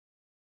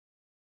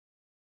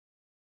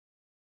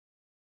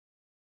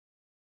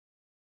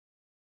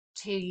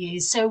to you.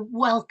 So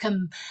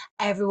welcome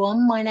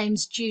everyone. My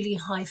name's Julie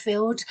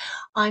Highfield.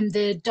 I'm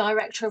the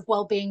Director of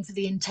Wellbeing for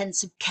the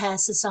Intensive Care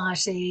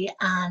Society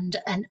and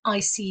an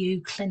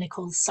ICU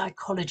clinical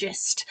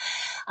psychologist.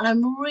 And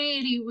I'm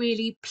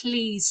really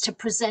pleased to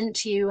present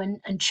to you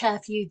and chair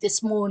for you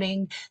this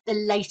morning the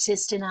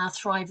latest in our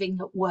Thriving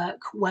at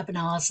Work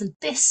webinars. And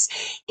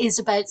this is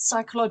about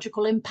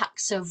psychological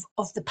impacts of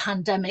the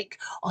pandemic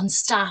on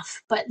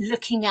staff, but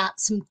looking at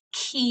some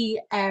key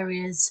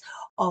areas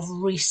of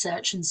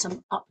research and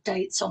some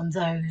updates on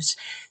those.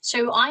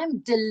 So I am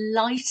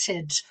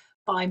delighted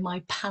by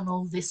my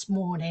panel this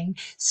morning.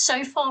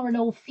 So far an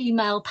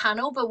all-female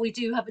panel, but we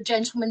do have a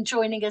gentleman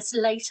joining us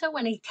later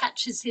when he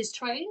catches his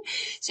train.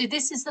 So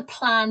this is the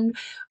plan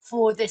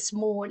for this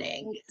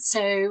morning.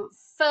 So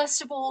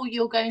first of all,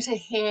 you're going to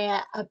hear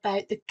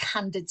about the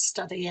CANDID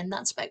study, and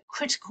that's about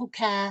critical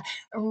care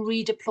and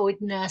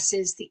redeployed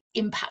nurses, the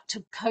impact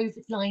of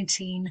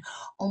COVID-19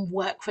 on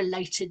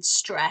work-related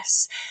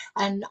stress.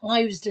 And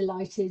I was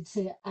delighted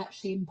to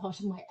actually, in part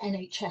of my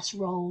NHS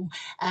role,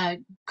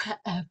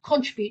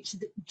 contribute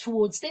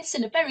towards this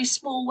in a very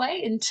small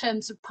way in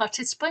terms of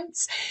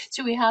participants.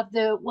 So we have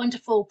the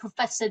wonderful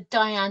Professor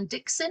Dianne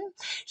Dixon.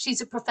 She's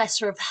a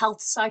Professor of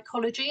Health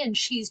Psychology, and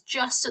she's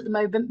just at the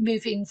moment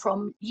moving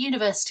from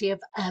University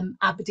of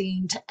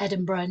Aberdeen to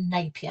Edinburgh and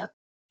Napier.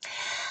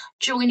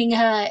 Joining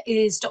her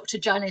is Dr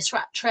Janice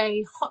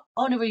Rattray,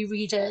 Honorary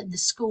Reader in the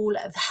School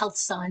of Health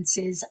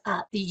Sciences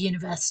at the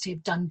University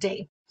of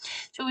Dundee.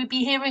 So we'll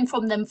be hearing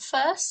from them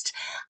first,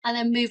 and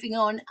then moving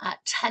on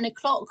at 10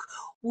 o'clock,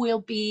 we'll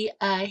be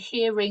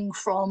hearing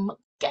from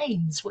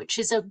Games, which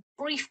is a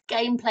brief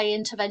gameplay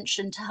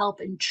intervention to help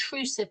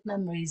intrusive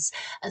memories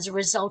as a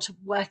result of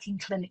working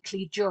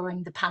clinically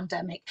during the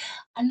pandemic.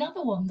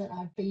 Another one that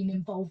I've been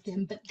involved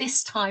in, but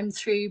this time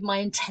through my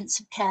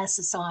Intensive Care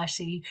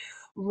Society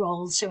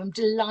role. So I'm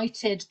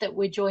delighted that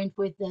we're joined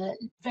with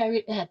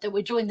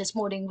this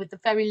morning with the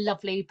very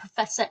lovely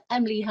Professor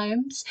Emily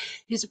Holmes,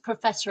 who's a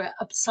professor at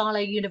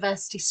Uppsala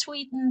University,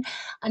 Sweden,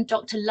 and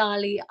Dr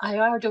Lalitha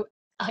Iyadurai.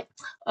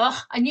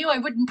 I knew I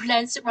wouldn't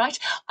pronounce it right.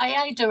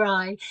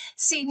 Iyadurai,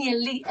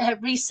 Senior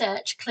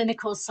Research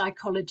Clinical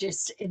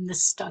Psychologist in the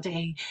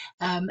study.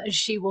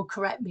 She will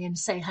correct me and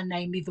say her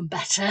name even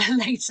better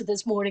later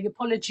this morning.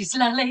 Apologies,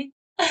 Lally.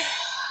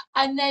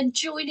 And then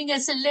joining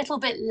us a little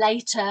bit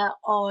later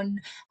on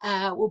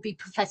will be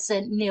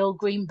Professor Neil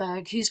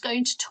Greenberg, who's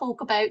going to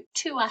talk about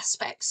two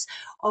aspects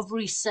of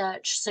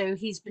research. So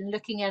he's been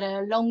looking at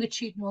a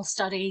longitudinal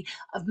study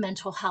of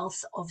mental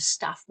health of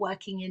staff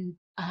working in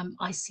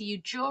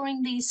ICU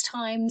during these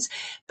times,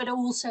 but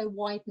also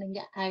widening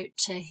it out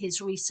to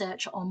his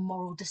research on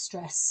moral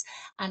distress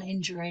and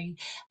injury.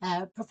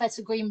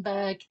 Professor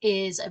Greenberg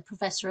is a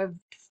professor of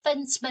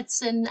defence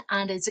medicine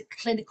and is a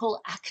clinical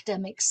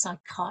academic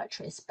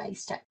psychiatrist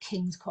based at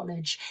King's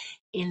College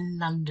in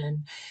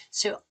London.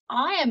 So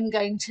I am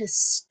going to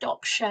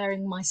stop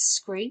sharing my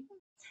screen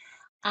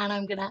and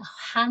I'm going to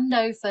hand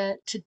over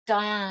to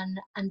Dianne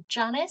and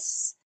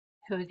Janice,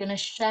 who are going to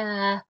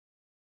share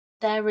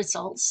their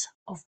results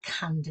of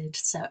CANDID.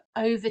 So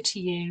over to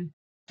you,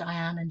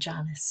 Dianne and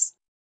Janice.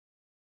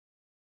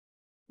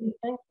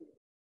 Thank you.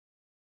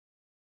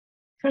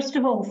 First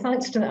of all,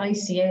 thanks to the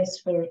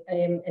ICS for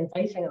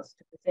inviting us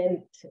to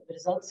present the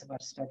results of our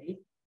study,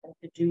 and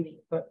to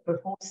Julie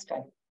for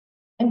hosting.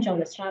 I'm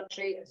Janice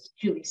Rattray, as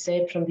Julie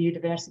said, from the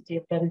University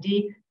of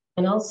Dundee,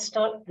 and I'll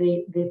start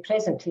the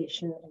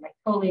presentation, and my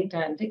colleague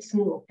Dianne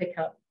Dixon will pick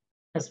up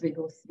as we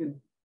go through.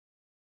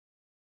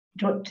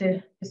 Do you want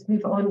to just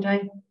move it on,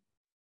 Dianne?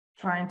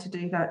 Trying to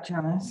do that,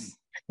 Janice.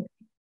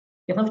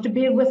 You'll have to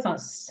bear with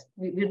us.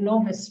 We're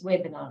novice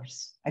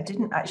webinars.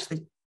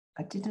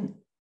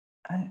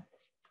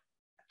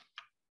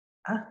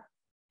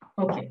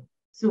 Okay,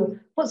 so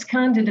what's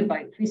CANDID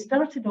about? We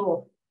started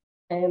off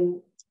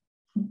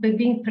by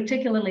being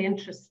particularly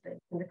interested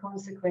in the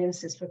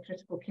consequences for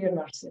critical care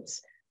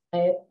nurses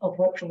of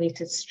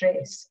work-related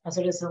stress as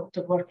a result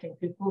of working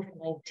through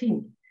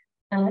COVID-19.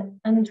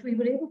 And we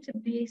were able to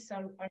base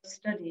our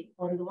study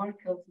on the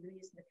work of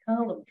Louise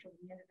McCallum from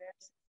the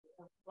University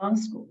of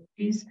Glasgow.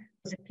 Louise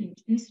was a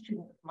PhD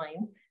student of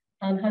mine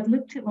and had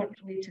looked at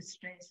work-related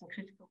stress in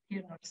critical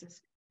care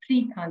nurses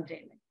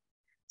pre-pandemic.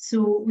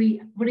 So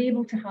we were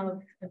able to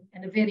have,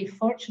 in a very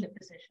fortunate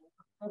position,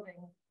 of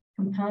having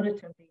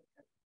comparative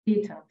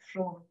data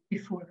from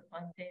before the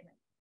pandemic.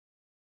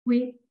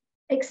 We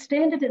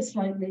extended it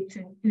slightly to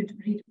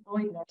include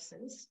redeployed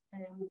nurses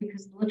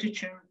because the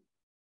literature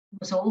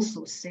was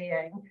also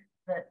saying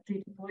that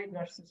redeployed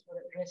nurses were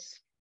at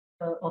risk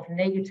of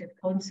negative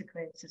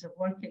consequences of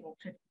working in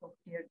critical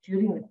care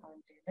during the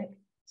pandemic.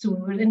 So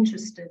we were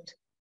interested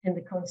in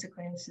the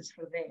consequences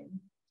for them.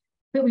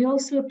 But we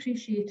also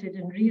appreciated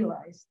and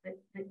realised that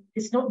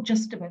it's not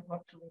just about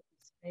work-related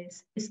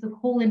stress, it's the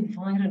whole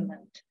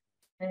environment,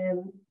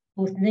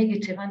 both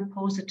negative and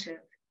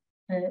positive,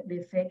 the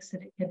effects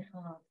that it can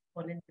have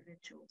on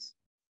individuals.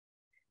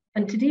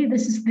 And today,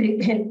 this is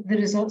the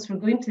results we're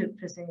going to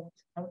present.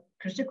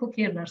 Critical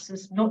care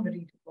nurses, not the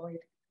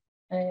redeployed,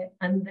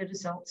 and the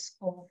results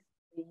of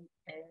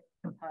the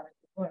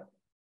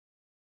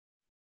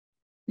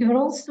We were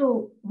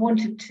also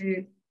wanted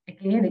to,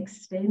 again,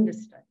 extend the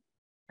study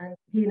and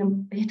gain a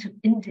better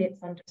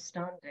in-depth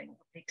understanding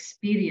of the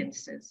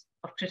experiences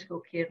of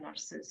critical care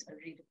nurses and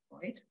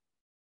redeployed.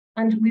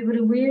 And we were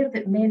aware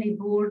that many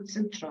boards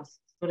and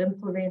trusts were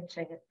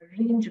implementing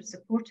a range of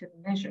supportive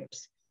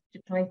measures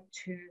to try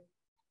to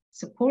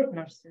support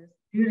nurses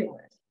during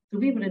this. So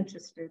we were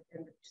interested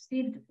in the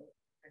perceived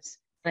effectiveness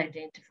and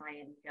identify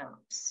any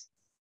gaps.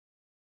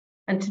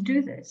 And to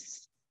do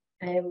this,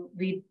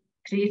 we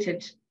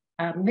created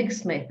a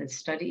mixed method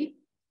study,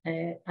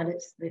 and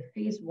it's the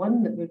phase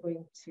 1 that we're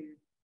going to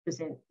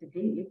present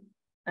today.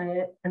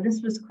 And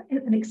this was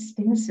quite an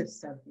extensive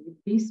survey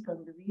based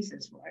on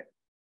Louise's work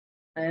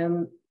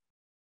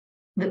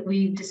that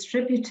we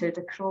distributed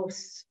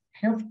across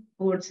health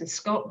boards in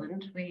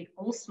Scotland. We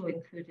also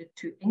included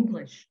 2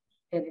 English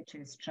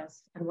NHS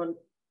trusts and 1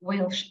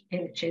 Welsh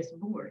NHS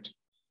board.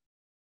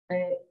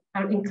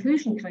 Our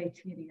inclusion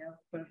criteria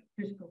for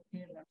critical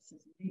care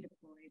nurses and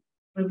redeployed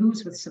were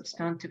those with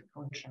substantive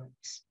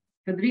contracts.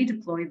 For the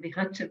redeployed, they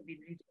had to have been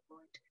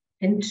redeployed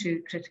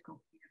into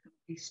critical care for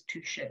at least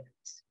 2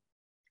 shifts.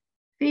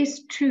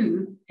 Phase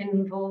 2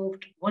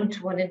 involved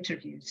one-to-one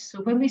interviews.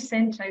 So when we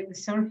sent out the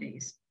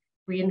surveys,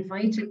 we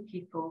invited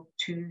people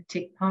to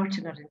take part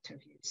in our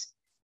interviews.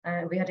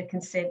 We had a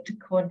consent to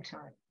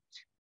contact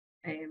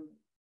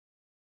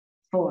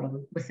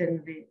forum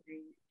within the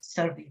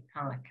survey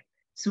pack.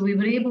 So we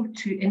were able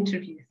to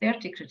interview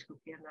 30 critical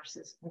care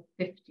nurses and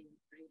 15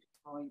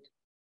 redeployed.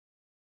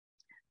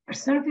 Our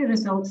survey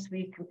results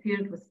we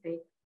compared with the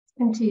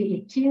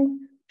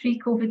 2018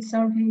 pre-COVID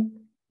survey,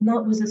 and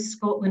that was a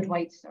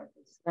Scotland-wide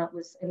survey. So that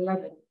was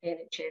 11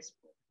 NHS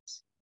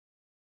boards.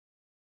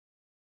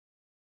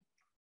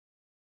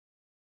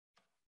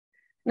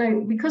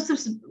 Now, because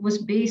this was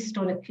based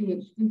on a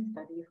PhD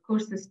study, of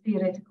course, this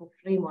theoretical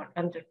framework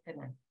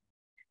underpinning,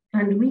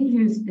 and we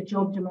used the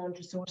job demand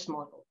resource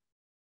model.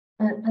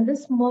 And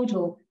this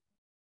model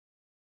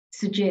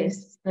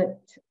suggests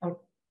that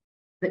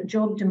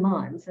job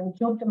demands can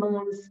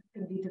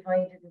be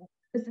divided into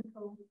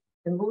physical,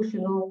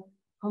 emotional,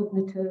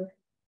 cognitive,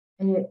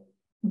 can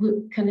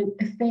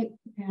affect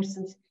the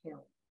person's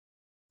health.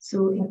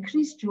 So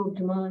increased job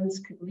demands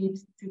could lead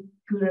to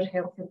poorer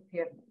health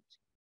impairment.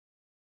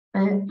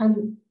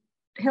 And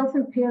health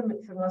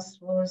impairment for us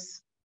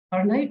was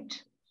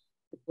burnout,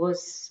 it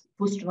was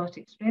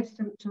post-traumatic stress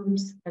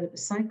symptoms, and it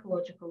was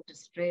psychological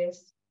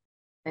distress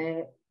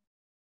in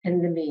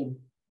the main.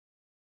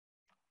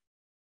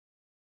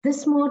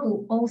 This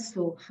model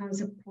also has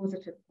a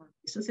positive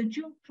pathway. So it's a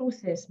dual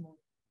process model,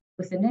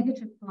 with the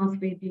negative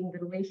pathway being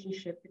the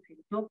relationship between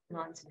job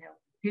demands and health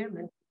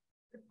impairment,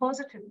 the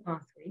positive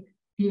pathway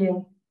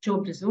being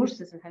job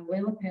resources and how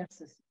well a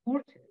person is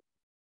supported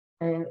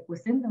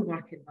within the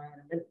work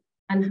environment,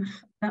 and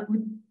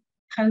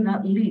how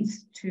that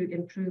leads to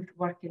improved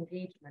work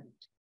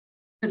engagement.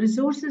 But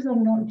resources are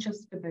not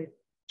just about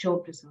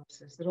job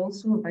resources, they're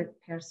also about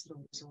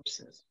personal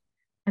resources.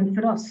 And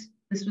for us,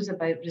 this was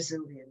about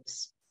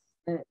resilience.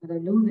 And I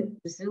know that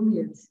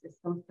resilience is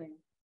something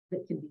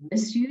that can be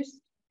misused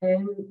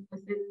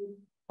within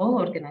all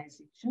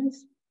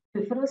organisations.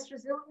 But for us,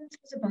 resilience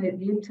was about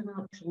the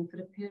interaction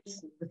for a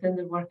person within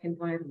their work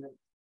environment.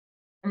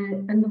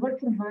 And the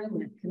work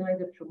environment can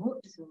either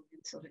promote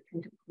resilience or it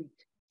can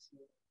deplete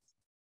resilience.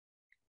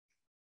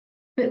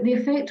 But the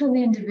effect on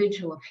the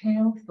individual of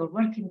health or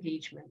work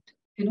engagement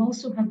can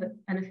also have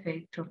an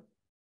effect or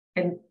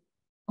can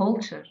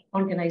alter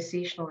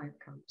organisational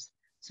outcomes.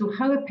 So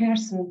how a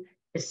person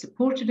is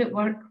supported at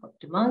work, what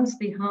demands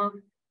they have,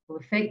 will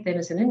affect them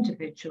as an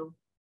individual,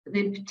 but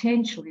then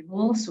potentially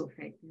will also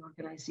affect the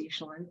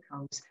organisational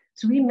outcomes.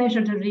 So we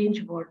measured a range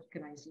of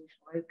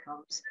organisational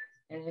outcomes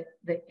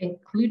that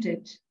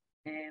included,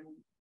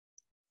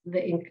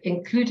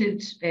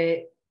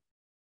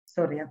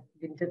 sorry,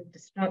 I've been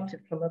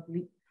distracted from a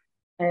bleep,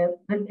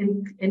 that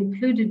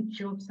included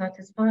job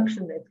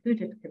satisfaction, that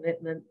included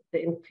commitment,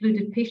 that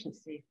included patient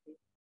safety,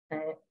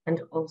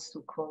 and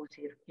also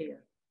quality of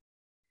care.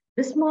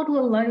 This model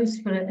allows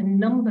for a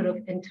number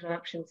of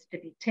interactions to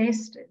be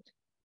tested,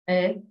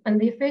 and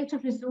the effect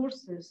of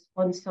resources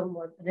on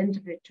someone, an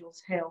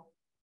individual's health,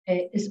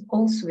 is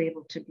also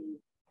able to be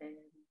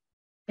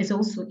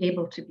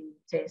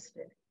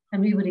tested,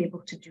 and we were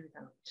able to do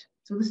that.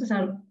 So this is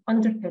our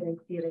underpinning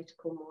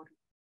theoretical model.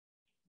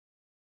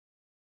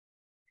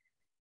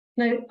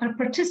 Now, our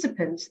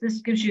participants, this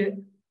gives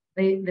you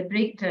the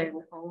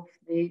breakdown of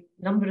the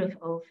number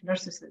of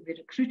nurses that we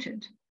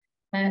recruited.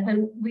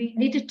 And we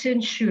needed to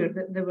ensure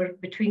that there were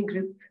between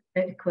group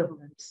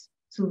equivalents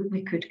so that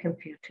we could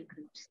compare 2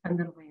 groups, and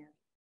there were.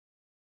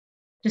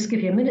 Just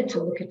give you a minute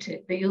to look at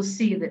it, but you'll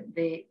see that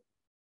there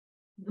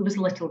was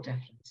little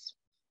difference,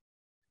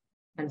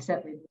 and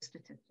certainly no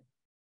statistics.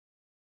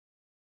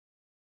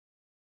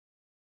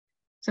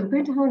 So I'm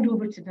going to hand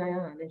over to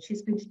Dianne, and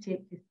she's going to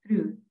take you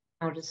through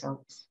our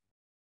results.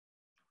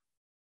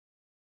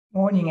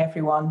 Morning,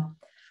 everyone.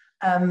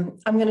 I'm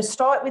going to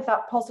start with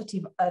that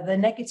positive, the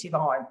negative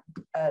arm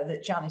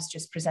that Janice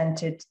just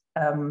presented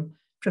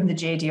from the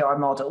JDR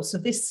model. So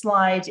this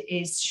slide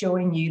is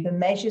showing you the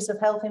measures of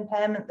health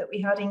impairment that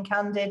we had in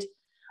CANDID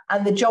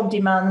and the job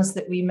demands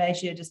that we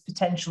measured as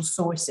potential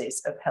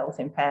sources of health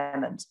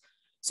impairment.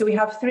 So we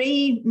have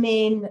three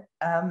main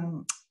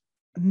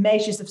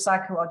measures of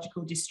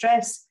psychological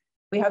distress.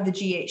 We have the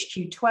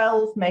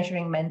GHQ-12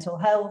 measuring mental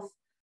health,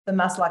 the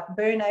Maslach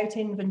burnout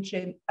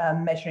inventory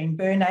measuring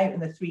burnout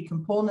and the three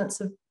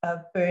components of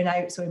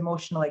burnout, so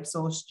emotional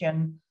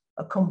exhaustion,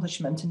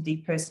 accomplishment and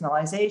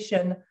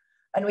depersonalization.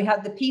 And we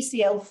had the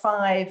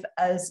PCL-5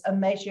 as a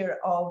measure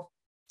of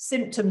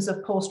symptoms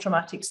of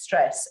post-traumatic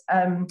stress.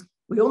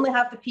 We only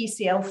have the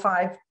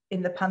PCL-5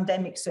 in the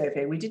pandemic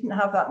survey. We didn't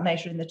have that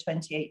measure in the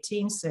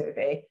 2018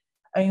 survey.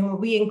 And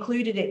we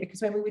included it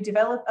because when we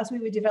were as we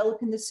were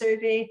developing the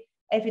survey,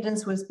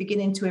 evidence was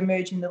beginning to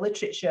emerge in the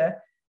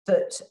literature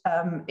that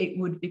it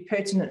would be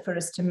pertinent for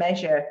us to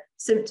measure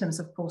symptoms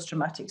of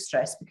post-traumatic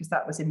stress because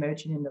that was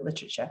emerging in the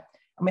literature.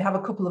 And we have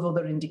a couple of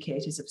other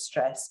indicators of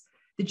stress.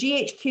 The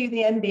GHQ,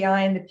 the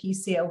MBI, and the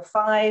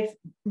PCL-5,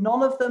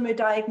 none of them are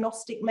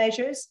diagnostic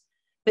measures,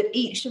 but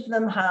each of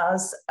them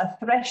has a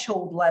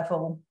threshold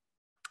level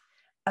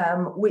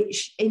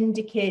which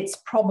indicates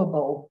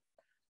probable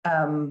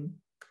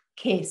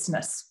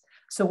caseness.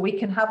 So we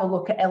can have a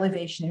look at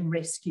elevation in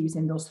risk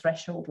using those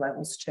threshold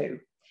levels too.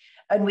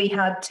 And we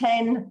had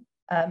 10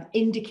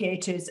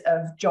 indicators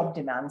of job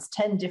demands,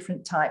 10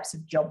 different types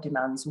of job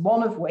demands,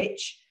 one of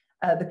which,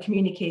 the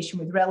communication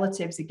with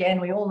relatives,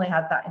 again, we only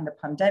had that in the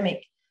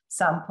pandemic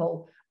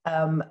sample,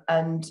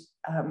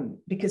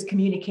 because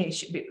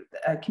communication,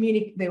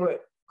 there were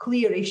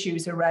clear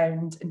issues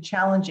around and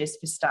challenges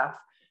for staff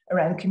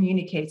around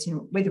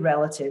communicating with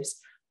relatives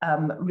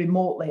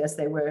remotely as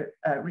they were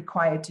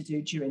required to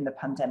do during the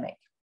pandemic.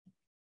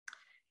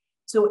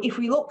 So if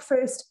we look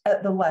first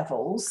at the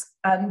levels,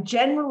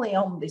 generally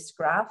on this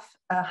graph,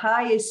 a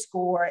higher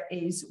score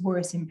is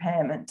worse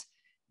impairment.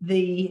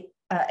 The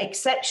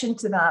exception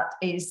to that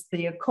is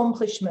the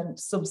accomplishment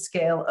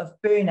subscale of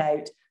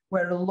burnout,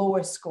 where a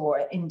lower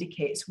score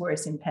indicates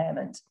worse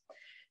impairment.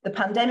 The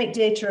pandemic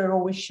data are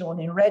always shown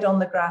in red on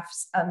the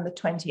graphs, and the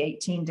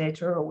 2018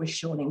 data are always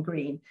shown in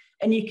green.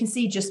 And you can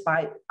see just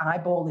by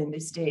eyeballing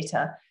this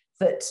data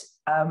that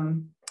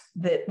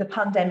the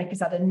pandemic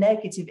has had a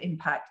negative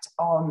impact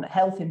on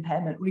health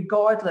impairment,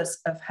 regardless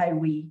of how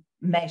we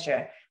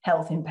measure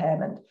health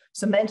impairment.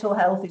 So mental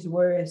health is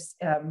worse.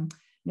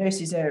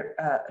 Nurses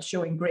are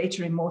showing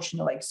greater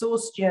emotional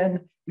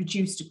exhaustion,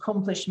 reduced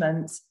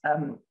accomplishment,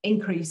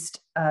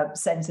 increased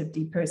sense of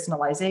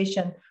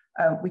depersonalization.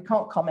 We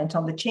can't comment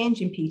on the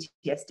change in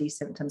PTSD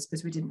symptoms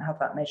because we didn't have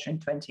that measure in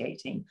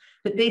 2018.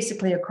 But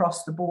basically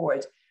across the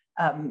board,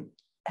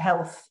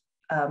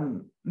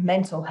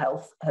 mental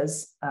health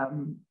has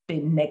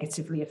been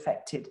negatively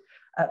affected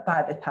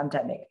by the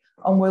pandemic.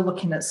 And we're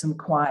looking at some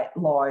quite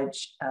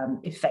large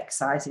effect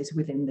sizes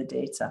within the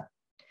data.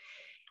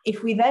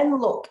 If we then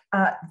look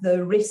at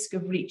the risk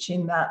of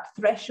reaching that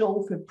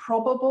threshold for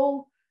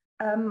probable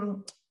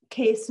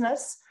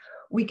caseness,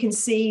 we can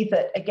see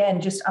that,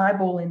 again, just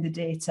eyeballing the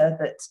data,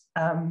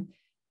 that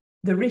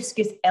the risk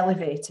is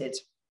elevated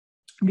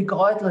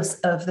regardless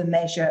of the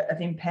measure of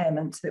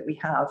impairment that we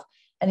have.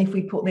 And if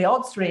we put the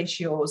odds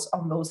ratios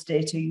on those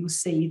data, you'll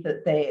see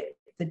that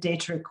the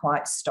data are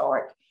quite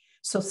stark.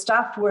 So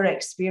staff were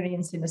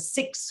experiencing a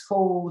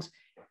 6-fold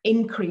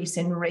increase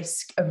in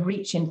risk of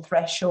reaching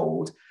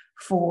threshold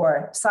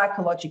for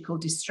psychological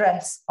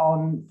distress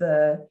on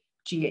the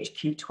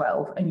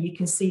GHQ-12. And you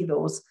can see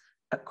those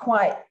are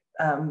quite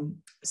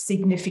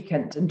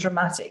significant and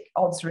dramatic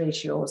odds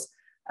ratios,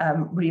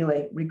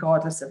 really,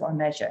 regardless of our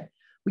measure.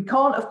 We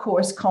can't, of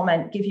course,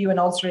 give you an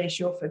odds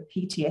ratio for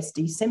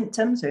PTSD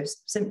symptoms or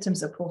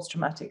symptoms of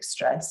post-traumatic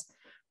stress.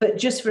 But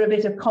just for a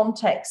bit of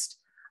context,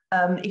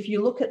 if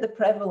you look at the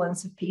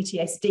prevalence of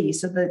PTSD,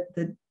 so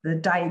the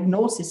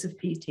diagnosis of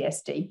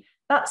PTSD,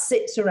 that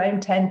sits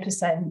around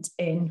 10%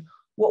 in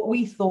what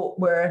we thought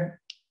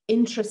were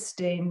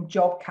interesting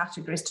job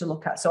categories to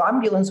look at. So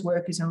ambulance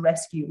workers and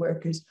rescue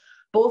workers,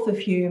 both of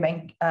whom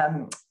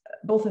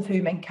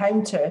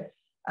encounter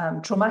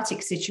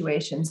traumatic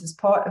situations as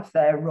part of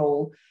their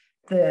role.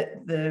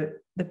 The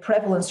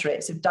prevalence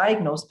rates of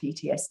diagnosed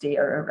PTSD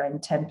are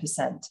around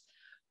 10%.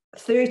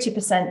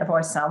 30% of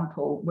our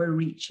sample were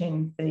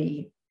reaching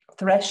the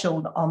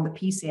threshold on the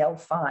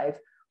PCL-5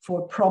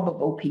 for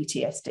probable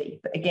PTSD.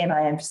 But again,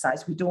 I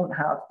emphasize, we don't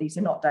have, these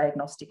are not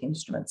diagnostic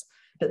instruments,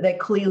 but they're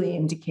clearly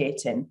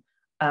indicating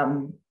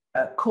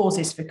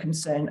causes for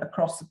concern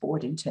across the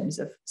board in terms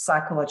of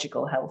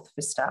psychological health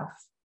for staff.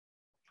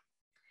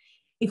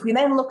 If we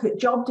then look at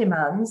job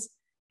demands,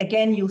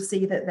 again, you'll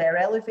see that they're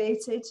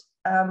elevated.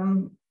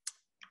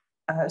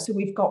 So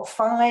we've got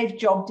 5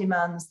 job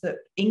demands that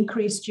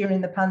increased during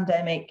the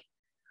pandemic,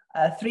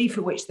 3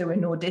 for which there were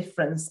no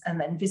difference, and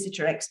then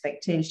visitor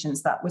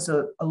expectations. That was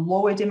a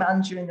lower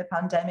demand during the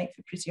pandemic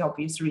for pretty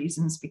obvious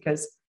reasons,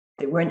 because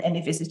there weren't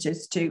any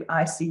visitors to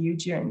ICU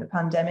during the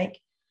pandemic.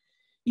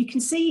 You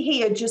can see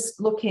here, just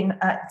looking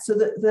at, so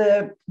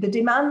that the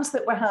demands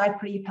that were high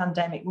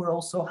pre-pandemic were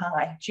also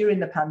high during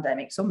the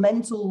pandemic. So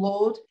mental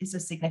load is a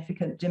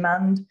significant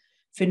demand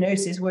for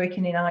nurses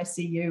working in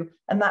ICU,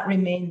 and that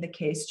remained the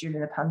case during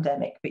the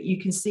pandemic. But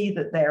you can see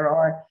that there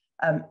are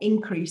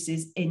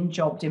increases in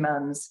job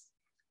demands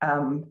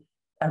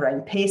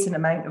around pace and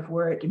amount of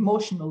work,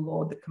 emotional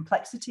load, the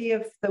complexity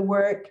of the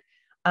work,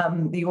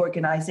 the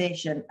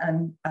organisation,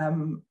 and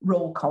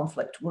role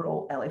conflict were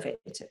all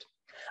elevated.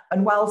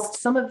 And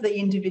whilst some of the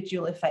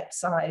individual effect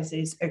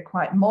sizes are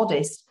quite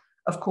modest,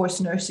 of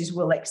course, nurses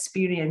will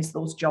experience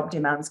those job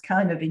demands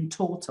kind of in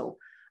total.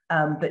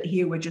 But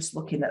here we're just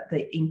looking at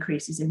the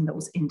increases in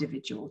those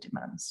individual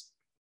demands.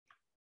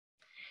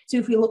 So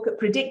if we look at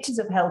predictors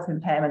of health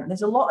impairment,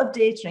 there's a lot of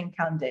data in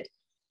CANDID.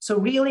 So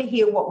really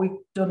here what we've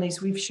done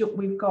is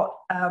we've got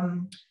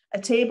a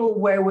table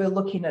where we're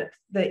looking at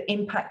the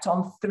impact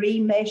on 3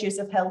 measures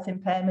of health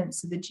impairment,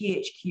 so the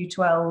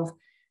GHQ-12,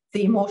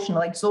 the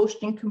emotional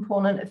exhaustion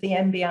component of the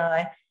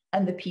MBI,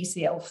 and the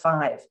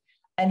PCL5.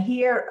 And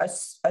here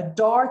a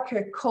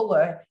darker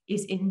colour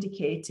is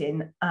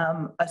indicating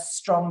a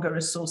stronger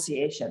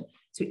association.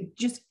 So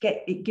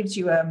it gives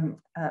you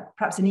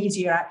perhaps an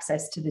easier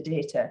access to the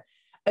data.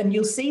 And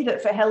you'll see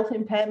that for health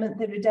impairment,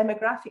 there are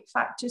demographic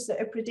factors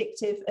that are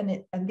predictive,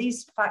 and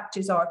these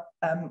factors are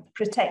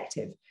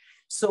protective.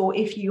 So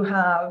if you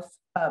have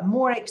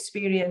more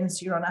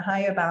experience, you're on a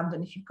higher band,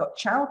 and if you've got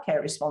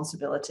childcare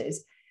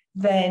responsibilities,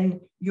 then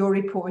you're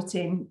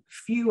reporting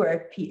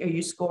fewer, or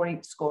you're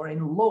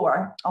scoring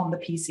lower on the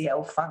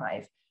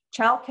PCL5.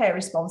 Childcare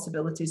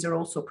responsibilities are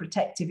also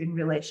protective in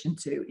relation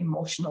to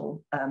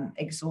emotional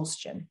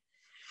exhaustion.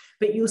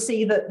 But you'll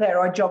see that there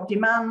are job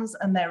demands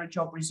and there are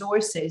job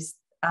resources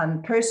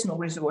and personal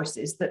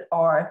resources that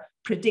are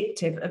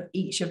predictive of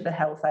each of the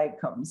health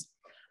outcomes.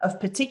 Of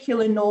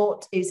particular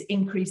note is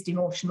increased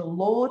emotional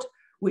load,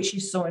 which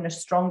is showing a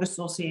strong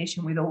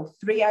association with all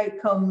 3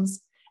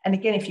 outcomes. And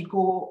again, if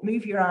you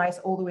move your eyes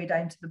all the way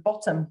down to the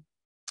bottom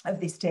of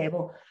this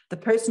table, the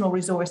personal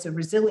resource of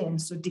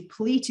resilience, so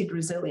depleted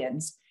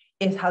resilience,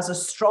 it has a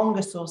strong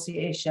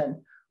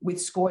association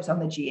with scores on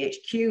the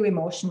GHQ,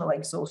 emotional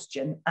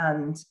exhaustion,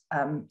 and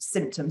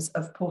symptoms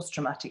of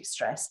post-traumatic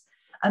stress.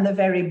 And the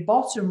very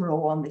bottom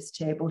row on this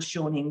table,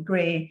 shown in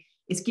grey,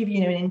 is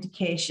giving you an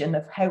indication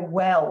of how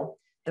well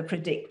the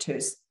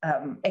predictors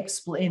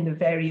explain the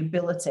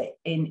variability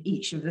in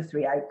each of the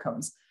 3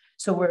 outcomes.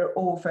 So we're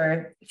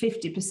over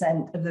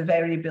 50% of the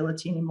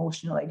variability in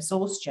emotional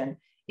exhaustion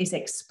is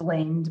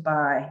explained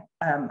by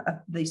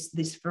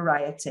this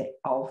variety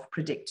of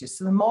predictors.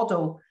 So the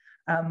model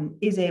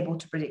is able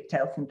to predict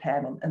health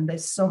impairment, and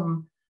there's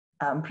some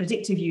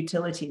predictive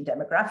utility and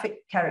demographic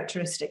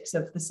characteristics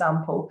of the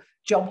sample,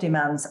 job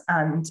demands,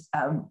 and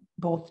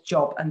both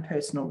job and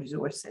personal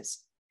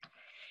resources.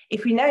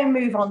 If we now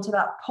move on to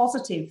that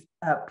positive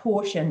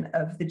portion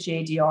of the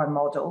JDR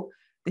model,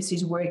 this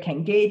is work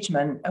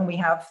engagement, and we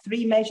have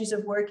 3 measures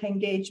of work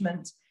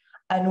engagement,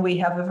 and we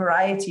have a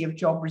variety of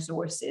job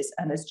resources.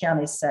 And as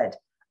Janice said,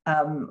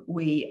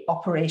 we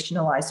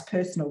operationalize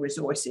personal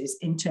resources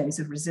in terms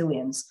of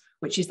resilience,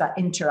 which is that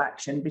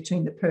interaction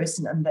between the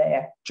person and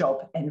their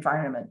job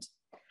environment.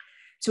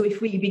 So if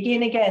we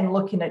begin again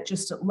looking at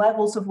just at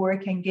levels of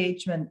work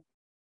engagement,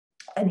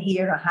 and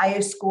here a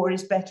higher score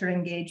is better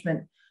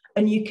engagement,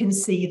 and you can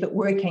see that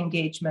work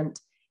engagement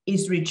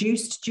is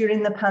reduced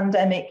during the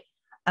pandemic,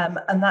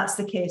 and that's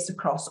the case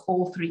across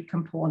all 3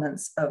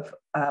 components of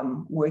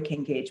work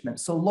engagement.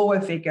 So lower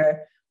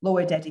vigor,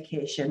 lower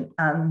dedication,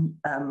 and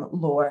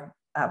lower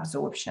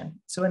absorption.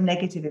 So a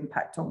negative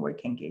impact on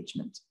work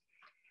engagement.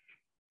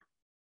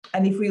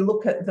 And if we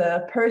look at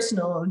the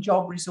personal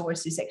job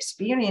resources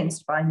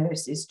experienced by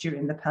nurses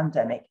during the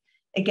pandemic,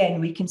 again,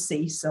 we can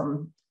see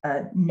some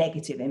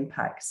negative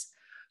impacts.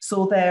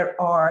 So there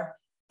are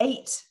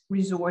 8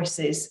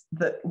 resources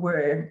that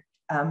were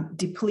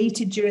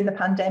depleted during the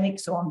pandemic.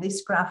 So on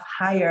this graph,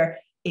 higher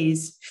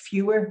is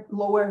fewer,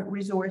 lower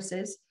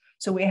resources.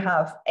 So we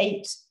have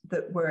 8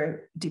 that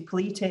were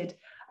depleted.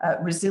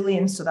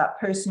 Resilience, so that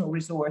personal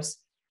resource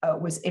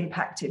was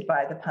impacted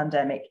by the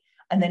pandemic.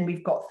 And then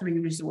we've got 3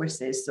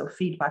 resources, so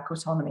feedback,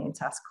 autonomy, and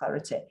task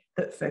clarity,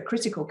 that for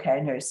critical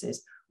care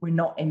nurses were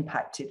not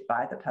impacted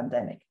by the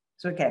pandemic.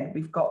 So again,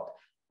 we've got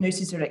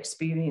nurses who are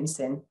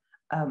experiencing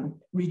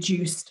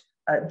reduced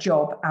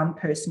job and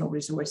personal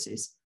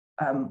resources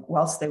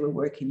whilst they were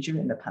working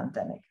during the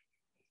pandemic.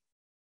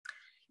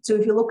 So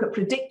if you look at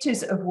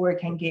predictors of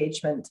work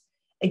engagement,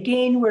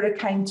 again, we're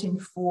accounting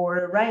for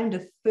around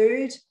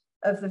 1/3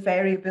 of the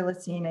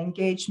variability in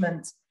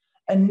engagement,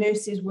 and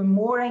nurses were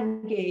more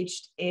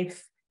engaged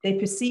if they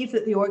perceived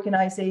that the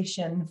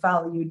organisation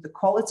valued the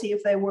quality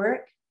of their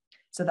work.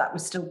 So that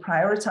was still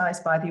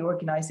prioritised by the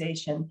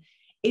organisation.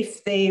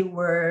 If they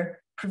were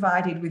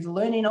provided with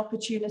learning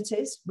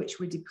opportunities, which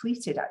were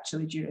depleted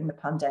actually during the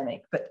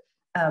pandemic, but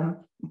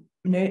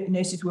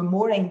nurses were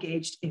more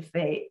engaged if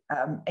they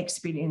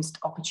experienced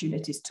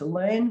opportunities to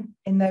learn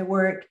in their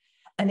work,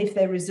 and if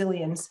their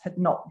resilience had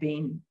not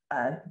been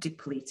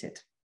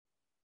depleted.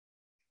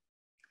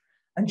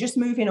 And just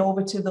moving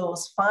over to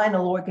those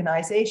final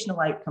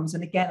organisational outcomes,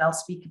 and again, I'll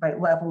speak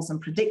about levels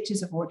and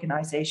predictors of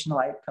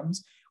organisational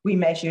outcomes. We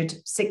measured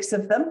 6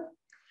 of them.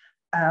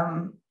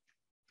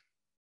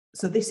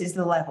 So this is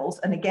the levels.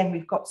 And again,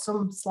 we've got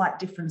some slight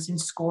difference in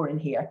scoring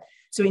here.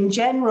 So in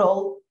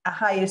general, a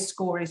higher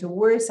score is a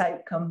worse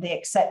outcome, the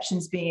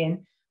exceptions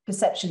being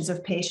perceptions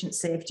of patient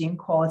safety and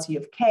quality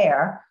of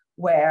care,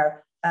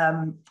 where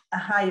a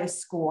higher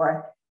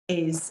score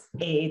is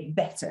a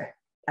better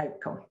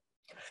outcome.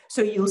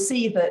 So you'll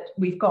see that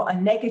we've got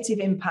a negative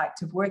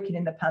impact of working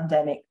in the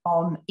pandemic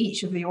on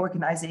each of the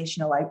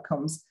organisational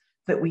outcomes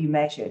that we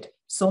measured.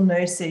 So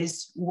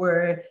nurses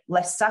were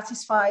less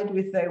satisfied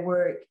with their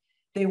work.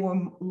 They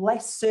were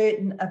less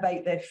certain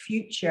about their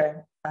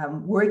future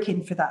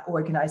working for that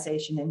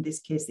organisation, in this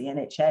case, the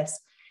NHS.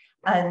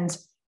 And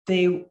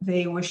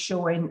they were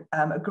showing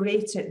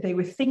they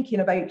were thinking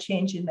about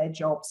changing their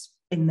jobs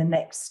in the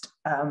next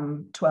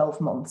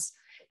 12 months.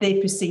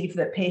 They perceived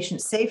that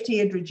patient safety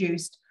had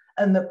reduced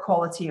and that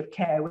quality of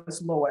care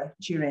was lower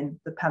during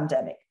the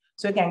pandemic.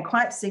 So again,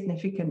 quite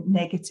significant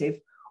negative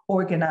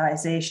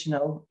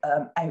organisational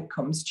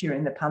outcomes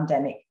during the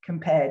pandemic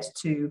compared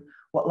to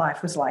what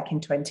life was like in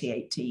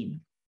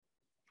 2018.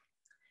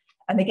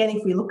 And again,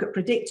 if we look at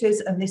predictors,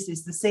 and this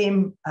is the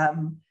same,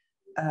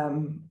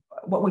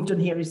 what we've done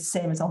here is the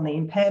same as on the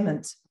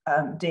impairment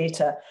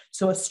data.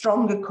 So a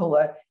stronger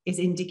colour is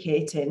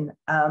indicating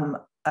a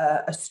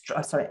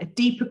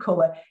deeper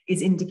colour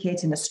is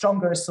indicating a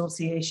stronger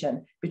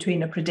association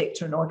between a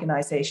predictor and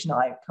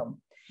organisational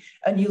outcome.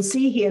 And you'll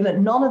see here that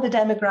none of the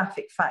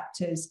demographic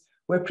factors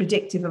were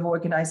predictive of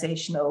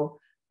organisational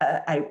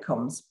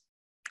outcomes.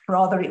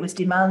 Rather, it was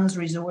demands,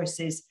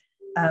 resources,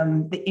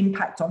 the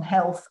impact on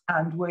health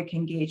and work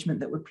engagement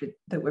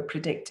that were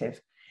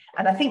predictive.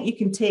 And I think you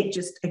can take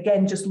just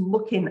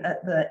looking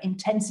at the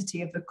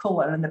intensity of the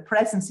colour and the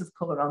presence of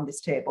colour on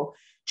this table,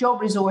 job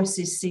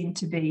resources seem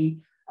to be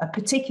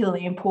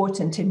particularly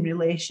important in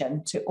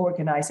relation to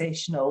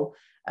organisational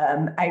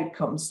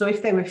outcomes. So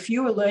if there were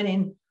fewer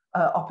learning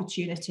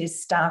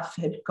opportunities, staff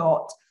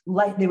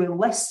they were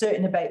less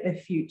certain about their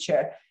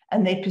future,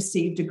 and they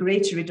perceived a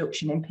greater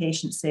reduction in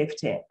patient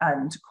safety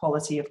and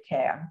quality of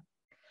care.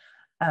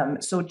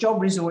 So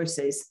job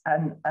resources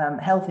and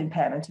health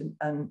impairment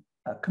and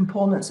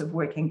components of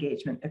work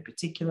engagement are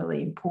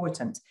particularly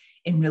important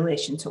in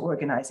relation to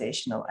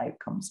organisational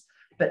outcomes,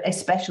 but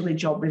especially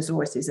job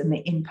resources and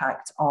the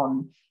impact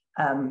on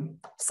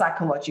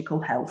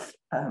psychological health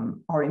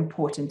are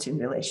important in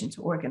relation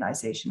to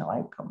organisational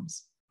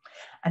outcomes.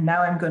 And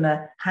now I'm going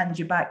to hand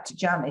you back to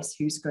Janice,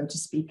 who's going to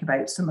speak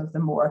about some of the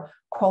more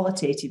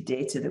qualitative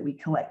data that we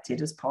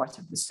collected as part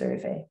of the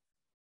survey.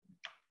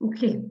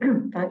 Okay,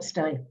 thanks,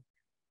 Dianne.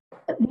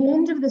 At the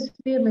end of this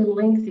fairly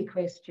lengthy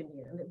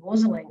questionnaire, and it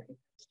was a lengthy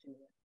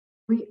questionnaire,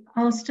 we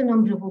asked a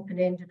number of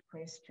open-ended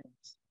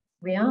questions.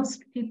 We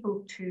asked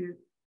people to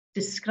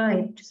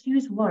describe, just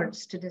use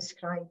words to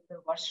describe their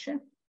worst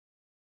shift,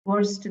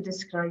 words to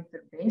describe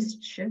their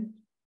best shift,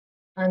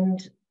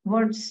 and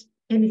words,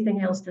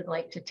 anything else they'd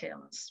like to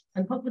tell us.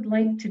 And what we'd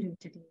like to do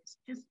today is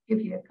just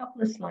give you a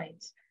couple of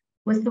slides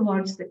with the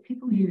words that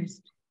people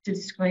used to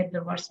describe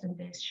their worst and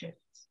best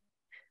shifts.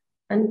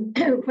 And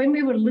when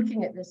we were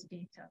looking at this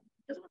data,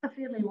 this was a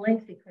fairly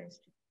lengthy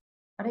question.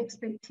 Our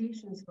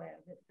expectations were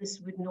that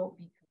this would not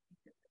be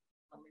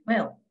completed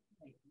well.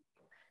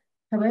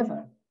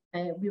 However,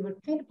 we were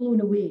kind of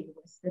blown away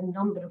with the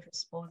number of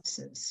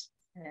responses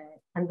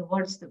and the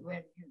words that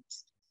were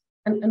used.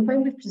 And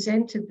when we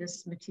presented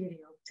this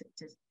material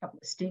to a couple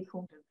of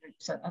stakeholder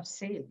groups, I've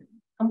said it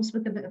comes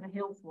with a bit of a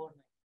health warning.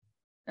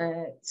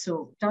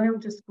 So Dianne will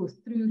just go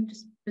through,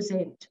 just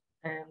present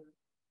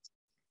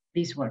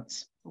these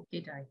words.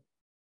 Okay, Dianne.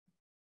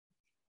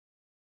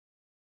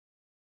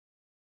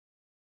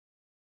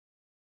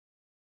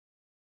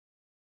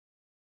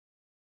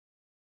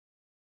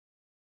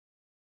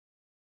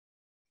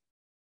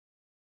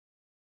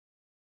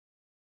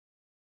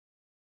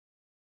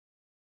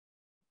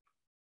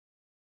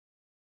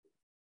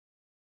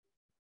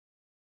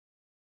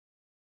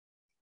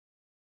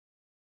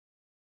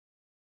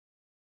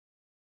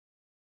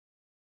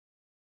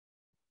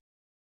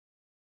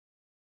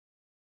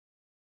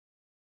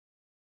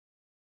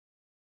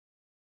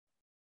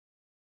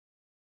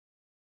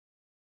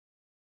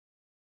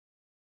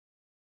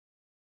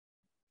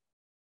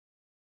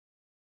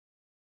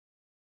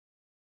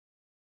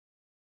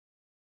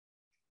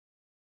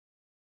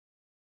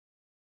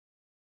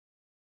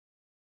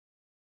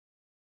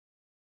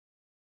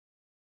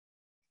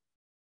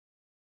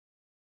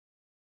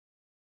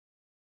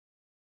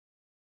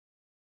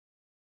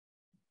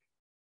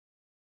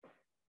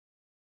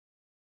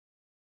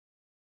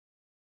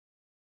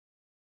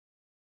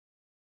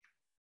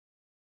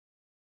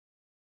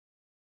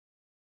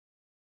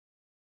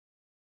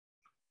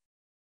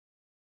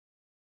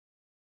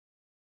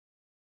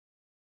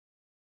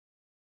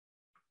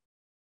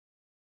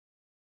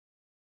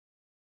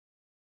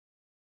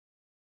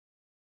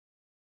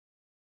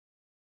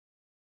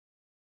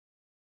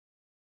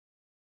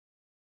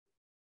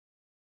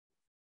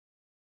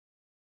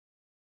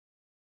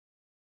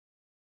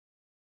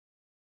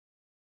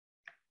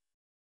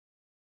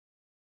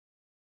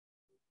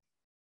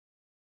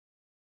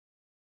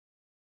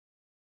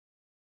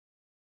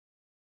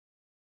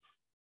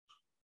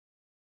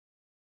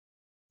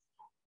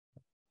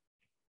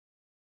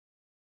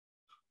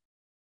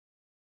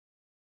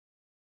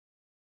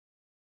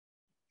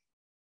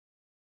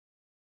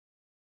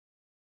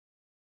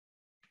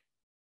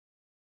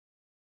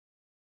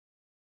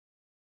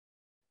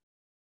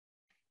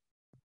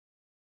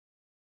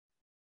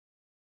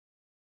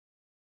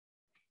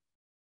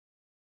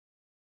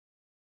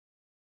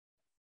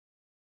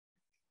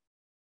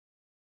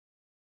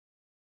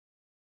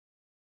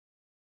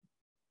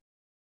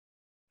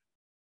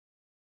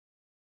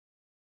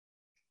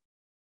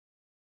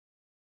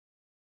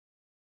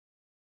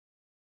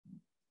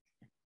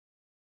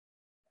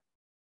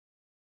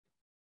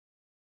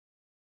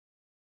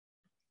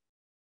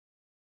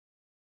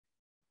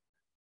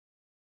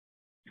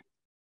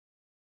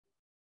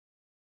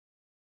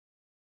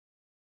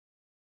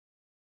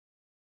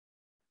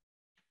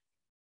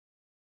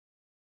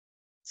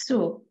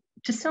 So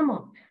to sum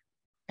up,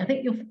 I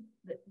think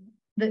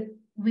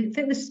we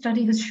think the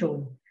study has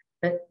shown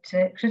that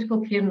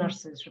critical care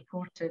nurses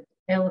reported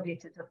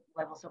elevated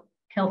levels of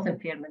health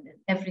impairment in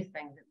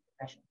everything that we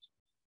measured.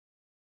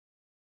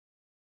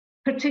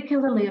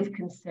 Particularly of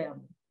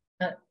concern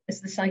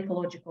is the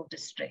psychological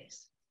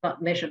distress,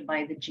 that measured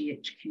by the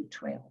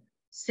GHQ-12,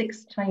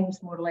 6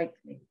 times more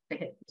likely to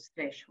hit those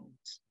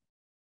thresholds.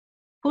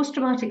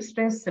 Post-traumatic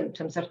stress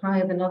symptoms are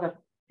higher than other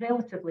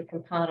relatively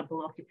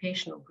comparable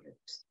occupational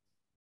groups.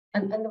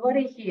 And the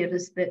worry here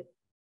is that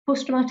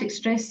post-traumatic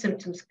stress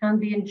symptoms can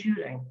be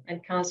enduring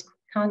and can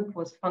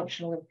cause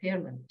functional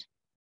impairment.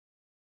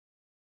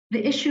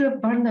 The issue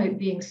of burnout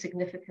being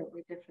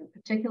significantly different,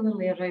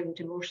 particularly around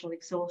emotional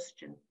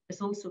exhaustion,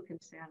 is also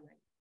concerning.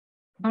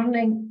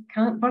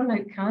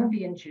 Burnout can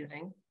be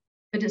enduring,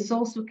 but it's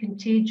also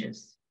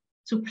contagious,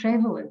 so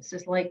prevalence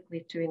is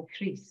likely to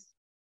increase.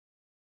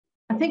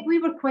 I think we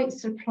were quite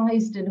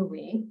surprised in a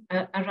way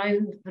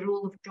around the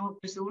role of job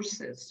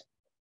resources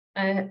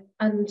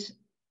and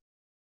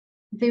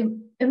the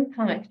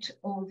impact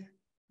of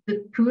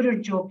the poorer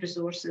job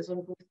resources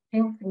on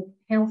both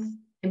health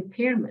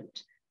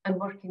impairment and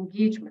work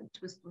engagement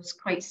was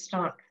quite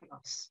stark for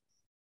us.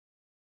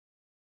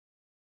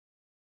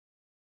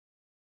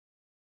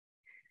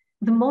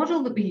 The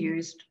model that we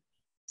used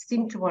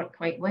seemed to work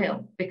quite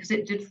well because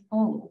it did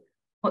follow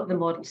what the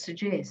model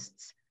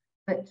suggests,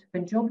 that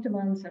when job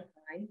demands are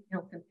high,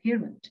 health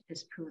impairment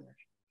is poorer.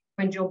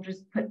 When job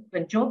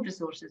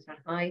resources are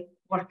high,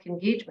 work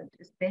engagement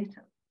is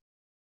better.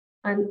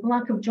 And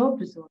lack of job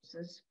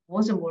resources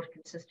was a more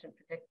consistent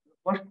predictor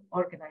of work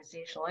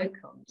organisational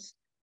outcomes.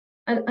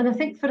 And I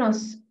think for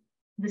us,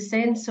 the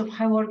sense of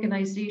how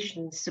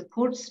organisations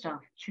support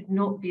staff should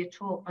not be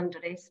at all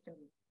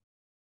underestimated.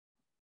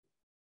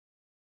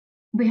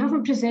 We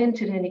haven't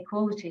presented any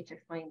qualitative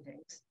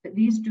findings, but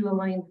these do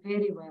align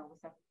very well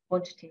with our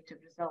quantitative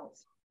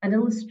results and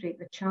illustrate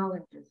the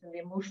challenges and the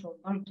emotional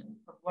burden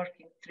of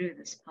working through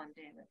this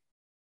pandemic.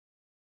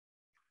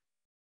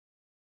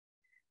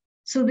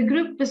 So the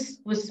group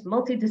was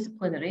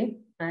multidisciplinary,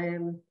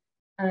 and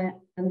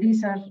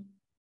these are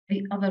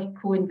the other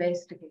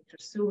co-investigators.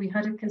 So we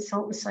had a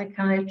consultant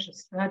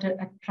psychiatrist, we had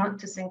a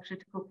practicing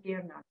critical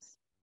care nurse,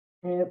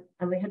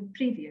 and we had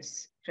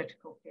previous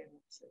critical care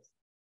nurses.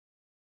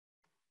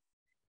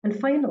 And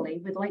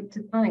finally, we'd like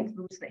to thank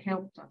those that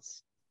helped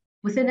us.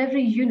 Within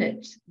every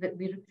unit that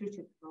we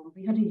recruited from,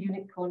 we had a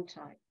unit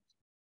contact.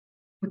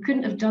 We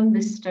couldn't have done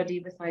this study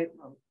without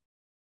them.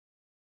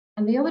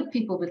 And the other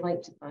people we'd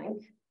like to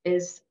thank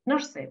is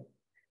nursing.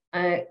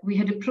 We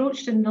had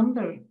approached a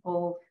number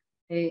of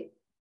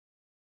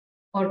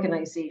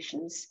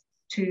organisations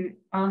to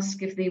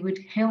ask if they would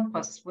help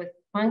us with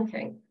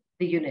banking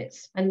the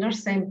units, and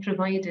nursing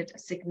provided a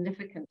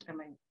significant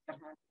amount of their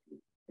hand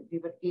that we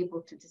were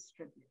able to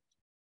distribute.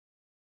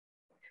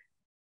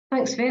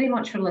 Thanks very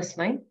much for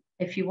listening.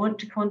 If you want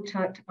to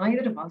contact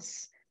either of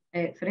us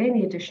for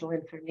any additional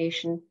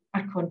information,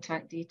 our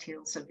contact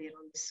details are there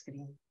on the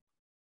screen.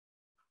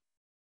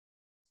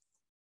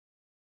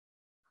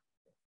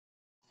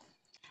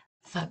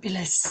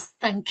 Fabulous.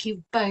 Thank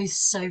you both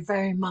so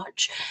very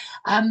much.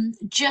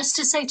 Just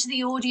to say to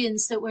the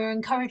audience that we're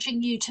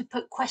encouraging you to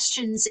put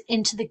questions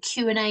into the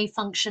Q&A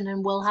function,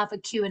 and we'll have a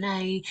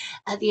Q&A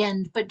at the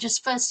end. But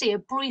just firstly, a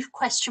brief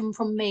question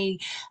from me.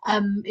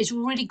 It's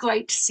really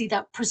great to see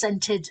that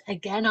presented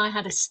again. I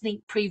had a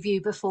sneak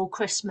preview before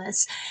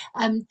Christmas.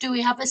 Do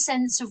we have a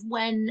sense of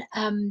when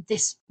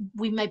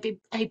we may be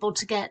able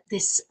to get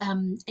this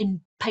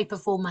in paper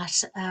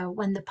format,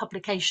 when the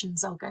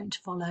publications are going to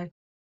follow?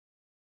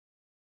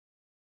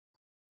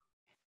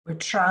 We're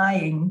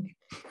trying.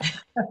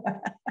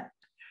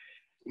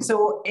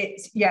 So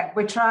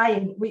we're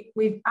trying.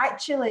 We've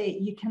actually,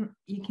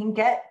 you can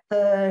get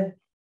the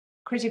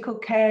critical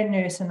care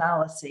nurse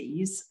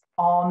analyses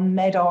on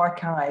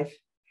medRxiv.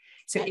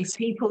 So if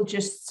people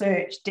just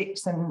search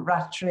Dixon,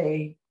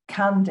 Rattray,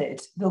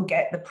 CANDID, they'll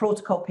get the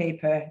protocol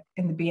paper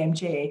in the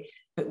BMJ,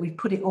 but we've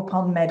put it up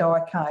on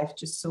medRxiv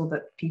just so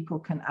that people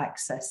can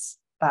access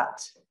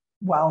that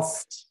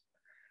whilst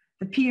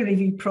the peer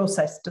review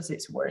process does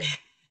its work.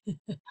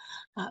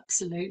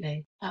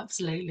 Absolutely,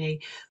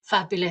 absolutely.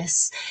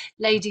 Fabulous.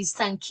 Ladies,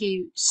 thank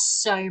you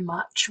so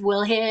much.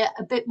 We'll hear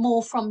a bit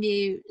more from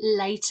you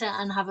later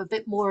and have a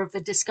bit more of a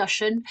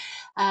discussion.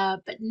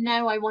 But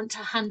now I want to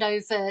hand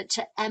over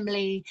to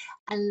Emily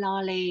and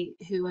Lali,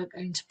 who are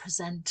going to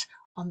present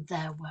on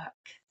their work.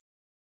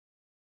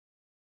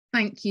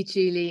 Thank you,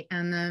 Julie.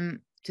 And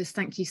just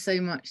thank you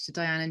so much to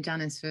Dianne and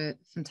Janice for a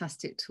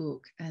fantastic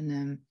talk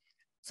and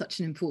such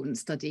an important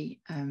study.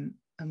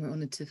 And we're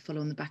honoured to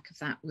follow on the back of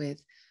that with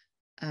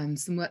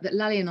some work that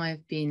Lali and I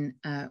have been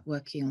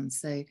working on.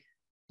 So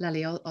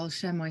Lali, I'll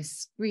share my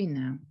screen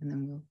now and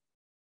then we'll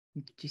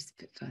introduce a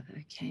bit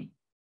further. Okay,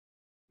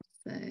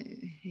 so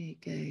here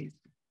it goes.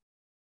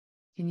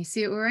 Can you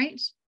see it all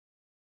right?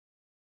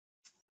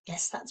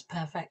 Yes, that's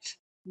perfect.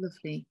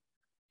 Lovely.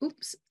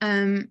 Oops.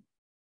 So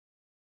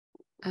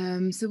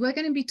we're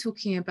going to be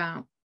talking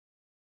about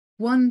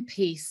one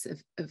piece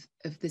of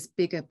this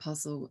bigger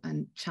puzzle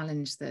and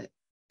challenge that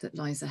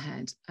lies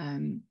ahead,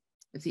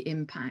 of the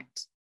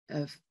impact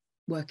of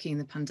working in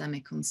the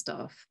pandemic on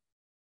staff.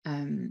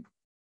 And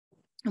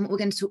what we're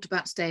going to talk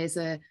about today is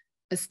a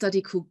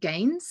study called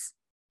GAINS,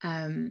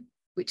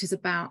 which is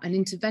about an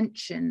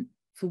intervention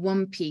for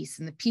one piece,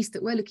 and the piece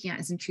that we're looking at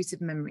is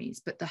intrusive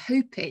memories. But the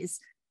hope is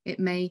it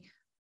may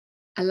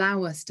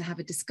allow us to have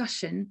a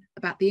discussion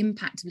about the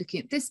impact of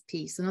looking at this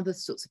piece and other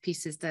sorts of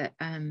pieces that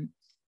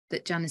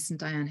that Janice and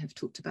Dianne have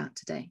talked about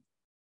today.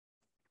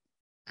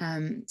 So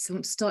I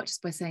want to start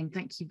just by saying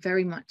thank you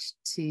very much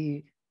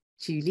to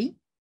Julie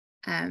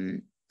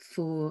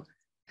for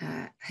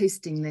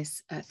hosting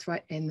this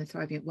in the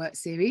Thriving at Work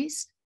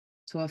series,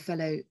 to our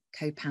fellow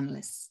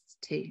co-panelists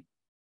too.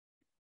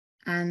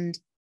 And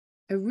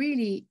a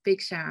really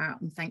big shout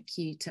out and thank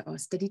you to our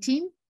study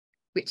team,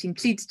 which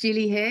includes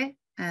Julie here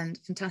and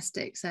a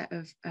fantastic set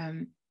of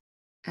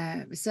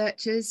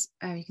researchers.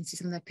 You can see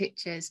some of their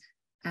pictures,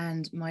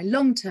 and my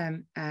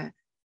long-term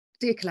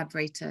dear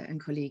collaborator and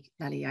colleague,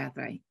 Lalitha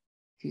Iyadurai,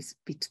 who's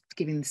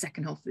giving the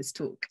second half of this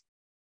talk.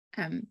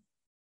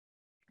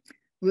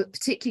 We're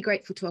particularly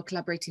grateful to our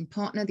collaborating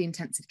partner, the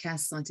Intensive Care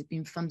Society, have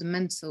been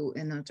fundamental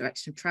in our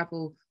direction of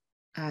travel,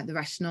 the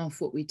rationale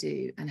for what we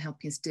do and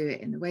helping us do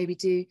it in the way we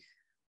do,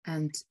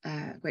 and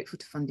grateful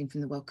to funding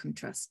from the Wellcome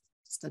Trust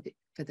study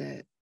for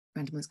the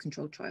randomised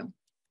controlled trial.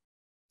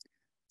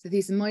 So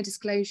these are my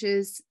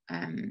disclosures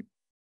and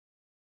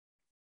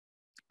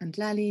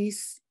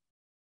Lali's.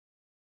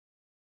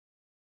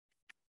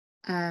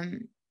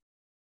 And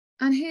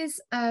here's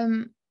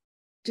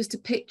just a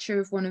picture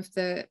of one of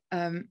the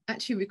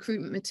actually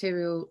recruitment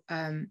material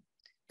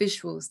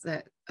visuals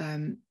that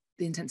the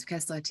Intensive Care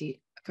Society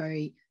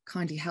very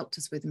kindly helped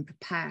us with and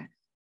prepare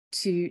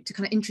to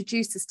kind of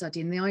introduce the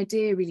study. And the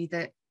idea really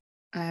that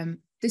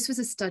this was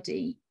a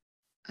study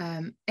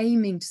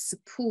aiming to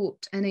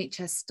support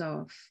NHS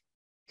staff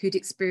who'd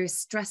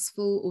experienced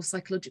stressful or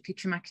psychologically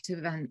traumatic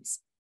events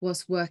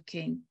whilst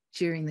working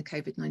during the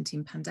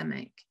COVID-19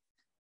 pandemic.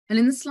 And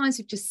in the slides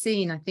we've just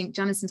seen, I think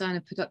Janice and Dianne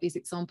have put up these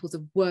examples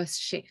of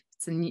worst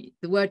shifts, and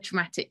the word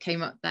traumatic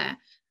came up there.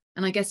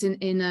 And I guess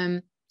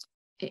here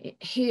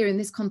in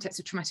this context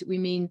of traumatic, we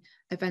mean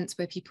events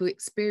where people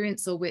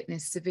experience or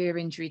witness severe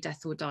injury,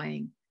 death or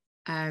dying,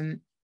 or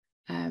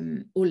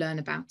learn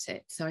about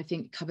it. So I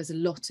think it covers a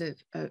lot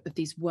of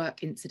these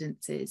work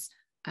incidences.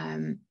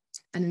 And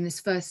in this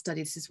first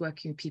study, this is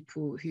working with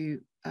people who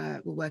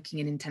were working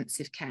in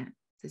intensive care,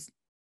 this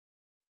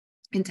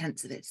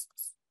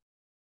intensivists.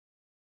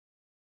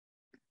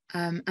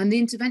 And the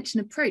intervention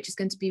approach is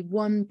going to be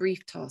one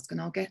brief task, and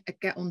I'll get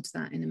onto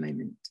that in a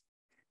moment.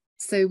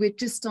 So we've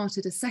just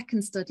started a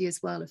second study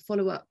as well, a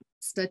follow-up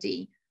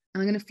study.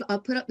 And I'll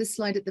put up this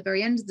slide at the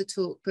very end of the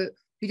talk, but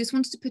we just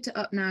wanted to put it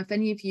up now if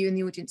any of you in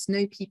the audience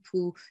know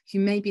people who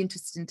may be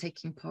interested in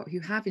taking part,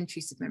 who have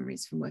intrusive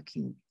memories from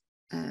working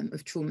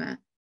of trauma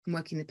from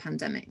working the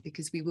pandemic,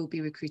 because we will be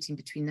recruiting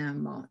between now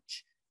and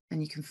March.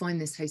 And you can find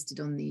this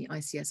hosted on the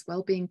ICS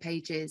wellbeing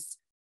pages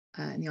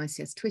and the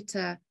ICS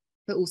Twitter,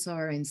 but also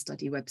our own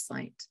study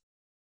website,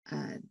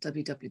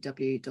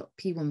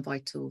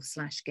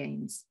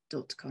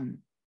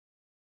 www.p1vital/gains.com.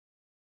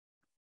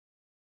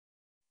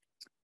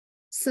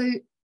 So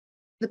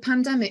the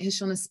pandemic has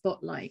shone a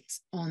spotlight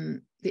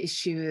on the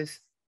issue of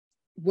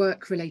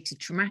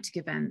work-related traumatic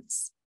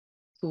events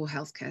for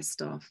healthcare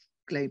staff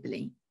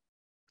globally.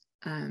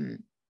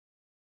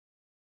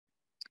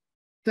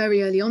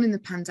 Very early on in the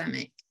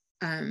pandemic,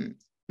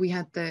 we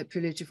had the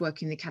privilege of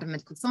working in the Academy of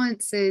Medical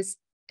Sciences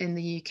in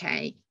the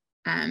UK,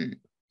 and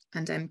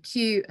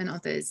MQ and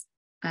others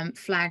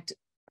flagged,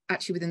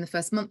 actually within the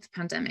first month of the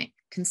pandemic,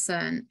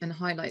 concern and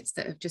highlights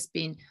that have just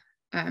been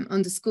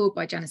underscored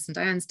by Janice and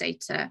Dianne's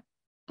data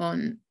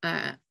on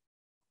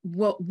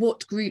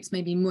what groups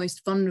may be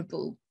most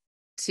vulnerable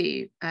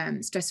to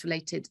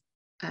stress-related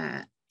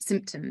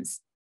symptoms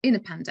in a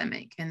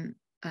pandemic, and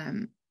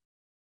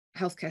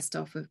healthcare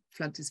staff are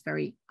flagged as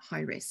very high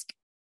risk.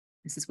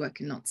 This is work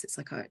in Lancet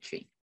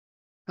Psychiatry,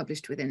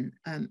 published within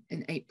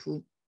in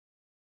April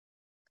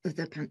of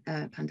the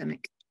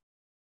pandemic.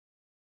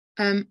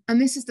 And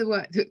this is the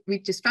work that we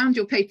just found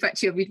your paper,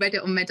 actually, we read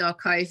it on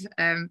medRxiv,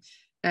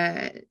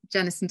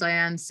 Janice and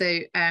Dianne. So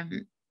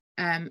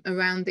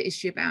around the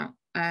issue about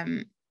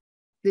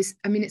this,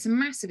 I mean, it's a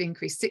massive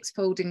increase,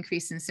 six-fold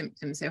increase in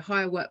symptoms, so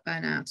higher work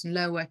burnout and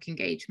lower work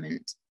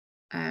engagement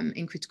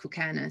in critical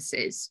care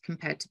nurses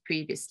compared to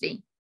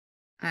previously.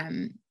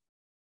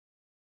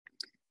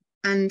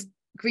 And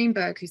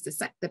Greenberg, who's the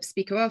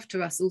speaker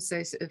after us,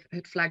 also sort of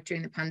had flagged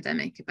during the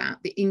pandemic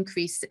about the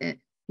increase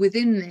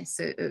within this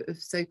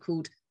of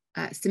so-called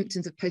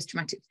symptoms of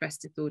post-traumatic stress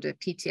disorder,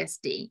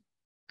 PTSD.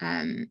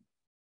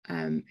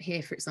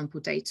 Here, for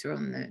example, data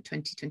on the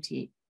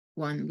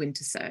 2021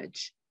 winter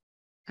surge,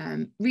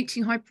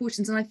 reaching high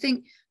proportions. And I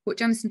think what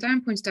Janice and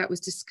Dianne pointed out was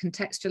just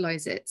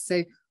contextualize it.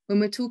 So when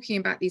we're talking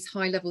about these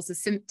high levels of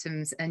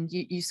symptoms, and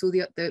you saw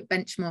the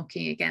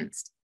benchmarking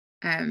against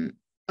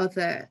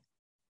other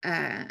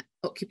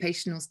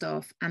occupational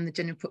staff and the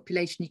general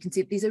population, you can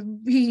see these are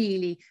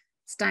really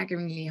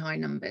staggeringly high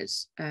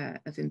numbers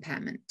of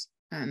impairment,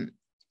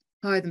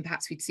 higher than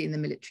perhaps we'd see in the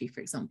military,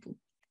 for example.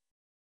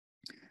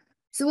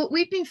 So what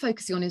we've been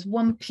focusing on is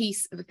one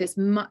piece of this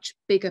much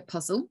bigger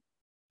puzzle.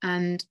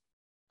 And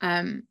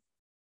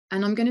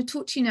I'm going to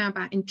talk to you now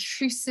about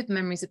intrusive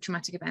memories of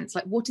traumatic events.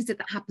 Like, what is it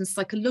that happens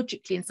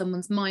psychologically in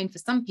someone's mind for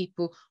some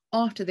people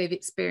after they've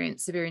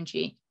experienced severe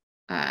injury,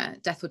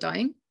 death or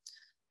dying?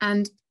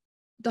 And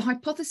the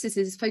hypothesis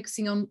is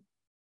focusing on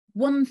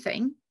one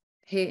thing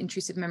here,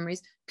 intrusive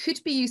memories, could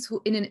be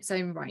useful in its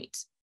own right,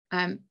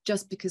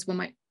 just because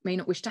one may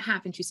not wish to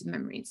have intrusive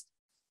memories.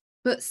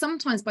 But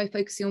sometimes by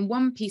focusing on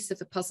one piece of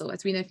the puzzle,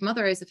 as we know from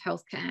other areas of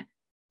healthcare,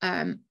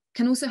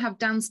 can also have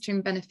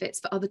downstream benefits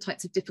for other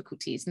types of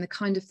difficulties and the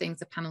kind of things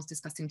the panel's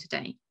discussing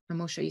today. And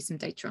we'll show you some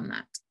data on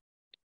that.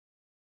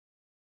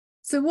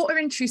 So what are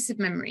intrusive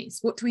memories?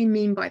 What do we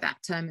mean by that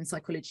term in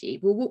psychology?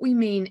 Well, what we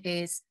mean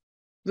is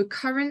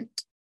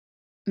recurrent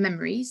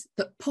memories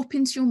that pop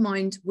into your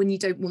mind when you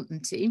don't want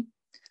them to.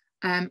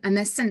 And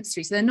they're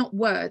sensory, so they're not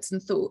words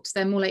and thoughts,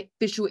 they're more like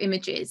visual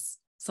images,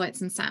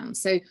 sights and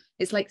sounds. So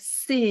it's like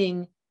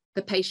seeing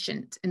the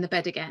patient in the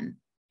bed again,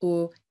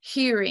 or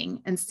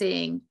hearing and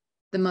seeing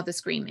the mother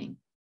screaming.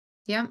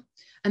 Yeah.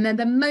 And then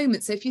the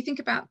moment, so if you think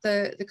about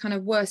the kind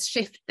of worst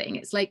shift thing,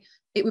 it's like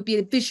it would be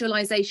a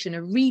visualization,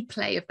 a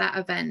replay of that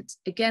event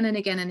again and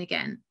again and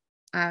again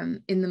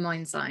in the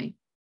mind's eye.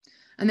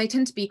 And they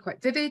tend to be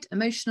quite vivid,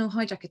 emotional,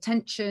 hijack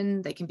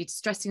attention. They can be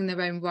distressing in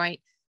their own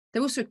right.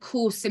 They're also a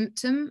core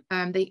symptom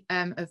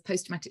of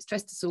post-traumatic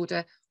stress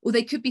disorder, or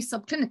they could be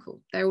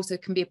subclinical. They also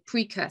can be a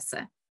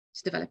precursor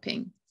to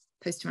developing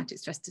post-traumatic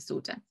stress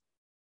disorder.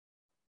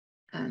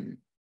 And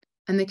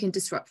they can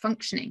disrupt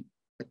functioning.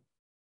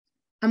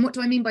 And what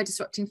do I mean by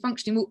disrupting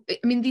functioning? Well,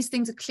 I mean, these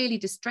things are clearly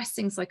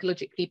distressing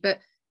psychologically, but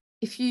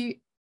if you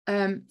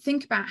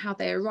think about how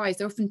they arise,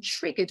 they're often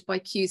triggered by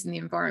cues in the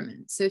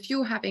environment. So if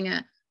you're having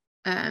a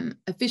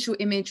visual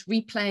image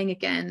replaying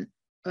again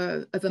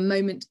of a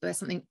moment where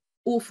something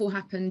awful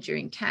happened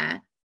during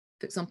care,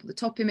 for example, the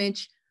top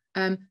image,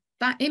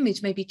 that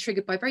image may be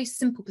triggered by very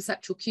simple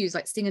perceptual cues,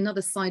 like seeing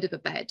another side of a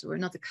bed or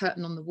another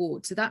curtain on the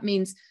ward. So that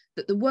means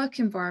that the work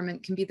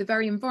environment can be the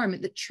very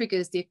environment that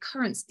triggers the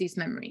occurrence of these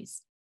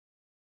memories.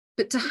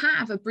 But to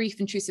have a brief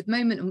intrusive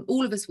moment, and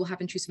all of us will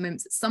have intrusive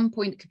moments at some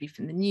point, it could be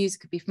from the news, it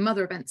could be from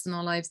other events in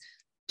our lives,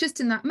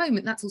 just in that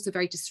moment, that's also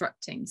very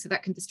disrupting. So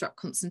that can disrupt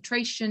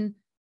concentration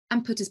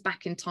and put us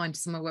back in time to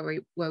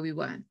somewhere where we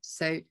weren't.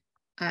 So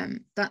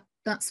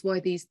that's why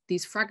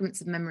these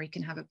fragments of memory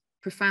can have a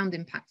profound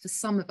impact for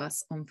some of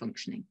us on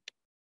functioning.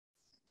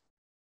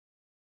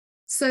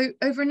 So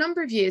over a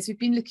number of years, we've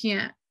been looking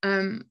at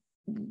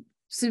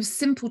sort of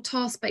simple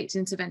task-based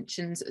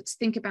interventions to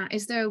think about,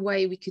 is there a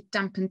way we could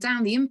dampen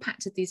down the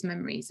impact of these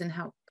memories and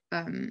help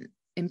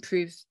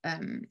improve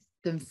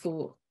them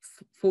for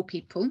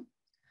people?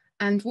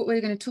 And what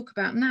we're going to talk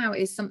about now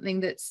is something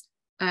that's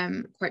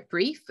quite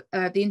brief.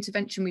 The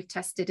intervention we've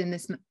tested in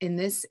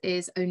this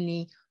is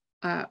only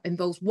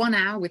involves 1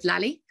 hour with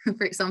Lally,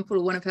 for example,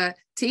 or one of her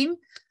team.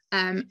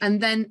 And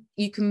then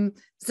you can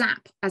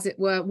zap, as it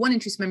were, one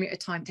intrusive memory at a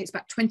time. It takes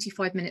about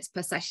 25 minutes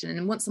per session.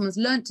 And once someone's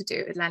learned to do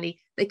it with Lally,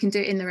 they can do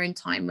it in their own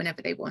time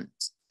whenever they want.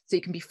 So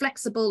you can be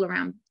flexible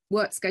around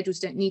work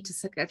schedules. You don't need to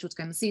schedule to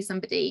go and see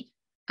somebody.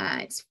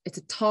 It's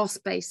a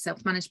task-based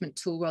self-management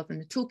tool rather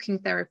than a talking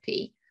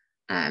therapy.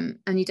 And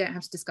you don't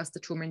have to discuss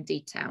the trauma in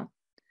detail.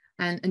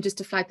 And just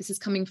to flag, this is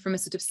coming from a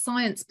sort of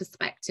science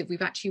perspective.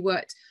 We've actually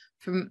worked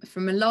from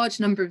a large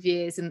number of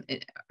years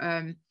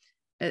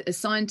as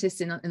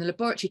scientists in the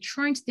laboratory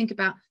trying to think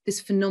about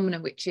this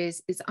phenomenon, which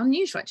is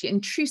unusual actually,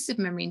 intrusive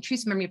memory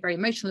of very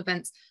emotional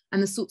events,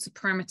 and the sorts of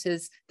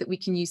parameters that we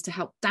can use to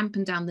help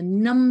dampen down the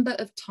number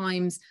of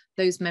times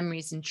those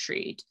memories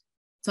intrude.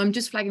 So I'm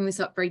just flagging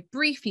this up very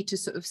briefly to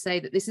sort of say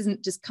that this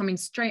isn't just coming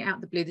straight out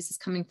of the blue. This is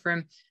coming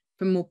from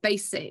more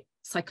basic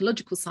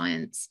psychological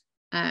science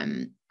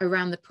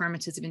around the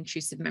parameters of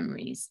intrusive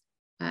memories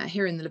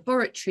here in the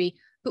laboratory,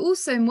 but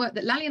also in work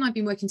that Lally and I have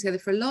been working together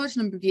for a large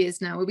number of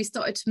years now, where we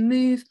started to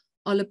move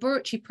our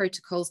laboratory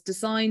protocols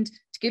designed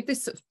to give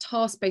this sort of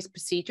task-based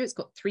procedure. It's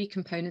got 3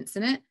 components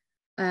in it,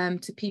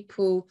 to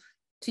people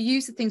to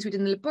use the things we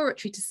did in the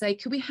laboratory to say,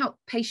 could we help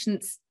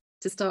patients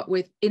to start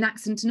with in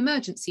accident and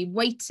emergency,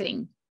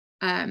 waiting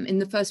in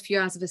the first few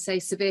hours of a, say,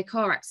 severe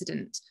car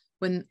accident,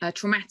 when a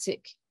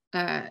traumatic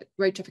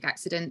road traffic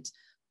accident.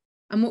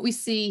 And what we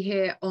see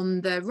here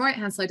on the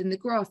right-hand side in the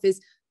graph is,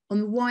 on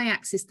the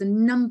y-axis, the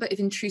number of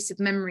intrusive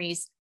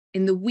memories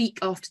in the week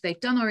after they've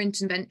done our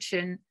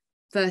intervention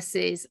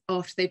versus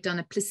after they've done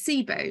a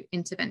placebo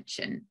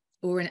intervention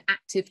or an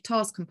active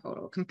task control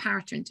or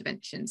comparator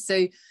intervention.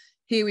 So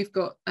here we've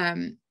got,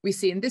 we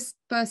see in this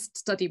first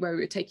study where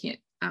we were taking it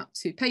out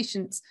to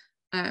patients,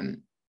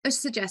 a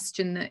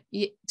suggestion that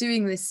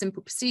doing this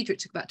simple procedure, it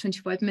took about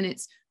 25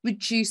 minutes,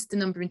 reduced the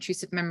number of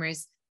intrusive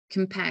memories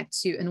compared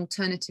to an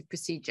alternative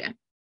procedure.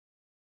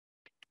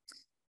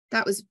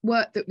 That was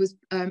work that was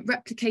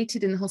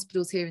replicated in the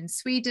hospitals here in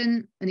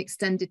Sweden and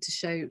extended to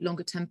show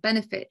longer term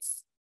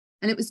benefits.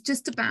 And it was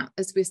just about,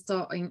 as we're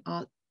starting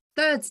our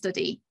third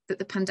study that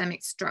the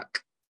pandemic struck.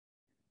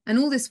 And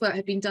all this work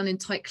had been done in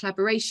tight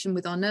collaboration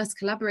with our nurse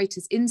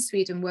collaborators in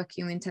Sweden,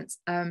 working on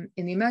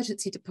in the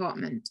emergency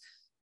department.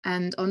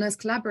 And our nurse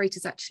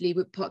collaborators actually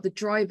were part of the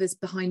drivers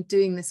behind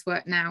doing this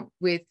work now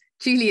with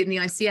Julie in the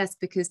ICS,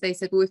 because they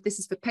said, well, if this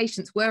is for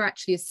patients, we're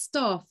actually as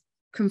staff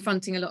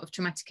confronting a lot of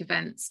traumatic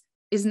events.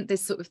 Isn't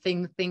this sort of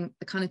thing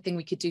the kind of thing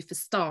we could do for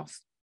staff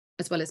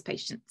as well as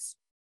patients?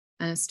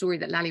 And a story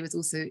that Lally was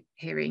also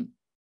hearing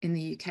in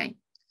the UK.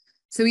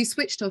 So we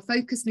switched our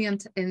focus in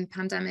the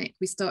pandemic.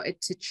 We started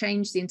to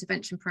change the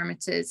intervention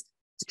parameters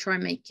to try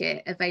and make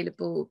it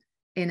available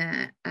in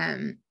a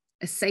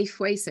safe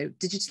way, so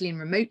digitally and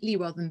remotely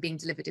rather than being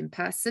delivered in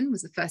person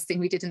was the first thing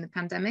we did in the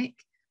pandemic,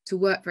 to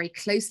work very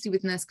closely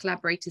with nurse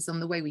collaborators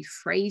on the way we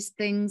phrase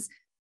things,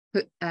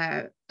 put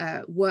the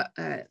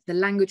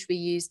language we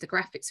used, the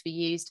graphics we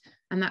used,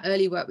 and that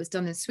early work was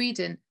done in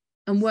Sweden,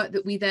 and work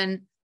that we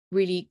then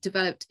really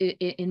developed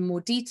in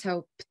more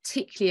detail,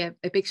 particularly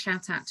a big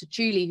shout out to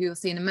Julie, who you'll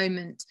see in a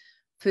moment,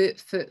 for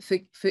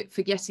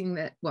getting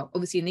that, well,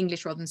 obviously in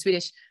English rather than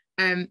Swedish,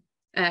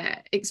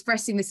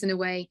 expressing this in a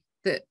way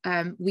that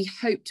we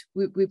hoped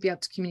we'd be able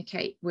to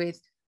communicate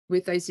with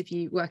those of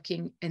you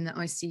working in the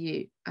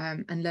ICU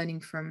and learning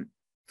from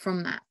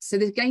that. So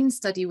the GAIN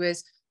study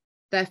was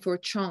therefore a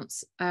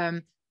chance.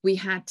 We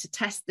had to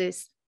test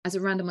this as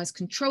a randomized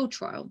control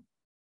trial.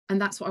 And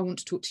that's what I want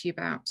to talk to you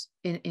about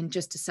in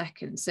just a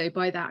second. So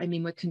by that, I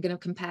mean, we're going to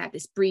compare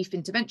this brief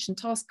intervention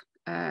task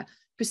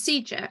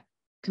procedure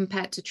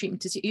compared to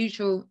treatment as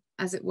usual,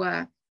 as it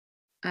were,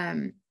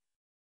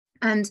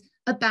 and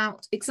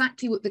about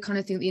exactly what the kind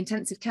of thing the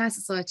Intensive Care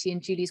Society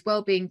and Julie's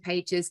Wellbeing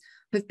pages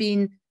have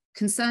been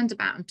concerned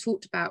about and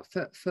talked about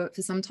for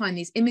some time,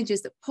 these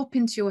images that pop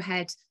into your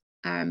head,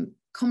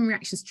 common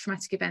reactions to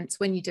traumatic events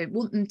when you don't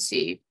want them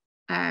to,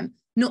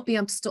 not be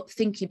able to stop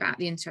thinking about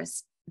the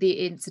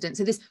incident.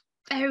 So this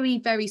very,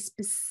 very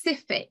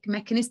specific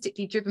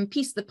mechanistically driven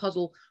piece of the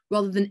puzzle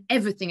rather than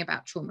everything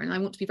about trauma. And I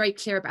want to be very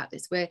clear about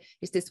this, where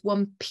it's this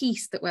one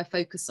piece that we're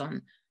focused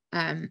on,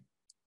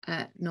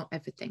 not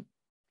everything.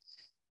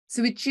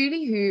 So with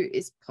Julie, who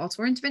is part of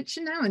our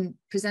intervention now and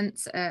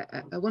presents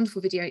a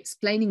wonderful video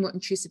explaining what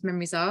intrusive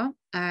memories are.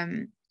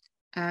 And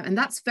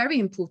that's very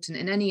important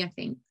in any, I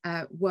think,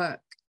 work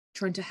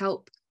trying to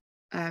help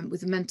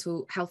with the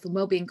mental health and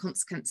wellbeing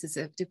consequences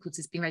of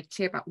difficulties, being very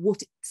clear about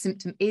what a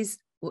symptom is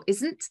or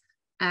isn't,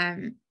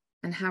 and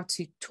how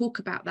to talk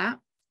about that.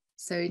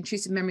 So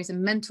intrusive memories are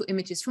mental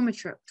images from a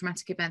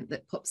traumatic event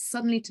that pop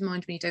suddenly to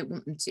mind when you don't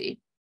want them to.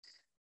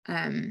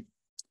 And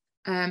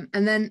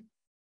then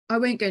I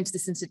won't go into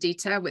this into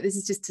detail, but this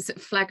is just to sort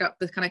of flag up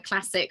the kind of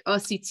classic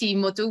RCT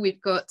model. We've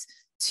got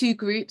two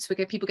groups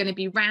where people are going to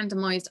be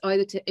randomized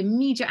either to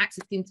immediate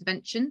access to the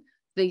intervention.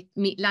 They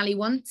meet Lally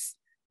once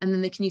and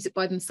then they can use it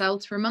by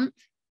themselves for a month,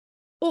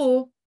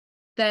 or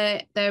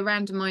they're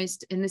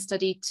randomized in this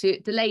study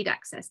to delayed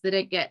access.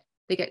 They get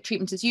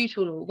treatment as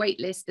usual or wait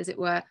list, as it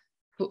were,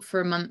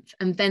 for a month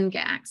and then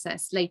get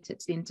access later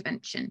to the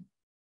intervention.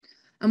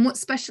 And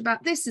what's special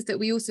about this is that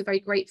we're also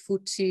very grateful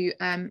to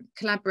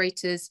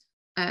collaborators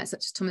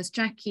such as Thomas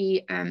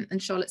Jackie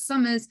and Charlotte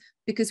Summers,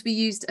 because we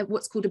used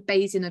what's called a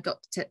Bayesian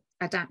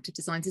adaptive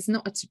design. It's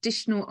not a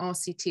traditional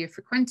RCT or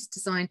frequentist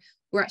design.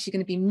 We're actually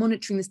going to be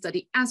monitoring the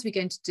study as we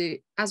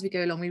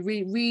go along. We're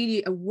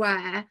really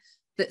aware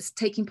that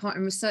taking part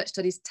in research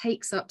studies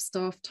takes up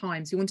staff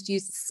time. So we wanted to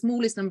use the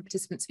smallest number of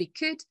participants we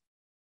could.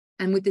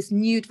 And with this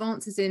new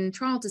advances in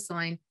trial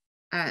design,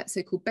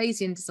 so-called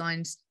Bayesian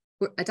designs,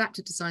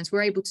 adaptive designs,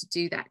 we're able to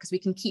do that because we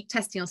can keep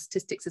testing our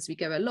statistics as we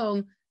go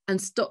along and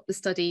stop the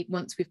study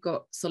once we've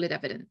got solid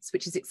evidence,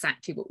 which is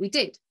exactly what we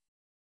did.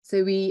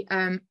 So we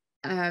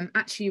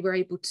actually were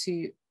able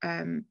to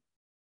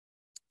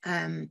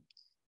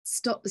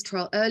stop this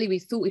trial early. We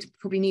thought we'd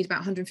probably need about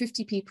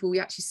 150 people. We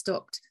actually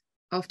stopped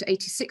after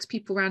 86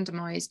 people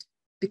randomized,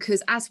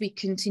 because as we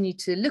continue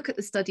to look at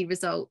the study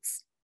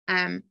results,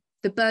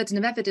 the burden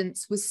of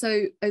evidence was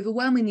so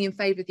overwhelmingly in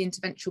favor of the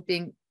intervention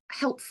being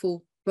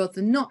helpful rather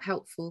than not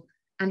helpful,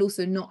 and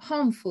also not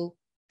harmful,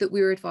 that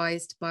we were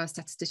advised by our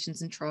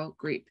statisticians and trial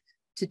group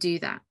to do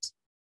that.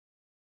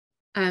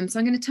 So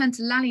I'm going to turn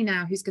to Lally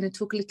now, who's going to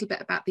talk a little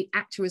bit about the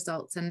actual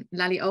results. And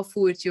Lally, I'll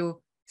forward your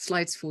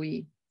slides for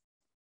you.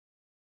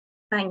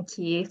 Thank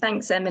you.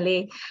 Thanks,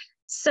 Emily.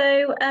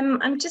 So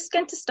I'm just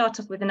going to start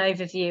off with an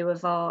overview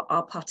of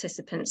our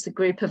participants, the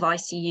group of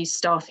ICU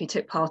staff who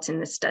took part in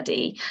the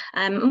study.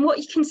 And what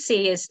you can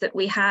see is that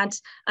we had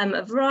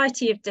a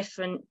variety of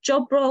different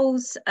job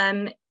roles,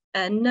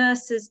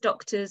 nurses,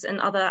 doctors and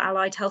other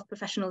allied health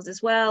professionals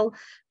as well.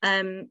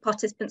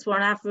 Participants were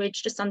on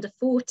average just under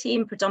 40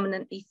 and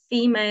predominantly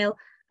female,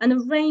 and a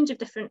range of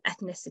different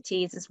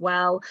ethnicities as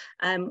well,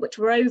 which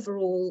were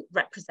overall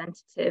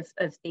representative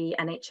of the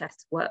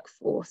NHS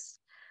workforce.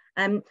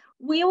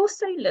 We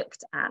also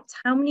looked at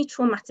how many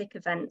traumatic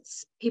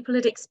events people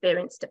had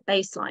experienced at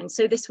baseline.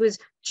 So this was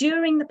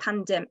during the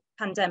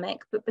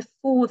pandemic, but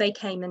before they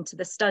came into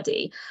the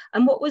study.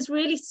 And what was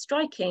really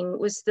striking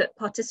was that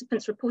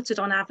participants reported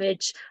on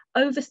average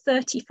over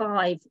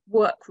 35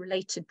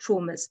 work-related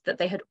traumas that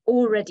they had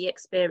already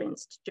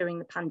experienced during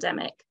the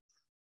pandemic.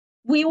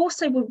 We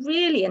also were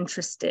really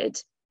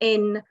interested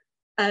in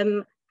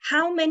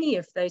how many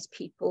of those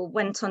people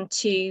went on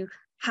to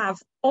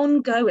have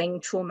ongoing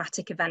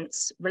traumatic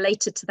events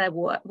related to their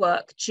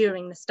work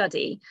during the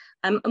study.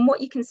 And what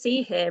you can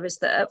see here is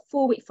that at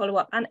 4-week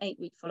follow-up and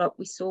 8-week follow-up,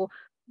 we saw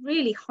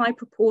really high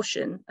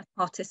proportion of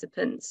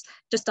participants,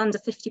 just under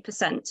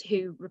 50%,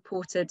 who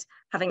reported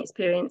having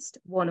experienced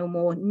one or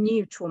more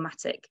new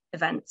traumatic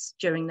events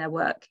during their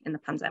work in the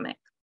pandemic.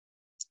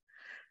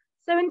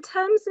 So in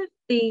terms of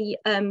the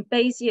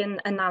Bayesian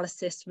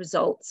analysis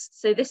results,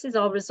 so this is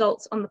our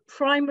results on the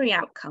primary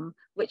outcome,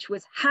 which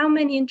was how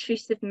many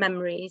intrusive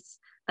memories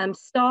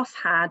staff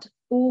had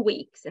 4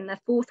 weeks in their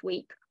 4th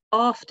week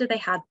after they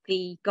had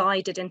the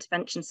guided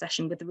intervention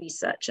session with the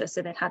researcher.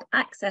 So they'd had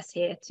access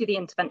here to the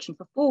intervention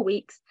for 4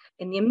 weeks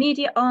in the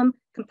immediate arm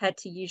compared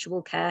to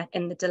usual care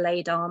in the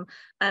delayed arm.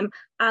 And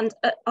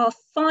at our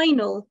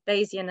final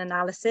Bayesian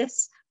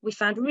analysis, we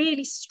found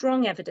really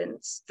strong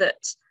evidence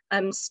that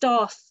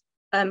staff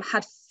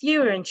had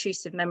fewer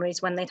intrusive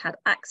memories when they'd had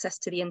access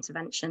to the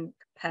intervention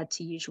compared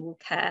to usual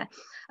care.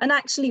 And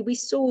actually we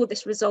saw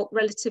this result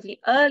relatively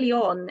early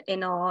on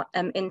in our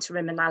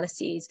interim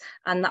analyses,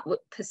 and that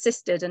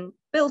persisted and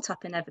built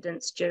up in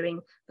evidence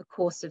during the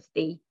course of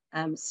the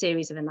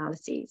series of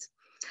analyses.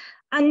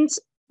 And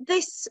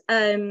this,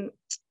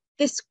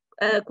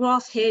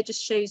 graph here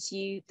just shows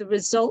you the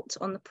result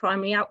on the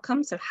primary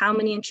outcome, so how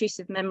many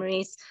intrusive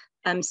memories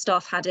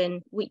staff had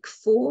in week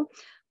 4.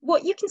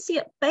 What you can see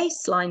at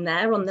baseline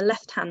there on the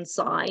left-hand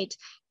side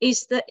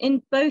is that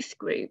in both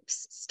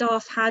groups,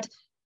 staff had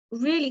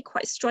really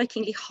quite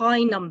strikingly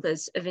high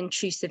numbers of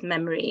intrusive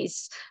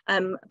memories,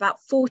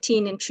 about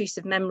 14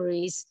 intrusive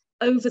memories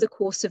over the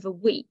course of a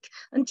week.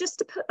 And just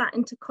to put that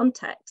into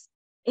context,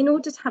 in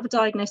order to have a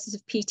diagnosis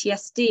of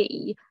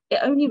PTSD, it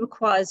only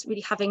requires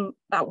really having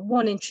about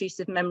 1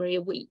 intrusive memory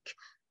a week.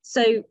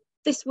 So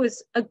this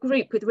was a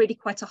group with really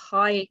quite a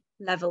high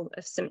level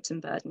of symptom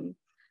burden.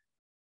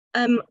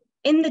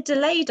 In the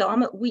delayed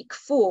arm at week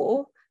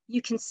 4,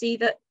 you can see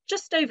that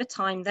just over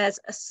time, there's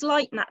a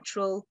slight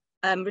natural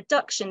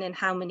reduction in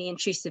how many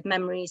intrusive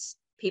memories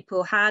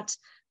people had.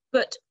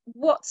 But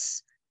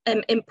what's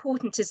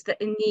important is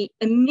that in the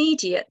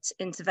immediate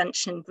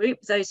intervention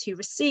group, those who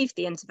received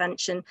the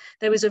intervention,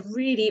 there was a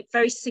really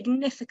very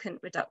significant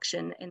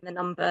reduction in the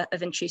number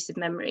of intrusive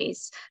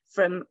memories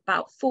from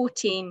about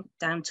 14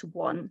 down to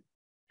 1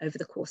 over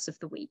the course of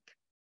the week.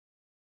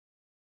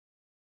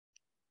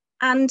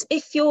 And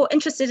if you're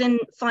interested in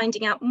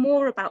finding out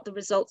more about the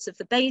results of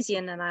the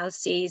Bayesian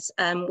analyses,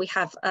 we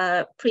have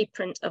a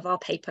preprint of our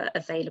paper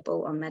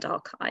available on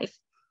medRxiv.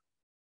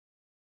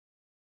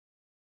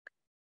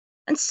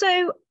 And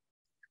so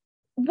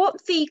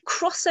what the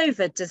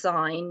crossover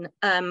design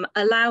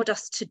allowed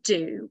us to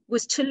do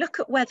was to look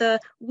at whether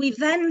we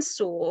then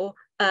saw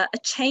a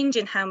change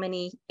in how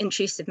many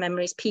intrusive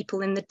memories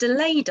people in the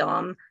delayed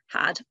arm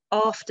had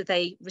after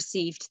they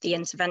received the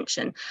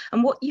intervention.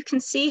 And what you can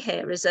see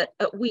here is at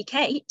week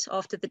 8,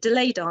 after the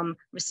delayed arm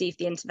received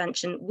the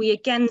intervention, we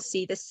again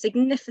see this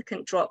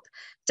significant drop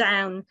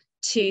down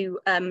to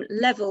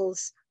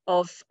levels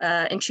of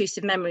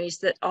intrusive memories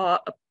that are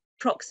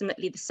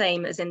approximately the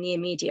same as in the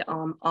immediate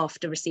arm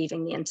after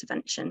receiving the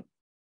intervention.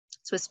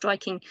 So a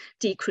striking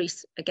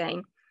decrease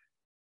again.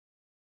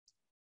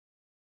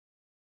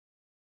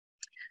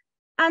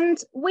 And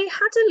we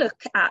had a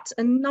look at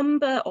a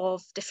number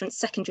of different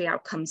secondary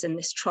outcomes in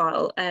this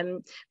trial,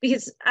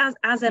 because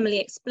as Emily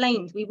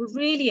explained, we were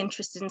really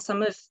interested in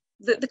some of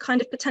the kind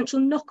of potential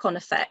knock-on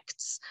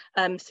effects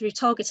through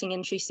targeting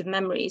intrusive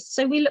memories.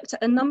 So we looked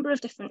at a number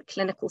of different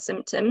clinical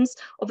symptoms.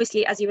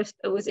 Obviously, as you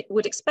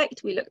would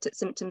expect, we looked at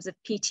symptoms of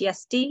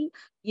PTSD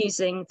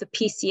using the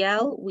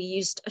PCL. We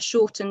used a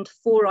shortened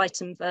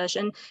 4-item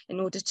version in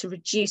order to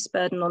reduce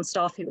burden on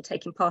staff who were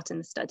taking part in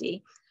the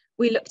study.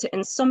 We looked at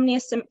insomnia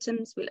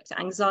symptoms, we looked at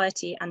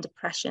anxiety and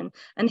depression.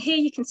 And here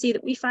you can see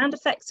that we found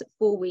effects at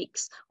 4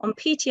 weeks on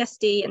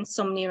PTSD,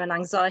 insomnia and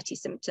anxiety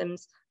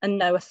symptoms, and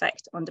no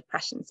effect on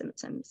depression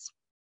symptoms.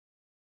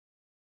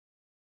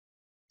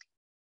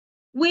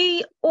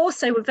 We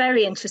also were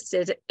very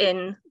interested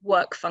in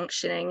work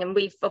functioning, and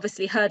we've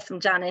obviously heard from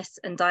Janice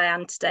and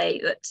Dianne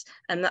today that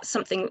that's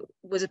something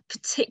was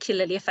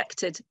particularly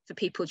affected for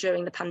people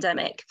during the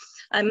pandemic.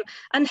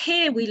 And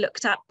here we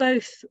looked at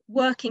both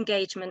work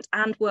engagement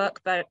and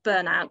work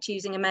burnout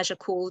using a measure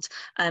called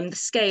the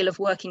Scale of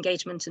Work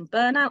Engagement and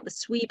Burnout, the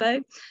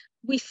SWEBO.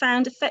 We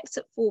found effects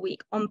at 4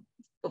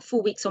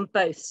 weeks on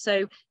both,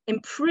 so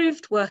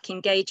improved work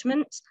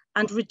engagement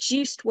and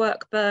reduced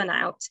work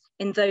burnout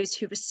in those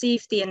who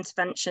received the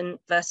intervention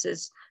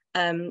versus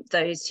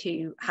those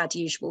who had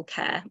usual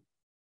care,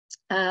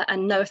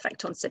 and no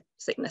effect on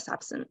sickness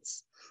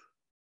absence.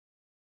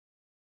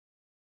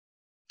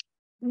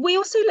 We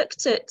also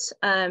looked at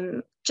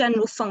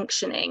general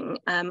functioning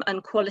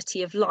and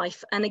quality of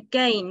life. And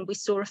again, we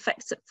saw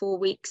effects at 4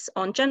 weeks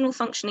on general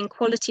functioning,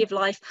 quality of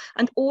life,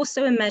 and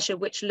also a measure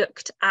which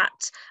looked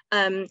at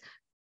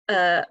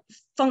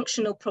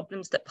functional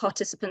problems that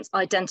participants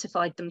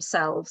identified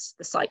themselves,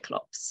 the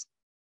Cyclops.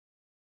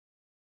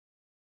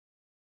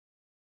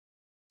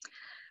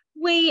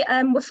 We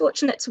were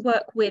fortunate to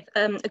work with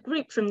a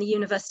group from the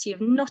University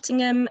of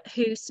Nottingham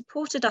who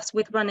supported us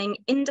with running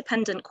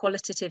independent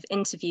qualitative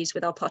interviews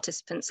with our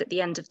participants at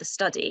the end of the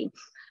study.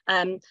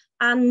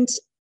 And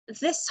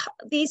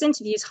these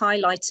interviews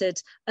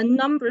highlighted a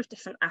number of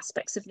different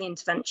aspects of the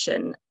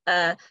intervention,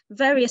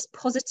 various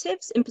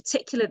positives, in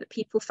particular that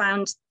people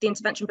found the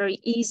intervention very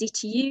easy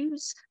to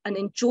use and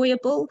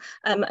enjoyable,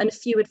 and a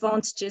few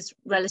advantages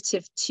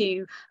relative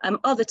to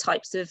other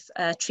types of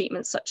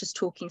treatments such as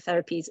talking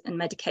therapies and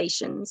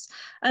medications.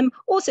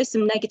 Also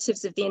some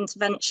negatives of the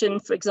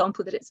intervention, for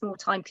example, that it's more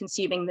time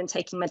consuming than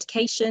taking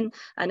medication,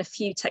 and a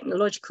few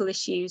technological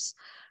issues.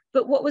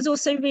 But what was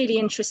also really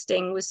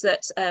interesting was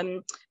that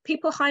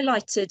people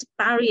highlighted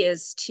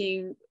barriers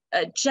to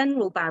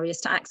general barriers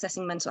to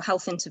accessing mental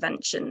health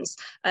interventions,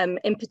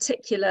 in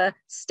particular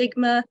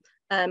stigma,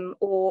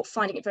 or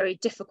finding it very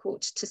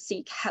difficult to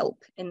seek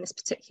help in this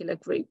particular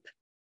group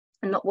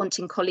and not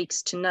wanting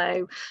colleagues to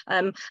know.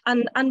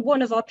 And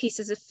one of our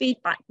pieces of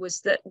feedback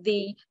was that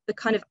the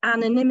kind of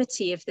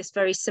anonymity of this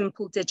very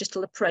simple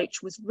digital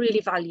approach was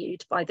really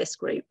valued by this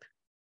group.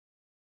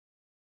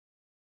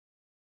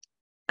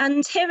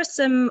 And here are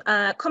some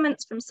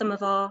comments from some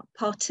of our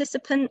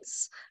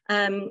participants.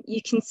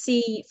 You can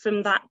see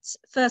from that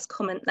first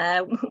comment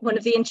there, one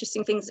of the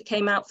interesting things that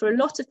came out for a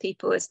lot of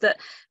people is that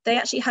they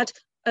actually had,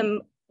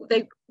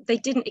 they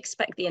didn't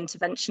expect the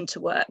intervention to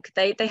work.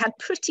 They had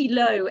pretty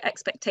low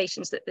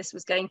expectations that this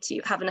was going to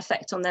have an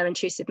effect on their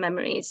intrusive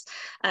memories.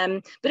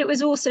 But it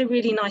was also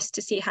really nice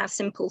to see how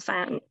simple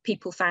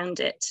people found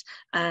it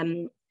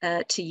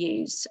to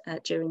use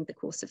during the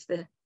course of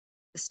the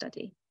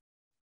study.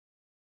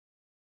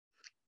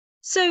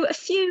 So a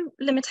few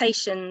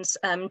limitations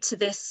to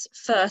this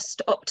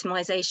first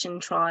optimization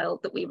trial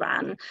that we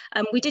ran.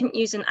 We didn't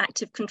use an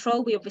active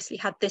control. We obviously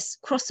had this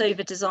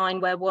crossover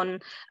design where one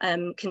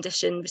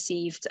condition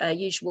received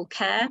usual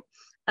care.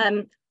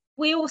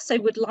 We also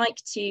would like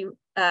to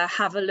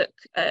have a look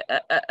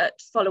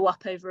at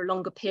follow-up over a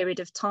longer period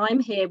of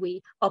time. Here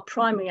our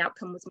primary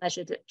outcome was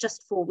measured at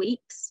just 4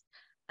 weeks.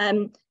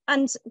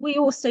 And we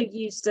also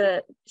used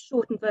a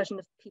shortened version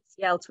of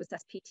PCL to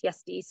assess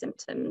PTSD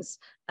symptoms,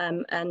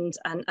 and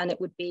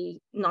it would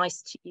be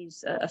nice to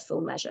use a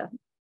full measure.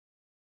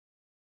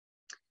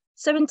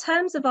 So in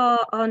terms of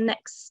our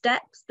next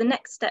steps, the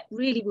next step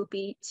really will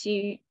be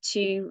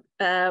to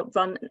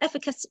run an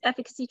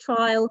efficacy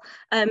trial.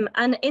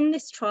 And in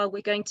this trial,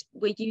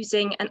 we're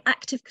using an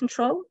active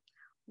control.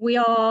 We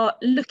are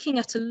looking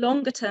at a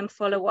longer term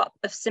follow-up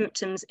of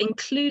symptoms,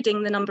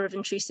 including the number of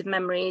intrusive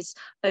memories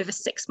over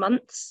 6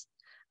 months.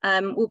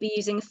 We'll be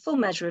using a full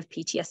measure of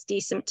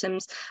PTSD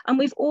symptoms. And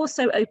we've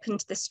also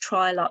opened this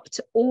trial up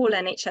to all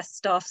NHS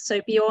staff,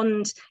 so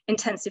beyond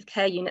intensive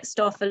care unit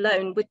staff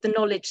alone, with the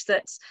knowledge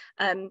that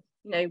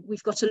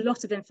we've got a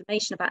lot of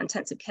information about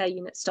intensive care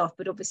unit staff,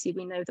 but obviously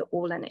we know that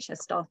all NHS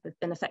staff have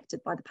been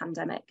affected by the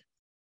pandemic.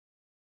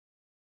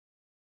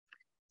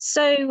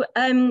 So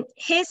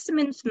here's some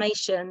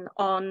information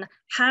on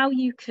how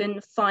you can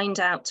find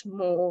out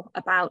more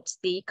about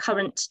the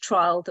current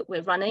trial that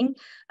we're running.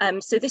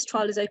 So this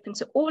trial is open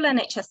to all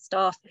NHS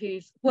staff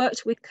who've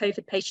worked with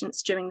COVID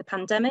patients during the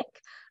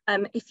pandemic.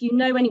 If you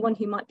know anyone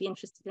who might be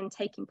interested in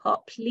taking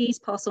part, please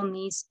pass on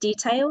these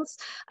details.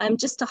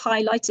 Just to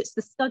highlight, it's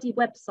the study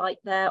website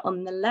there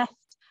on the left,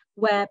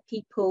 where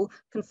people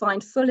can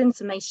find full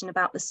information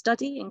about the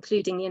study,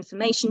 including the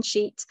information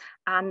sheet,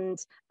 and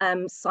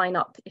sign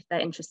up if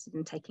they're interested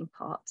in taking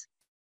part.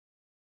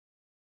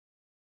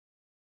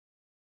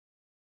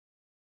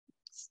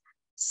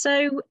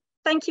 So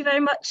thank you very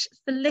much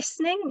for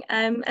listening,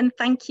 and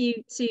thank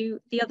you to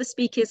the other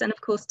speakers and of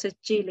course to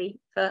Julie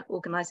for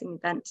organising the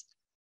event.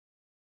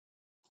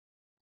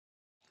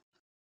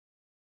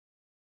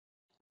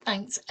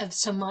 Thanks ever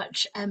so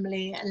much,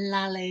 Emily and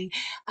Lally.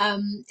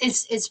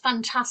 It's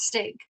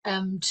fantastic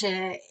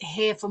to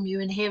hear from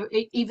you and hear,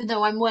 even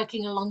though I'm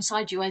working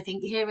alongside you, I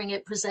think hearing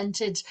it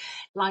presented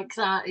like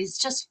that is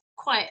just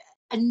quite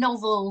a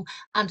novel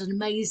and an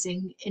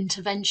amazing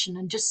intervention,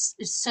 and just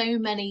so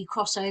many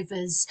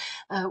crossovers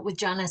with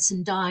Janice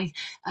and Di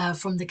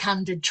from the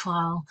CANDID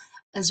trial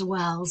as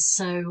well.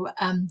 So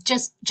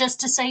just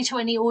to say to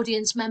any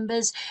audience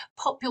members,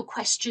 pop your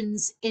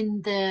questions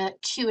in the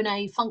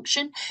Q&A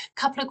function. A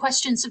couple of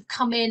questions have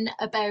come in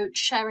about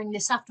sharing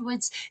this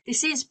afterwards.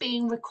 This is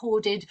being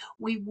recorded.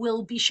 We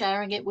will be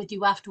sharing it with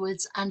you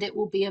afterwards, and it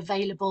will be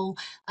available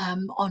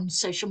on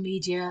social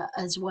media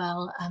as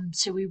well.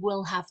 So we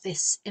will have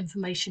this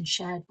information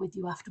shared with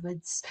you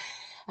afterwards.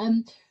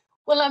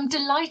 Well, I'm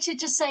delighted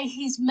to say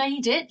he's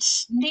made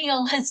it.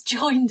 Neil has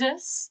joined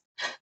us.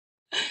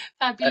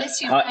 Fabulous,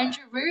 you found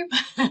your room.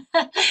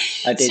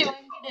 I did. So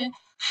I'm going to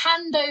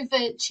hand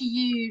over to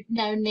you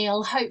now,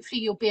 Neil.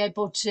 Hopefully you'll be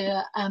able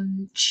to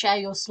share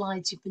your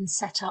slides. You've been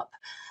set up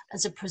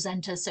as a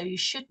presenter, so you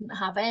shouldn't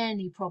have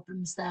any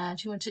problems there.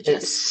 Do you want to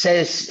just...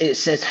 It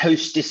says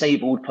host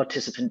disabled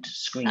participant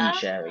screen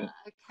sharing.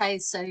 Okay,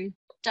 so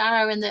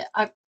Darrow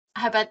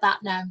how about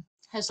that now?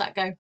 How's that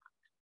go?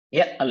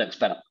 Yeah, that looks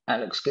better.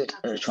 That looks good.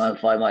 Let's try and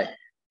find my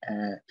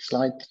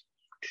slide.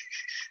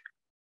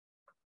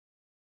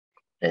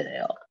 There they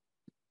are.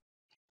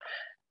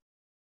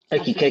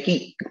 Okie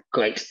dokie,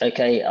 great.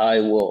 Okay, I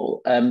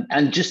will.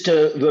 And just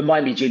to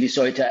remind me, Julie,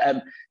 sorry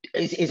to,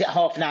 is it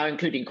half an hour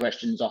including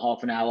questions, or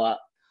half an hour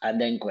and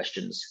then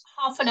questions?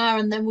 Half an hour,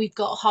 and then we've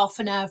got half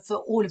an hour for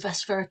all of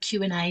us for a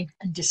Q&A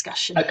and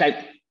discussion.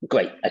 Okay,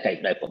 great.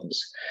 Okay, no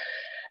problems.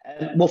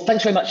 Well,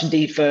 thanks very much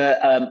indeed for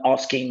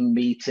asking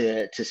me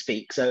to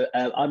speak. So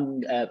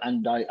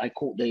I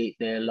caught the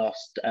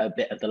last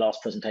bit of the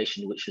last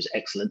presentation, which was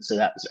excellent. So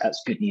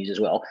that's good news as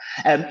well.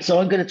 So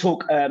I'm going to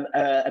talk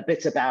a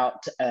bit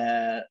about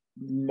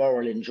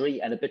moral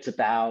injury and a bit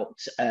about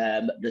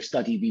the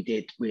study we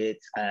did with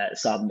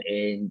some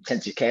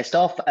intensive care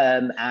staff,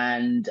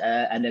 and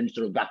then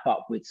sort of wrap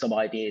up with some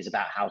ideas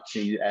about how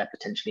to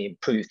potentially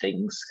improve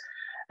things.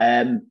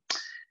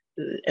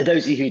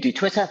 Those of you who do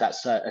Twitter,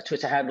 that's a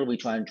Twitter handle. We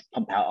try and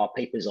pump out our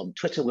papers on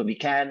Twitter when we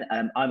can.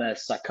 I'm a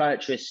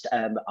psychiatrist.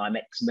 I'm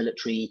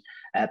ex-military,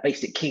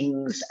 based at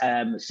King's,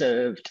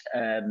 served,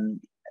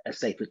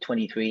 say, for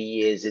 23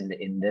 years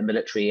in the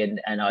military, and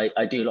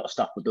I do a lot of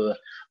stuff with the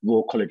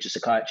Royal College of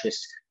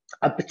Psychiatrists.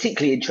 I'm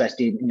particularly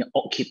interested in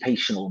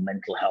occupational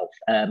mental health,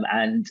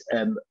 and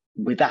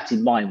with that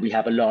in mind, we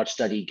have a large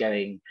study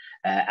going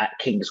at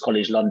King's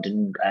College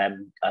London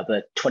of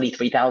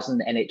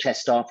 23,000 NHS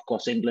staff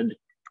across England,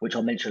 which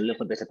I'll mention a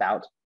little bit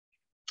about.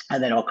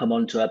 And then I'll come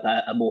on to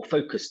a more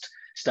focused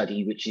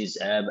study, which is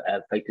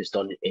focused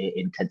on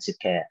intensive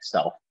care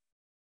staff.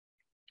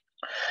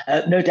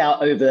 No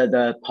doubt over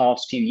the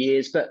past few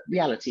years, but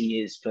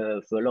reality is for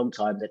a long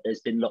time that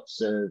there's been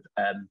lots of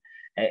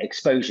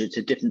exposure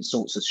to different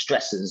sorts of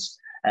stressors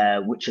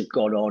which have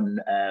gone on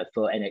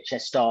for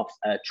NHS staff,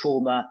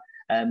 trauma,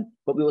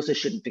 but we also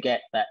shouldn't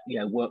forget that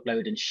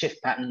workload and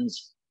shift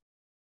patterns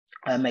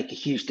make a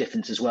huge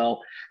difference as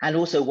well, and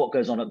also what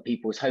goes on in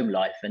people's home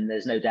life. And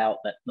there's no doubt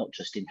that not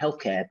just in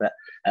healthcare, but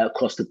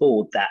across the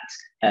board, that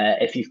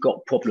if you've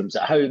got problems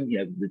at home,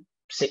 with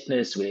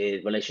sickness,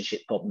 with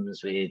relationship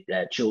problems, with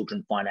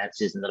children,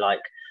 finances, and the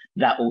like,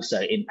 that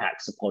also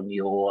impacts upon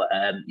your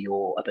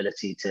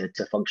ability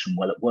to function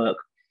well at work.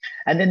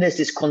 And then there's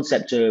this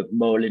concept of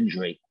moral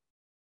injury.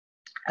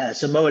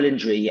 So moral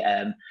injury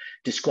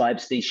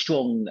describes the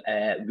strong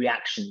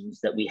reactions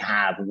that we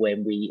have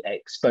when we are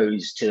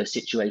exposed to a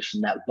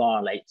situation that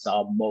violates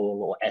our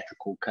moral or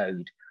ethical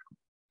code.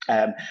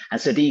 And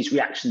so these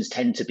reactions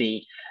tend to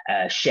be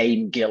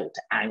shame, guilt,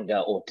 anger,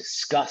 or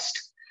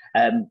disgust.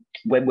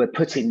 When we're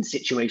put in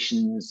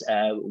situations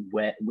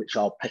which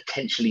are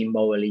potentially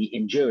morally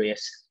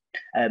injurious,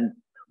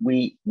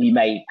 we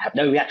may have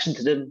no reaction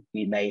to them.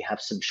 We may have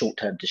some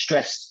short-term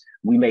distress.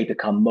 We may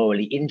become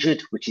morally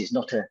injured, which is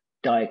not a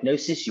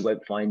diagnosis. You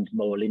won't find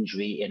moral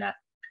injury in a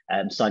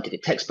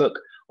scientific textbook,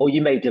 or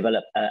you may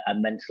develop a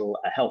mental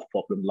health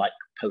problem like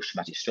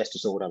post-traumatic stress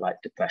disorder, like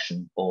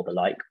depression or the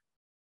like.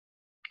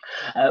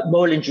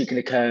 Moral injury can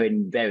occur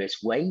in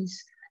various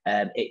ways.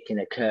 It can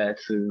occur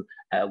through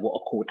what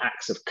are called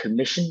acts of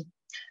commission.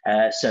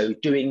 So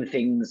doing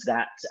things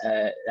that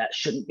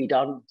shouldn't be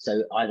done.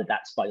 So either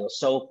that's by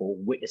yourself or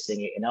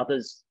witnessing it in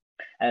others.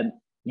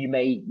 You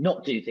may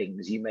not do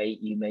things. You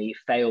may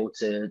fail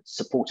to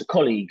support a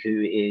colleague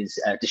who is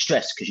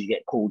distressed because you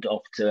get called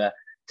off to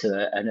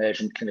an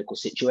urgent clinical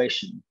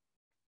situation,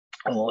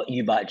 or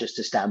you might just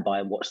to stand by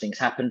and watch things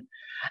happen.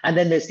 And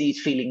then there's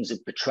these feelings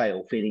of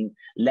betrayal, feeling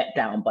let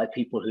down by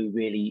people who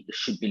really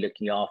should be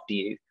looking after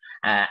you.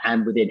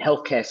 And within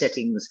healthcare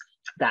settings,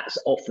 that's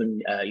often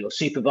your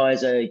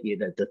supervisor,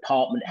 the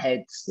department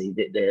heads,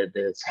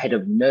 the head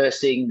of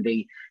nursing,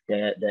 the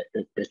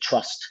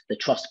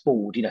trust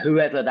board,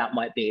 whoever that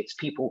might be. It's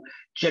people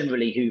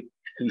generally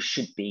who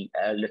should be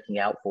looking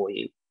out for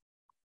you.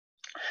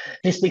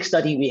 This big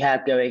study we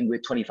have going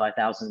with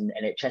 25,000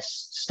 NHS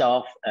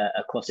staff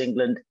across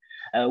England.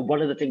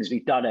 One of the things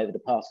we've done over the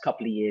past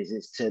couple of years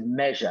is to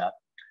measure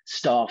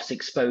staff's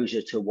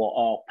exposure to what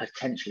are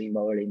potentially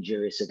moral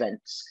injurious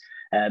events.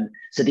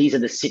 So these are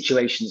the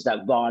situations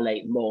that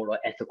violate moral or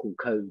ethical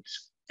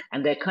codes.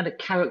 And they're kind of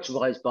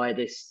characterized by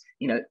this,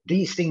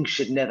 these things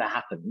should never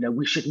happen.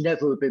 We should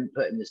never have been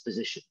put in this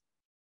position.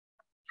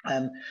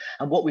 And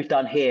what we've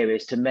done here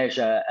is to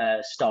measure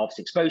staff's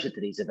exposure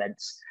to these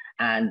events.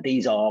 And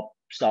these are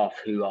staff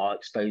who are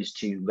exposed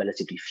to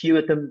relatively few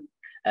of them,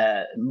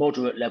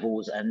 moderate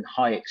levels and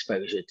high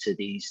exposure to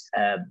these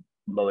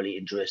morally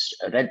injurious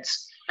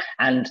events.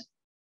 And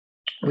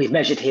we've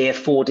measured here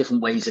 4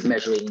 different ways of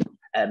measuring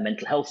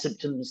mental health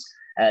symptoms.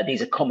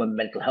 These are common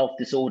mental health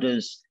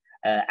disorders,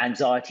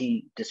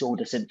 anxiety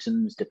disorder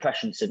symptoms,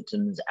 depression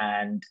symptoms,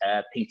 and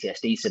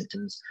PTSD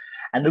symptoms.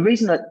 And the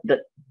reason that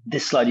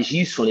this slide is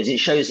useful is it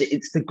shows that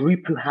it's the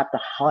group who have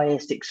the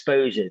highest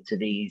exposure to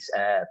these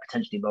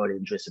potentially morally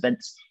injurious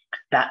events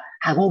that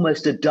have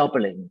almost a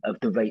doubling of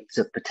the rates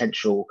of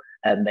potential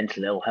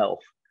mental ill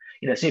health.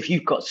 So if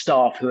you've got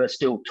staff who are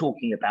still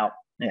talking about,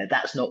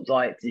 that's not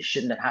right, this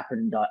shouldn't have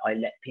happened, I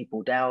let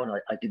people down,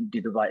 I didn't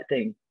do the right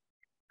thing,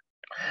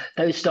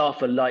 those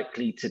staff are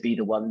likely to be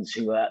the ones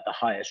who are at the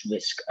highest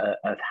risk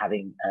of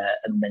having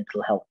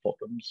mental health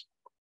problems.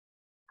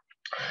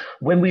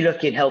 When we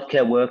look in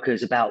healthcare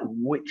workers about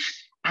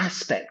which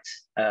aspect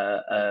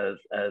of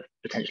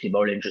potentially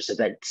moral injurious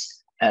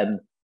events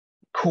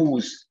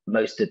cause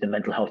most of the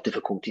mental health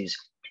difficulties,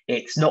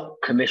 it's not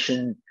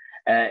commission,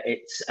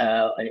 it's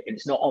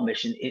not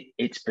omission,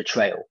 it's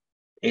betrayal.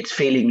 It's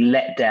feeling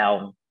let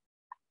down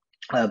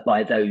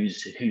by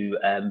those who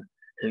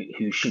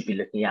should be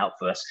looking out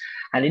for us.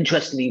 And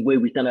interestingly,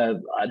 we've done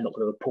I'm not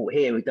going to report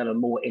here, we've done a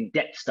more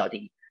in-depth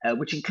study,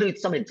 which includes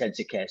some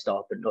intensive care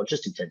staff, but not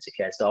just intensive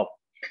care staff.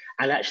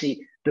 And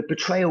actually, the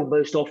betrayal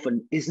most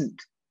often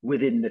isn't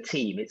within the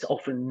team. It's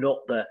often not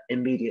the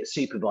immediate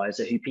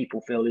supervisor who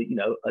people feel,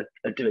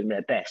 are doing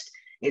their best.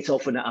 It's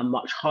often at a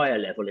much higher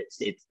level. It's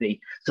the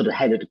sort of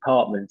head of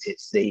department.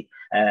 It's the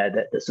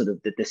sort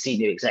of the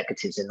senior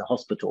executives in the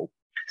hospital.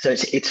 So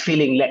it's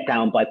feeling let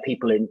down by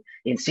people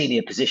in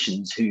senior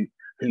positions who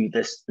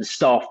the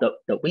staff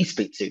that we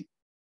speak to,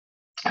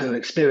 who are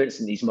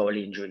experiencing these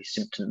morally injurious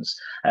symptoms,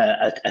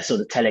 are sort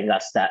of telling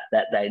us that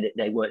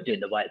they weren't doing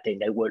the right thing,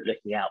 they weren't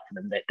looking out for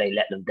them, that they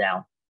let them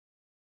down.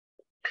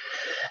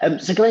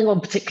 So going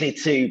on particularly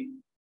to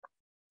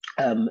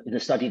the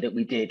study that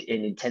we did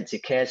in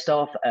intensive care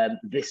staff,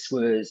 this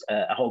was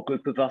a whole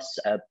group of us,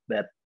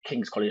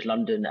 King's College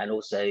London and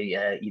also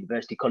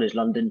University College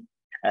London,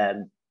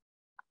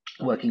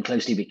 working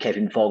closely with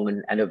Kevin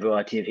Fong and a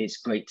variety of his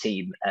great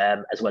team,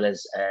 as well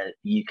as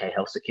the UK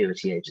Health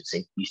Security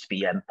Agency, used to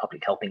be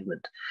Public Health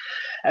England.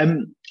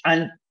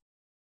 And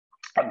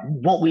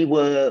what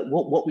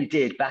we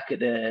did back at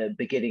the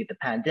beginning of the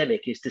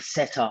pandemic is to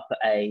set up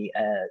a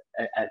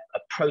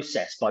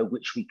process by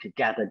which we could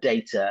gather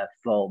data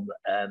from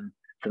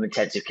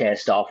intensive care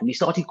staff. And we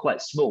started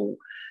quite small,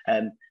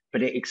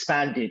 but it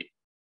expanded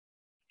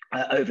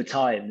over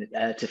time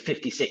to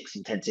 56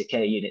 intensive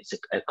care units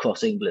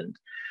across England.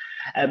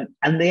 And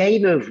the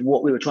aim of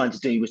what we were trying to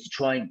do was to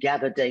try and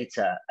gather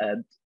data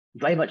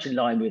very much in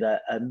line with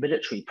a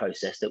military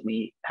process that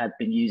we had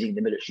been using in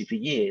the military for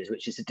years,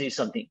 which is to do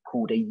something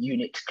called a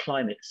unit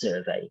climate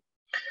survey.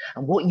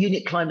 And what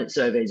unit climate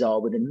surveys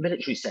are within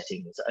military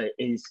settings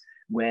is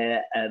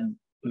where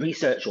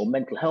research or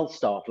mental health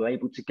staff are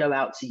able to go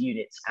out to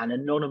units and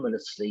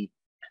anonymously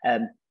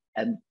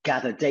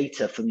gather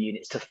data from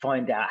units to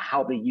find out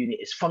how the unit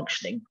is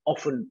functioning,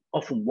 often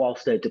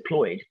whilst they're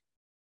deployed.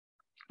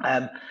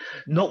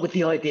 Not with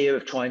the idea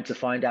of trying to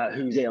find out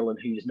who's ill and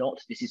who's not.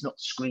 This is not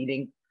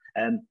screening,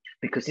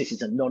 because this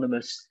is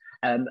anonymous.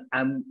 And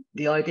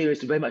the idea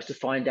is very much to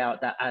find out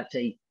that at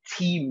a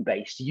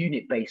team-based,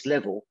 unit-based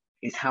level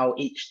is how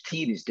each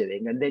team is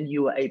doing. And then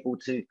you are able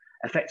to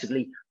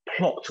effectively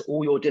plot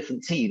all your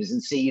different teams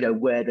and see,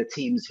 where the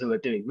teams who are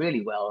doing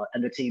really well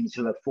and the teams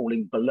who are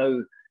falling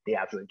below the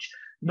average,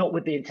 not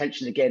with the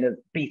intention, again, of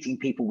beating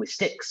people with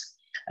sticks,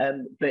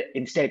 but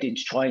instead in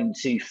trying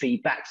to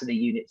feed back to the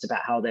units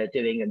about how they're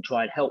doing and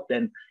try and help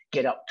them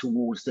get up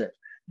towards the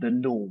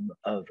norm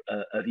of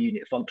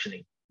unit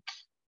functioning.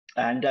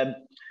 And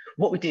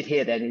what we did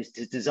here then is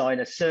to design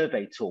a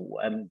survey tool.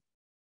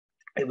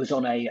 It was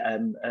on a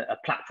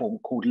platform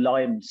called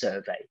Lime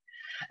Survey.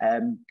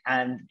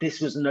 And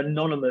this was an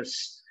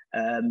anonymous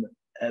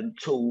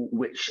tool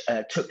which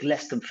took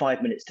less than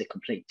 5 minutes to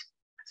complete.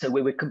 So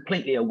we were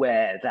completely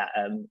aware that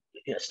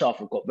staff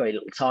have got very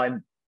little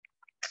time,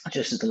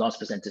 just as the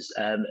last presenters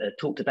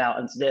talked about,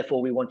 and so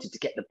therefore we wanted to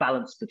get the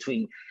balance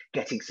between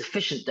getting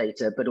sufficient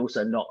data but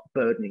also not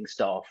burdening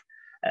staff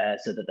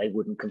so that they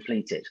wouldn't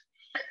complete it.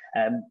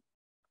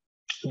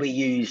 We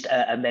used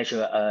a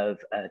measure of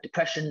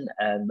depression,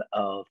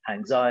 of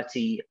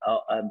anxiety,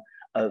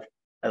 of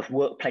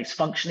workplace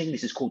functioning.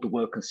 This is called the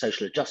Work and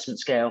Social Adjustment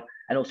Scale,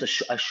 and also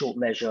a short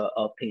measure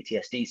of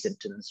PTSD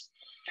symptoms.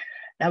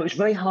 Now, it's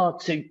very hard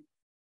to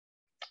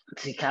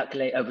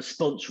calculate a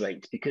response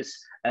rate because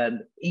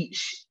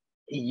each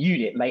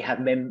unit may have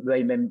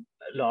very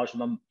large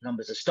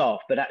numbers of staff,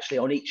 but actually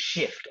on each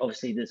shift,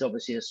 there's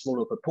obviously a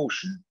smaller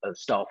proportion of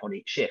staff on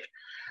each shift.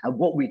 And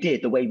what we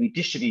did, the way we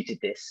distributed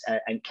this,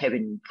 and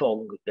Kevin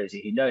Fong, those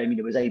of you who know him,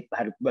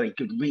 had a very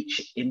good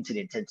reach into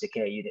the intensive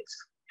care units,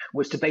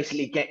 was to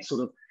basically get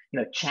sort of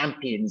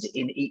champions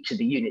in each of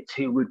the units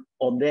who would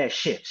on their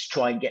shifts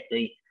try and get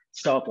the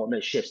staff on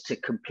those shifts to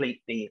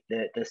complete the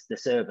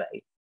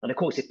survey. And of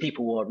course, if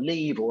people were on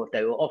leave or if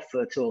they were off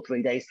for 2 or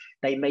 3 days,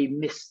 they may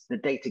miss the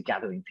data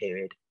gathering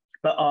period.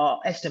 But our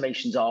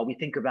estimations are, we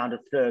think around a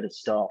third of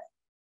staff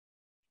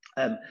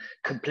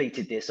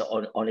completed this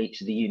on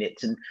each of the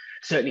units. And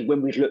certainly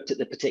when we've looked at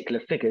the particular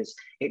figures,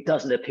 it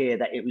doesn't appear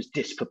that it was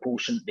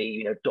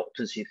disproportionately,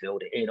 doctors who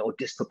filled it in, or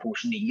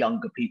disproportionately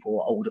younger people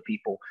or older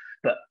people.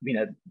 But,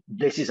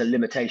 this is a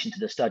limitation to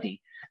the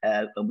study.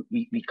 And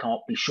we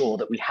can't be sure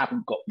that we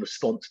haven't got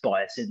response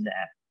bias in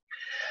there.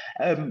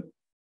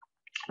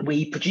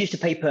 We produced a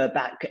paper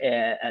back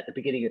at the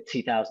beginning of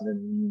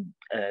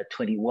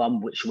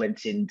 2021, which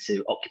went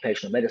into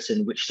occupational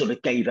medicine, which sort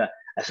of gave a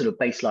sort of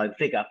baseline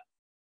figure.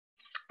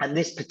 And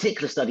this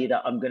particular study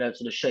that I'm going to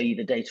sort of show you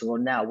the data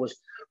on now was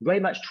very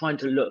much trying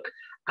to look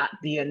at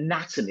the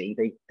anatomy,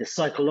 the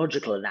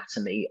psychological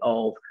anatomy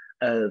of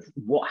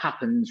what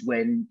happens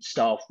when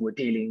staff were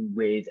dealing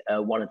with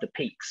one of the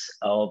peaks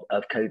of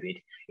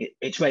COVID.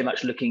 It's very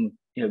much looking,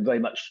 very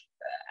much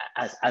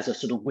as a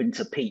sort of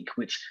winter peak,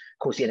 which of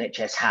course the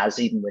NHS has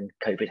even when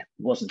COVID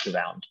wasn't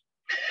around.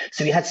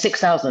 So we had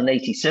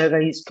 6,080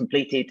 surveys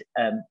completed.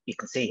 You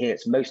can see here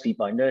it's mostly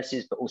by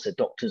nurses, but also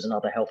doctors and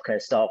other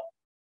healthcare staff.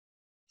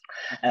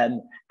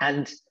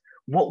 And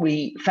what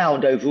we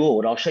found overall,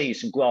 and I'll show you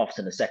some graphs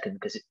in a second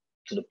because it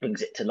sort of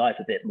brings it to life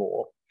a bit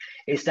more,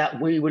 is that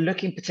we were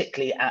looking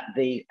particularly at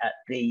the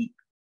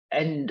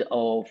end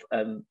of,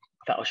 in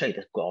fact, I'll show you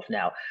this graph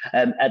now,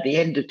 at the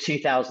end of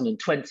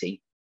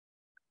 2020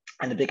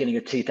 and the beginning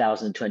of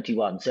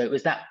 2021. So it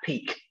was that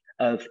peak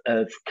of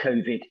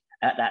COVID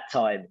at that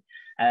time.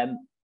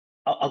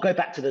 I'll go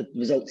back to the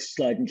results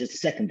slide in just a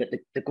second, but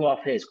the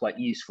graph here is quite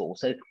useful.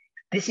 So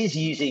this is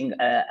using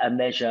a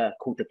measure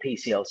called the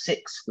PCL6,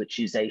 which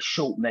is a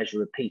short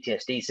measure of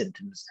PTSD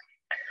symptoms.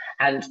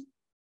 And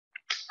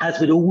as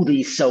with all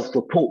these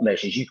self-report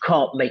measures, you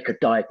can't make a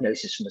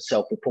diagnosis from a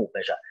self-report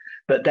measure,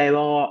 but there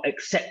are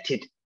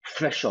accepted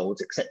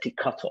thresholds, accepted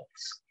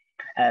cutoffs.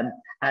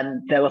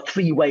 And there are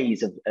three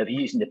ways of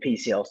using the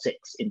PCL6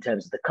 in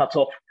terms of the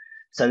cutoff.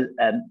 So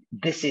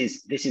this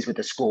is with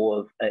a score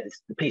of,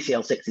 the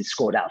PCL6 is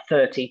scored out of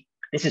 30.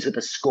 This is with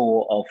a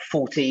score of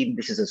 14,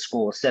 this is a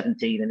score of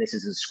 17, and this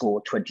is a score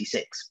of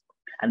 26.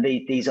 And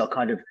these are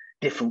kind of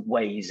different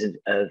ways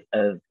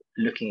of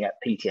looking at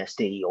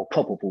PTSD or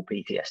probable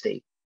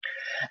PTSD.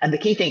 And the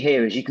key thing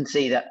here is you can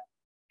see that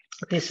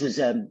this was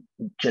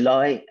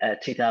July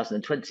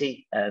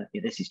 2020.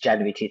 This is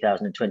January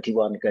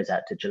 2021. It goes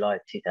out to July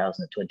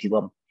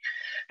 2021.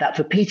 That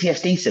for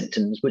PTSD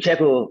symptoms,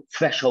 whichever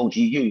threshold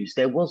you use,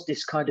 there was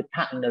this kind of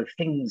pattern of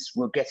things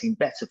were getting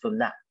better from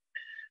that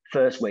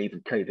first wave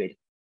of COVID.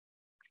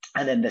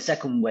 And then the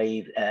second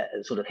wave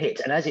sort of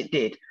hit. And as it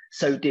did,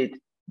 so did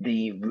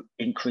the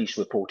increased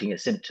reporting of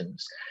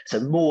symptoms.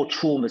 So more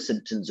trauma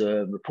symptoms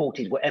are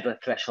reported, whatever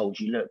threshold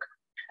you look.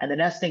 And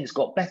then as things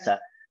got better,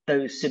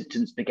 those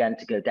symptoms began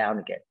to go down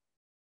again.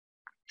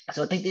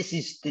 So I think this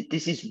is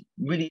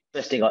really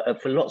interesting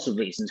for lots of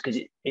reasons, because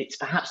it's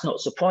perhaps not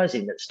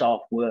surprising that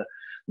staff were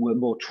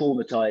more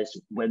traumatized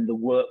when the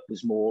work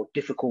was more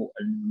difficult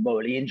and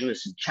morally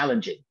injurious and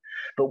challenging.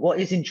 But what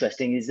is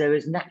interesting is there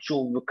is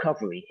natural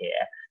recovery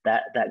here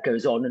that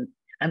goes on,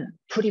 and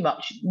pretty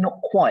much not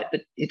quite,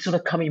 but it's sort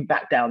of coming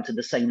back down to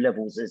the same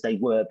levels as they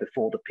were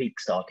before the peak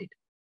started.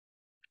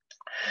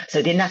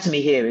 So the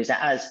anatomy here is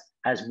that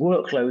as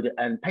workload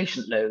and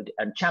patient load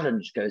and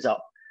challenge goes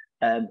up,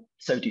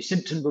 so do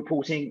symptom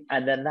reporting,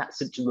 and then that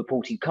symptom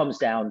reporting comes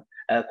down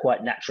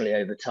quite naturally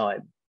over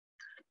time.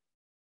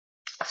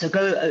 So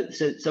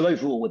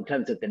overall, in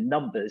terms of the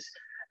numbers,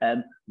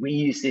 we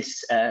use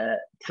this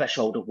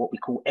threshold of what we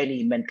call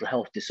any mental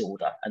health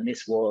disorder, and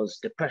this was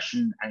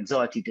depression,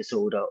 anxiety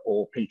disorder,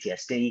 or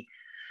PTSD,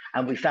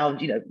 and we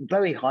found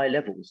very high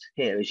levels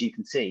here, as you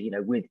can see,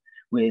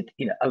 with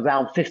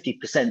around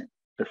 50%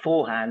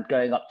 beforehand,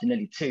 going up to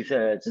nearly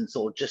 2/3, and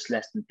sort of just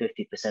less than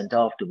 50%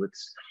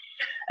 afterwards.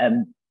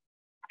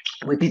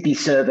 We did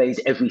these surveys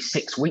every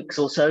 6 weeks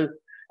or so,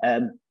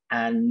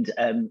 and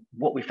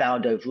what we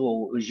found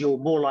overall was you're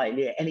more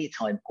likely at any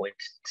time point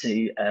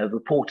to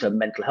report a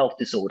mental health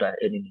disorder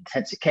in an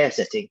intensive care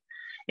setting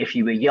if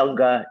you were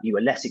younger, you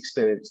were less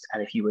experienced,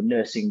 and if you were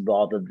nursing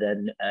rather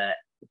than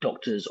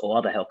doctors or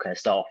other healthcare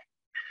staff.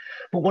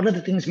 But one of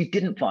the things we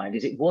didn't find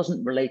is it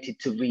wasn't related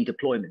to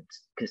redeployment,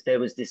 because there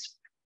was this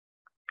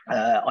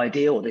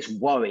idea or this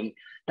worry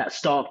that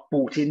staff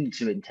brought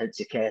into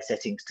intensive care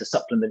settings to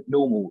supplement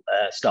normal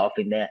staff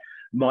in there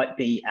might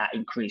be at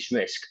increased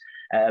risk.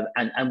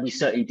 And we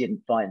certainly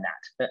didn't find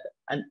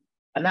that.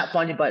 And that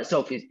finding by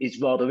itself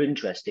is rather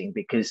interesting,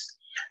 because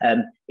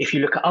if you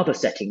look at other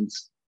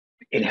settings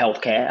in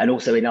healthcare and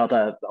also in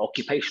other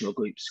occupational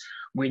groups,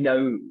 we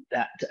know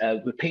that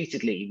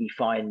repeatedly we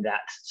find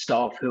that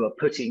staff who are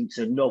put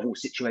into novel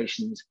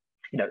situations,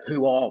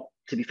 who are,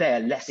 to be fair,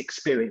 less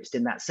experienced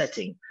in that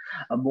setting,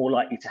 are more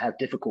likely to have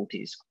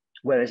difficulties.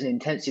 Whereas in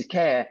intensive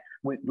care,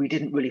 we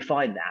didn't really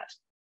find that.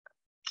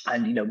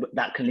 And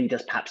that can lead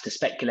us perhaps to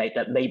speculate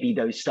that maybe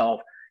those staff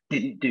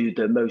didn't do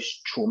the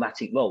most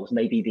traumatic roles.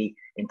 Maybe the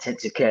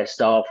intensive care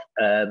staff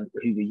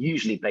who were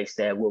usually based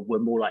there were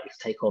more likely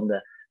to take on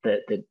the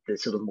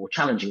sort of more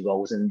challenging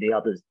roles, and the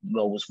other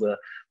roles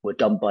were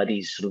done by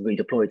these sort of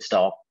redeployed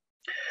staff.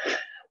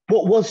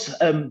 What was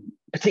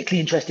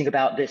particularly interesting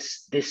about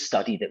this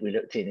study that we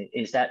looked in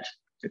is that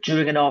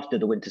during and after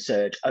the winter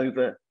surge,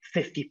 over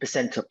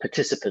 50% of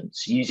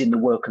participants using the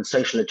work and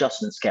social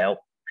adjustment scale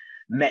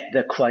met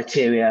the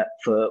criteria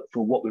for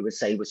what we would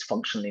say was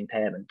functional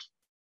impairment.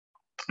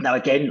 Now,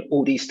 again,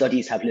 all these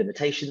studies have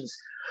limitations.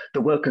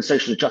 The work and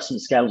social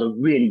adjustment scale is a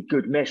really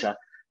good measure,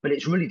 but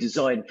it's really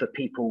designed for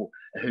people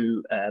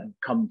who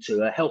come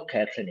to a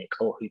healthcare clinic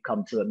or who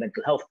come to a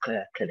mental health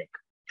clinic.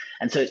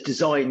 And so it's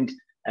designed,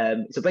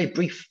 it's a very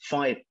brief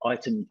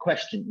 5-item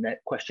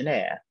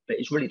questionnaire, but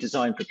it's really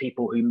designed for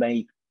people who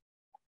may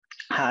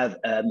have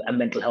a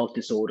mental health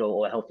disorder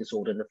or a health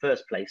disorder in the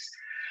first place.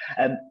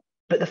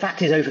 But the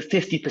fact is over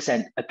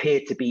 50%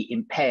 appeared to be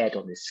impaired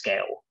on this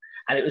scale.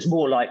 And it was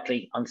more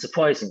likely,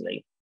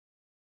 unsurprisingly,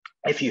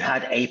 if you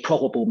had a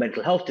probable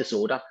mental health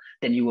disorder,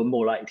 then you were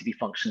more likely to be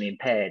functionally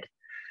impaired.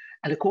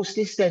 And of course,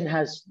 this then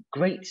has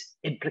great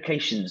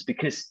implications,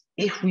 because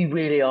if we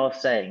really are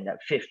saying that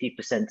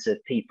 50%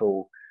 of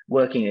people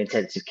working in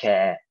intensive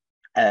care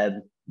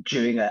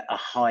during a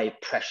high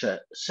pressure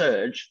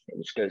surge,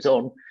 which goes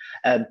on,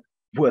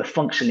 were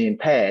functionally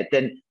impaired,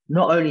 then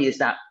not only is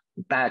that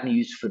bad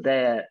news for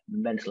their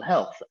mental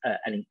health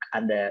and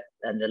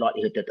the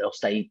likelihood that they'll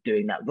stay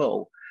doing that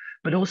role,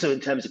 but also in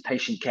terms of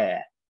patient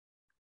care.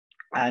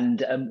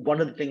 And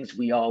one of the things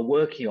we are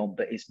working on,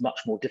 but is much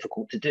more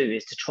difficult to do,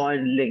 is to try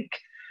and link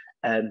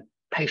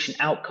patient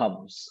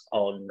outcomes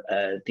on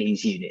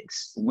these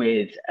units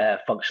with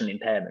functional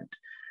impairment,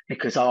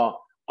 because our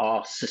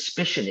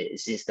suspicion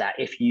is that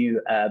if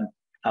you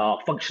are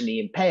functionally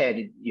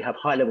impaired, you have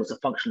high levels of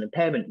functional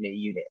impairment in a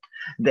unit,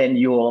 then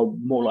you're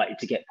more likely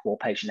to get poor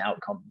patient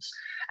outcomes.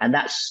 And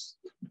that's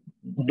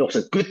not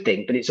a good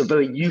thing, but it's a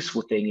very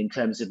useful thing in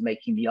terms of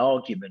making the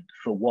argument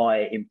for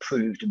why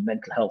improved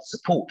mental health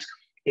support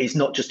is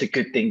not just a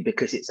good thing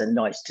because it's a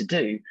nice to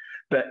do,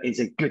 but is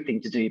a good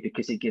thing to do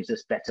because it gives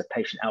us better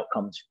patient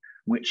outcomes,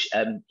 which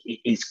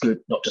is good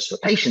not just for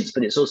patients,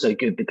 but it's also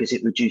good because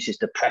it reduces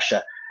the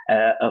pressure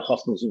of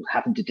hospitals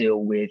having to deal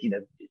with,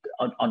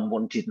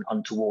 unwanted and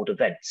untoward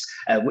events,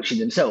 which in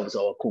themselves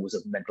are a cause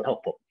of mental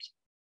health problems.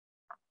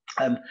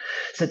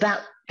 So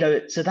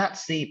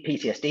that's the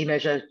PTSD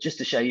measure. Just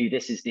to show you,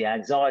 this is the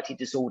anxiety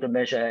disorder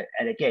measure.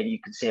 And again, you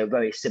can see a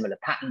very similar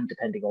pattern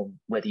depending on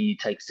whether you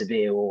take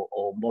severe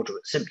or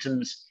moderate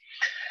symptoms.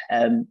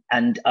 And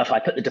if I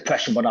put the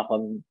depression one up,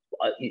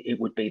 it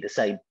would be the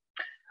same.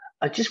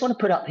 I just want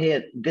to put up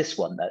here this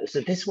one though.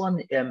 So this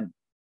one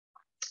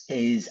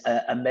is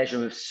a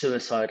measure of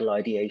suicidal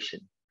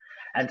ideation.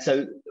 And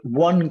so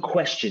one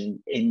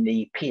question in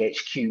the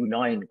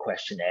PHQ-9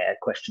 questionnaire,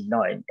 question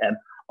 9,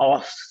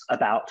 asks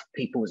about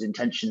people's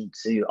intention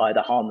to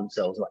either harm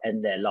themselves or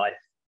end their life,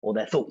 or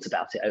their thoughts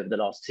about it over the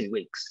last 2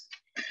 weeks.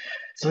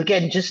 So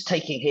again, just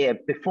taking here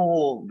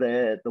before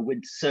the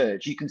winter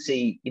surge, you can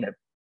see,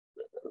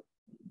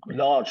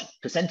 large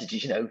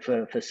percentages,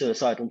 for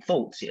suicidal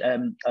thoughts,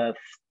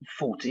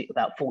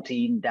 about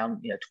 14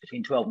 down,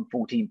 between 12 and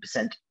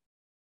 14%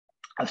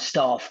 of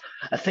staff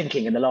are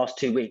thinking in the last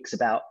 2 weeks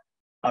about,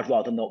 I'd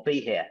rather not be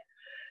here.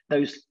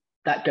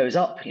 That goes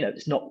up,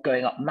 it's not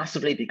going up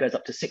massively, but it goes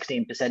up to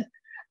 16%,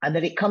 and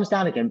then it comes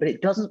down again, but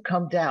it doesn't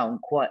come down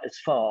quite as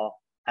far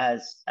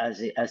as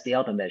the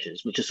other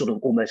measures, which are sort of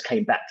almost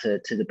came back to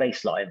the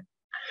baseline.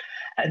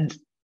 And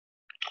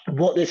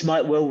what this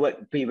might well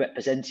be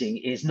representing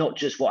is not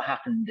just what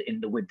happened in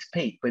the winter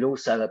peak, but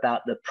also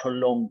about the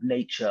prolonged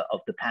nature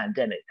of the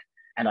pandemic.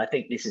 And I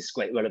think this is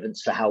great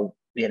relevance for how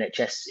the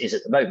NHS is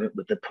at the moment,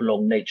 with the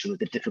prolonged nature of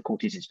the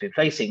difficulties it's been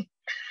facing,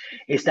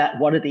 is that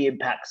one of the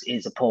impacts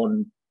is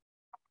upon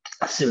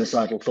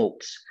suicidal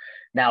thoughts.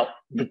 Now,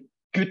 the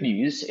good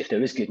news, if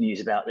there is good news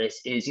about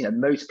this, is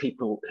most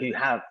people who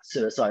have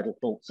suicidal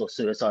thoughts or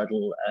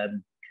suicidal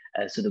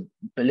sort of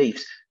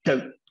beliefs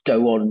don't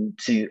go on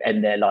to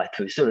end their life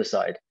through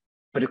suicide,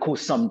 but of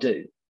course some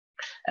do.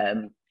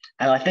 And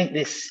I think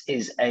this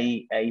is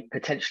a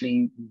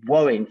potentially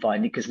worrying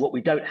finding, because what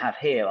we don't have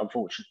here,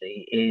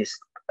 unfortunately, is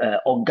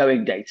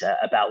ongoing data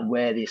about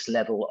where this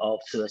level of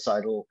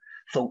suicidal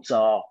thoughts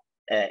are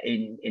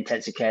in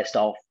intensive care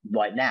staff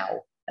right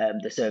now.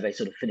 The survey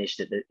sort of finished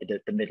at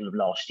the middle of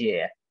last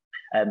year.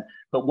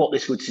 But what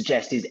this would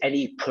suggest is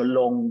any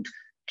prolonged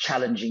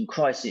challenging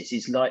crisis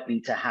is likely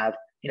to have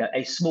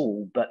a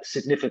small but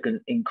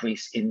significant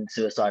increase in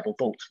suicidal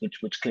thoughts,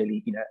 which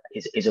clearly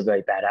is a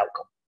very bad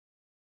outcome.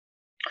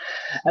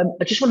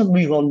 I just want to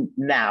move on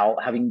now,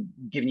 having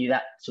given you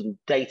that sort of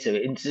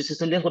data, into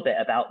just a little bit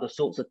about the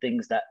sorts of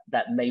things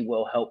that may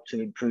well help to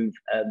improve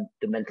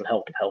the mental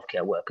health of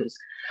healthcare workers.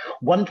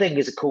 One thing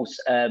is, of course,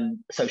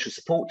 social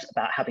support,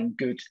 about having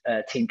good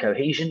team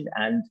cohesion.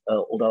 And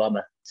although I'm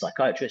a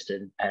psychiatrist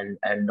and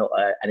not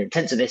an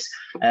intensivist,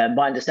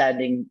 my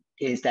understanding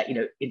is that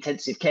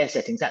intensive care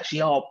settings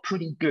actually are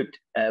pretty good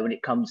when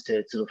it comes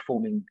to sort of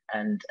forming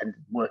and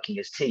working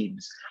as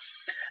teams.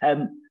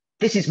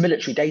 This is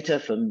military data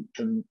from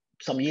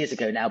some years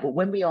ago now, but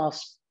when we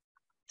asked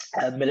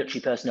military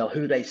personnel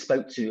who they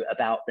spoke to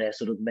about their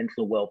sort of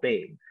mental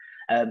well-being,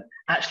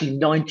 actually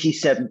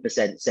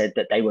 97% said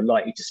that they were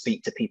likely to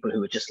speak to people who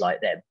were just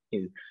like them,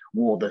 who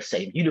wore the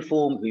same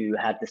uniform, who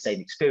had the same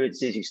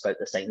experiences, who spoke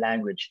the same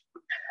language.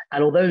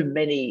 And although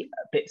many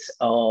bits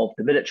of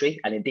the military,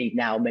 and indeed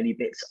now many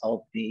bits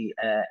of the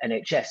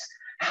NHS,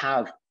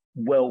 have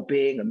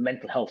well-being and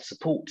mental health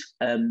support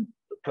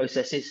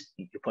processes,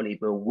 you probably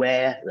be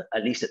aware that,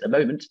 at least at the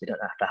moment, we don't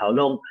know for how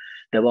long,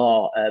 there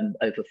are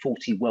over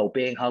 40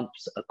 well-being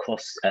hubs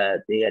across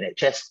the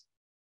NHS.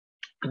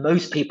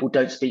 Most people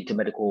don't speak to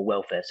medical or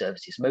welfare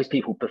services. Most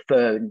people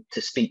prefer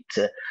to speak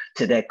to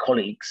their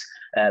colleagues,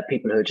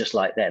 people who are just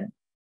like them.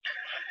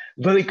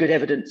 Very good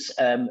evidence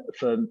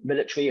from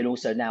military and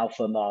also now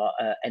from our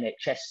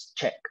NHS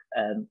check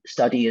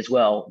study as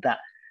well, that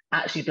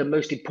actually the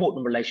most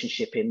important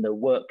relationship in the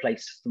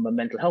workplace from a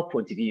mental health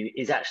point of view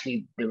is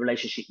actually the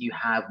relationship you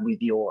have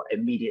with your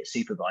immediate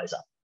supervisor.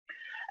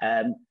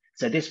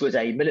 So this was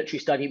a military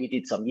study we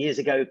did some years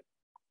ago.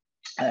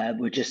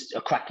 We're just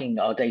cracking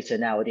our data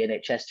now at the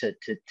NHS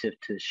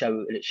to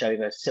show it's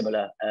showing a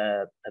similar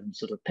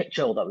sort of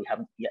picture, although we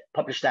haven't yet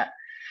published that.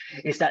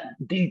 Is that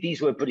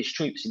these were British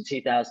troops in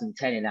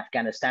 2010 in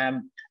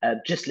Afghanistan.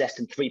 Just less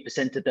than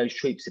 3% of those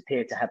troops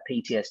appeared to have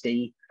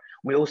PTSD.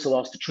 We also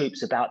asked the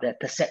troops about their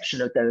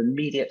perception of their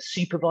immediate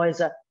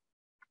supervisor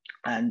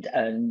and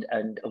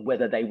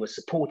whether they were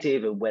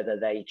supportive and whether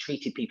they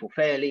treated people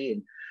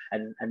fairly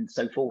and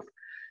so forth.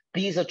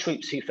 These are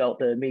troops who felt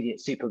their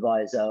immediate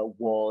supervisor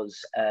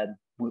was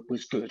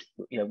good,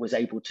 was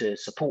able to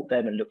support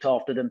them and looked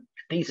after them.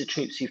 These are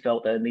troops who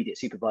felt their immediate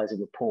supervisor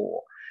were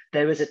poor.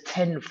 There is a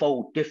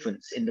 10-fold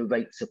difference in the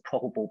rates of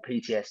probable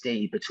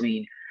PTSD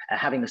between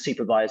having a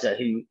supervisor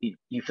who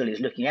you feel is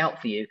looking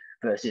out for you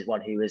versus one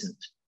who isn't.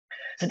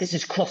 So this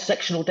is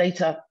cross-sectional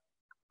data.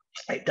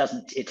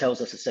 It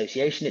tells us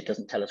association, it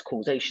doesn't tell us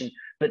causation,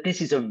 but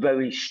this is a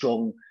very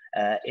strong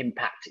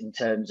impact in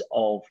terms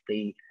of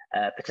the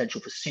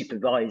potential for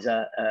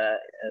supervisor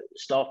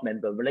staff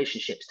member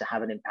relationships to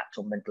have an impact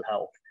on mental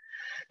health.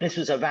 This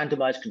was a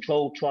randomized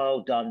controlled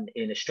trial done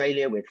in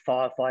Australia with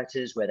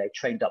firefighters, where they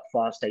trained up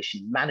fire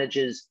station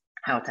managers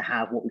how to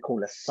have what we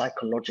call a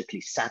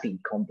psychologically savvy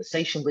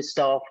conversation with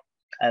staff.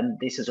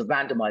 This is a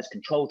randomized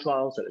controlled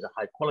trial, so it was a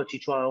high quality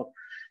trial.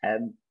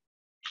 And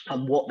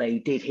what they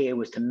did here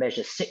was to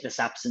measure sickness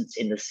absence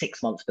in the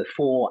 6 months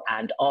before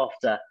and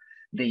after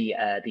the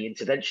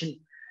intervention.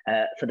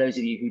 For those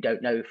of you who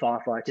don't know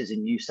firefighters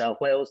in New South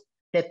Wales,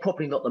 they're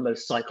probably not the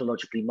most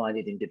psychologically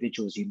minded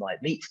individuals you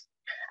might meet.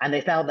 And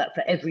they found that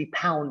for every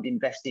 £1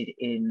 invested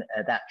in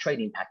that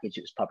training package,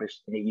 it was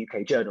published in a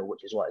UK journal,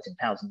 which is why it's in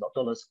pounds and not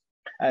dollars,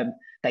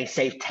 they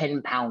saved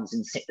 £10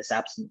 in sickness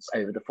absence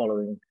over the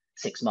following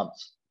 6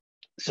 months.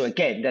 So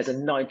again, there's a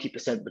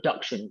 90%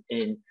 reduction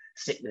in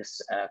sickness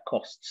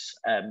costs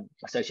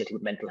associated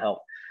with mental health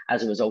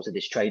as a result of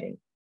this training.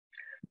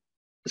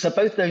 So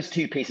both those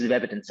two pieces of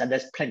evidence, and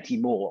there's plenty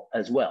more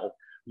as well,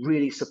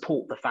 really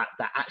support the fact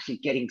that actually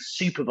getting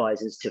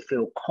supervisors to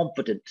feel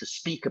confident to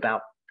speak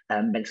about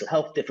mental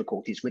health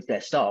difficulties with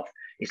their staff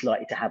is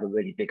likely to have a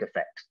really big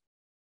effect.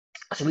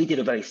 So we did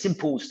a very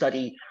simple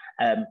study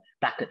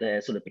back at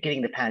the sort of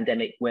beginning of the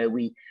pandemic, where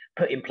we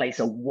put in place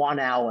a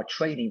 1-hour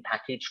training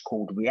package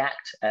called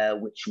React,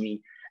 which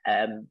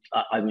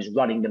I was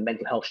running the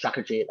mental health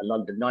strategy at the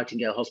London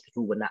Nightingale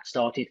Hospital when that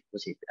started.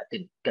 I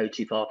didn't go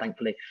too far,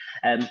 thankfully.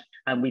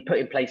 And we put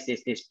in place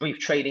this brief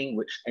training,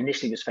 which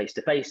initially was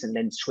face-to-face and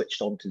then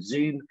switched on to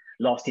Zoom,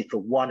 lasted for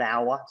 1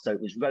 hour. So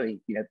it was very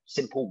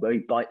simple, very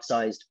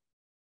bite-sized.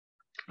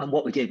 And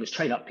what we did was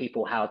train up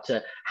people how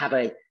to have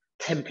a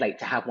template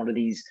to have one of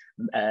these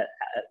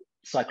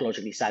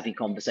psychologically savvy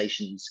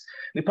conversations.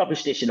 We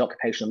published this in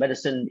Occupational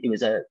Medicine. It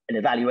was an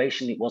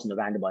evaluation. It wasn't a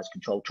randomized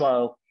controlled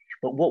trial.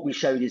 But what we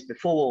showed is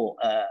before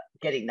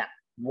getting that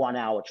 1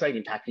 hour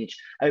training package,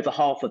 over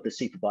half of the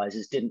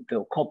supervisors didn't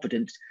feel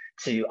confident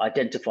to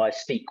identify,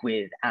 speak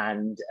with,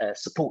 and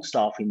support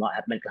staff who might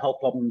have mental health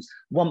problems.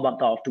 1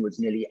 month afterwards,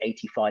 nearly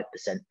 85%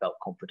 felt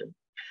confident.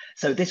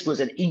 So this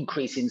was an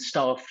increase in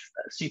staff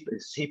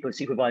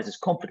supervisors'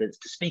 confidence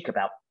to speak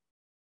about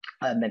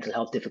mental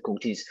health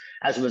difficulties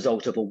as a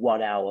result of a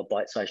 1 hour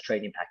bite-sized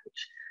training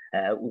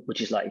package,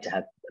 which is likely to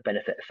have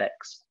benefit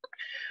effects.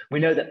 We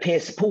know that peer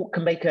support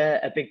can make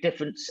a big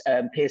difference.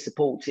 Peer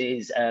support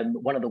is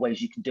one of the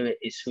ways you can do it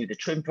is through the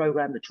TRIM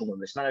program, the Trauma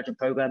Risk Management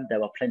program.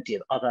 There are plenty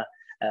of other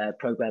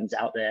programs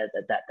out there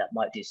that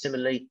might do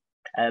similarly.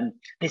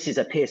 This is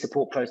a peer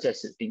support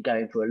process that's been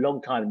going for a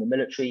long time in the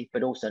military,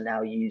 but also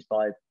now used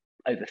by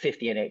over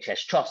 50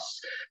 NHS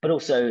trusts, but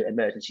also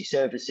emergency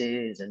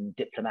services and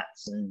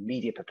diplomats and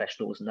media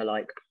professionals and the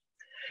like.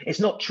 It's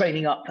not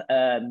training up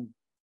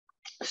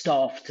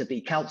staff to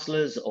be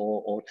counsellors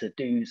or to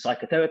do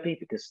psychotherapy,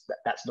 because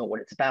that's not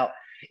what it's about.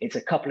 It's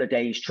a couple of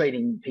days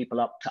training people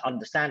up to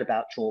understand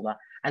about trauma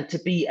and to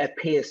be a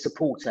peer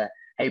supporter,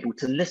 able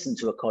to listen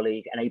to a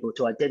colleague and able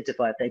to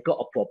identify if they've got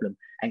a problem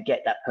and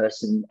get that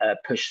person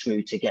pushed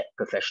through to get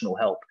professional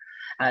help.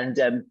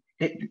 And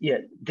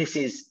this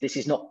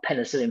is not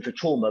penicillin for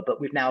trauma,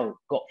 but we've now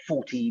got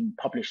 14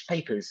 published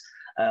papers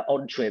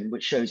on TRIM,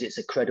 which shows it's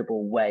a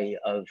credible way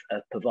of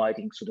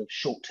providing sort of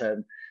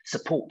short-term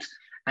support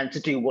and to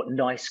do what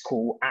NICE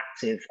call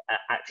active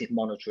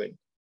monitoring.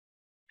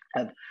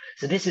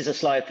 So this is a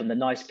slide from the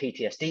NICE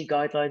PTSD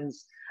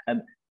guidelines.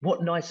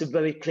 What NICE are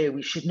very clear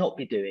we should not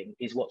be doing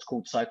is what's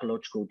called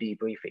psychological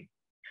debriefing.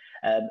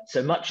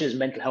 So much as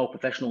mental health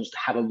professionals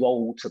have a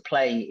role to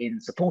play in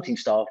supporting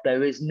staff,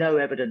 there is no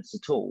evidence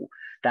at all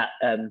that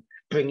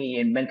bringing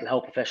in mental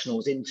health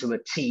professionals into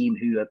a team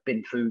who have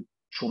been through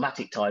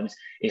traumatic times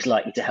is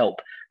likely to help.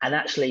 And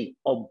actually,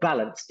 on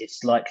balance,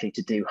 it's likely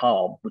to do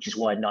harm, which is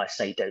why NICE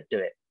say don't do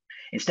it.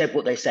 Instead,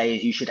 what they say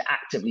is you should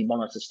actively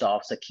monitor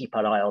staff, so keep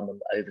an eye on them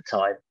over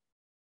time.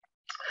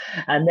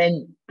 And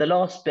then the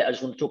last bit I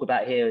just want to talk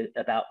about here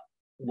about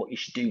what you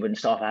should do when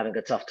staff are having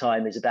a tough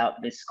time is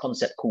about this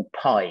concept called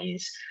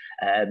PIES,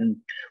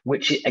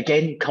 which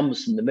again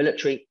comes from the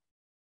military.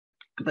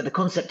 But the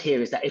concept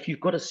here is that if you've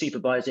got a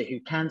supervisor who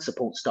can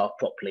support staff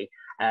properly,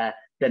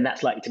 then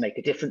that's likely to make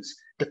a difference.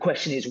 The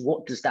question is,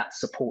 what does that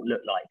support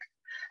look like?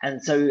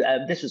 And so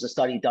this was a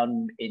study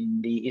done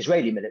in the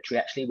Israeli military,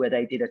 actually, where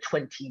they did a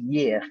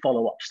 20-year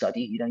follow-up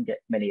study. You don't get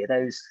many of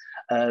those,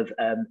 of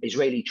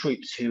Israeli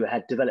troops who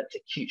had developed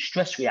acute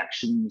stress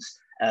reactions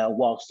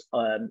whilst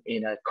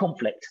in a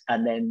conflict,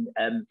 and then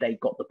they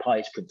got the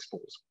PIES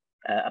principles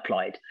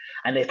applied.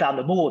 And they found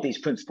the more of these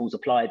principles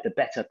applied, the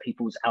better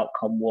people's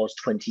outcome was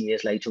 20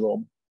 years later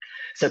on.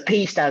 So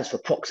P stands for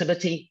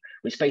proximity,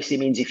 which basically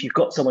means if you've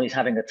got someone who's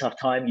having a tough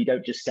time, you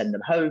don't just send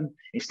them home.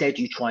 Instead,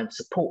 you try and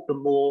support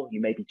them more.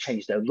 You maybe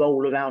change their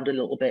role around a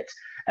little bit,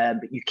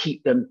 but you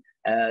keep them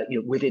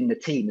within the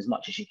team as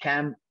much as you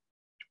can.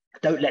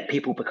 Don't let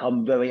people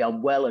become very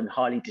unwell and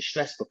highly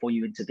distressed before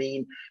you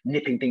intervene.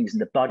 Nipping things in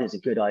the bud is a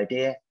good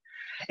idea.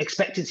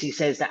 Expectancy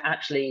says that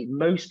actually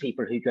most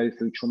people who go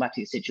through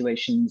traumatic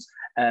situations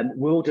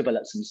will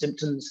develop some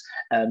symptoms,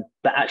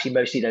 but actually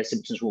mostly those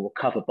symptoms will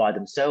recover by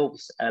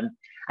themselves.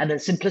 And then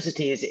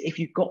simplicity is if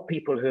you've got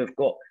people who have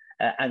got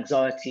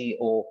anxiety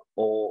or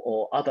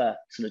other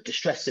sort of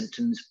distress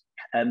symptoms,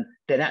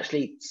 then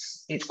actually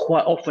it's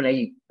quite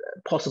often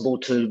possible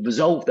to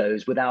resolve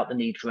those without the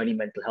need for any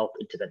mental health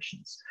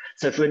interventions.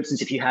 So for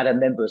instance, if you had a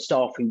member of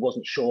staff who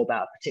wasn't sure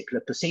about a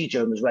particular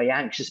procedure and was very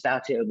anxious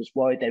about it and was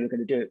worried they were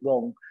going to do it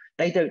wrong,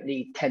 they don't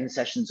need 10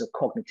 sessions of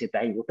cognitive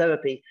behavioral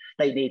therapy.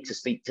 They need to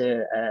speak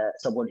to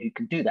someone who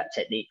can do that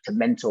technique, to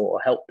mentor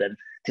or help them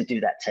to do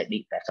that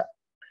technique better.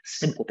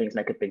 Simple things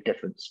make a big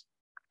difference.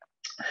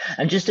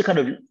 And just to kind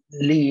of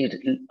lead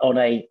on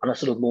a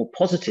sort of more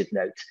positive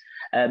note,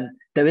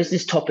 there is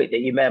this topic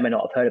that you may or may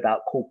not have heard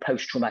about called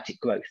post-traumatic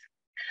growth.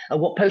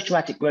 And what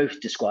post-traumatic growth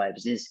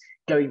describes is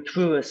going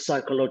through a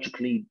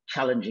psychologically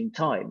challenging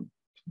time,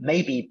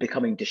 maybe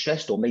becoming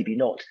distressed or maybe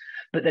not,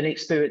 but then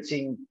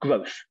experiencing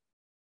growth.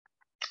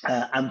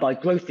 And by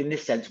growth in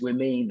this sense, we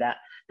mean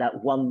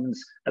that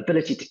one's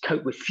ability to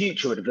cope with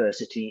future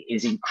adversity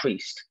is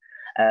increased.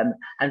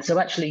 And so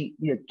actually,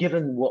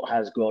 given what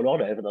has gone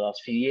on over the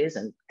last few years,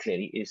 and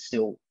clearly is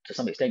still to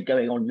some extent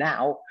going on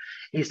now,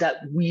 is that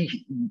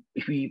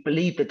if we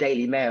believe the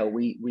Daily Mail,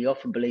 we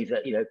often believe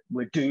that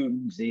we're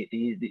doomed,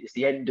 it's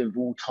the end of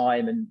all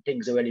time and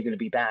things are only going to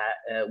be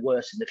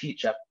worse in the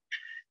future.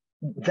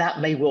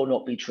 That may well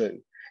not be true.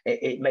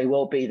 It may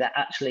well be that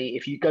actually,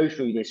 if you go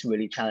through this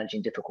really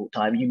challenging, difficult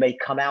time, you may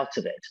come out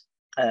of it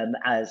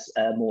as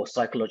more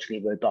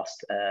psychologically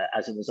robust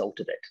as a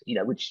result of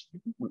it,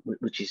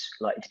 which is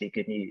likely to be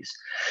good news.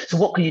 So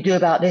what can you do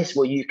about this?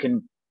 Well, you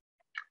can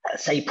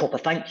say proper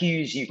thank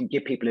yous. You can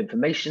give people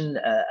information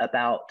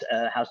about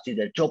how to do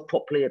their job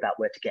properly, about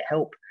where to get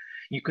help.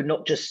 You can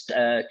not just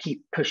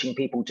keep pushing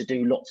people to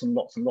do lots and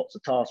lots and lots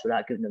of tasks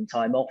without giving them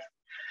time off.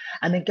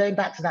 And then going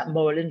back to that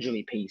moral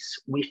injury piece,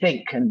 we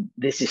think, and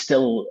this is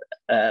still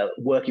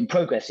work in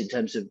progress in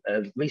terms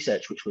of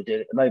research, which we're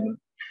doing at the moment,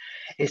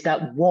 is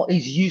that what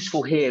is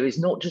useful here is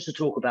not just to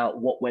talk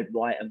about what went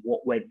right and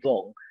what went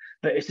wrong,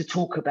 but it's to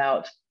talk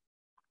about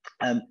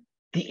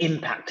the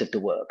impact of the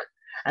work.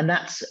 And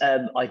that's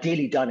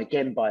ideally done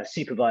again by a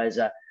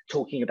supervisor,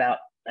 talking about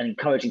and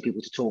encouraging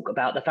people to talk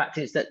about the fact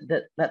is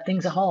that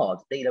things are hard.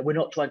 We're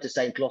not trying to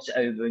say gloss it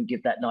over and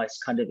give that nice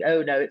kind of,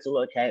 oh no, it's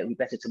all okay, it'll be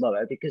better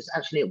tomorrow, because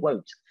actually it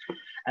won't.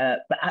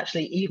 But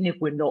actually, even if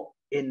we're not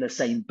in the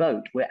same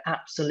boat, we're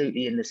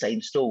absolutely in the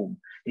same storm,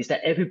 is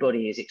that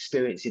everybody is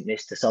experiencing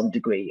this to some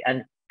degree.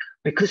 And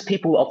because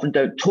people often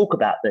don't talk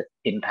about the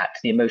impact,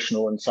 the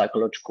emotional and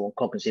psychological and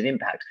cognitive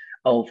impact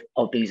of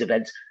these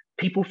events,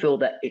 people feel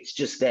that it's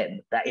just them,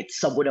 that it's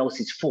someone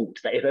else's fault,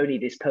 that if only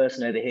this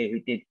person over here who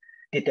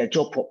did their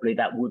job properly,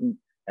 that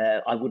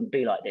I wouldn't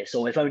be like this,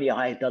 or if only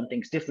I had done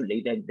things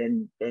differently,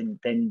 then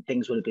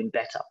things would have been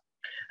better.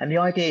 And the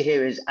idea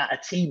here is at a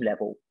team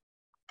level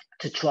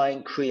to try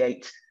and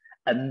create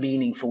a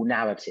meaningful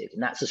narrative,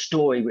 and that's a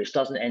story which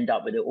doesn't end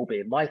up with it all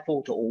being my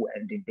fault or all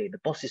ending being the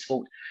boss's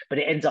fault, but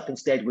it ends up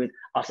instead with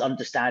us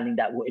understanding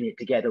that we're in it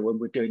together when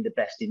we're doing the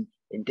best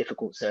in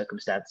difficult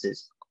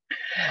circumstances.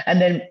 And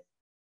then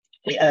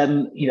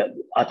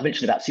I've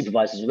mentioned about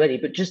supervisors already,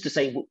 but just to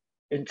say,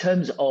 in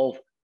terms of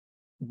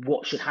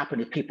what should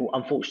happen if people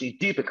unfortunately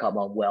do become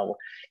unwell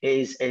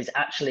is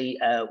actually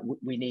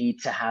we need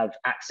to have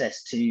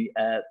access to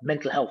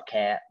mental health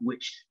care,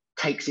 which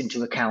takes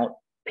into account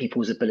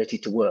people's ability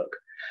to work.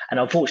 And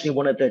unfortunately,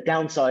 one of the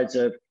downsides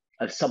of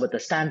some of the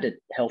standard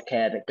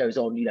healthcare that goes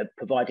on,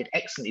 provided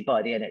excellently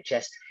by the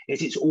NHS,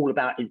 is it's all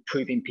about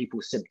improving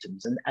people's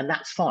symptoms, and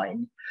that's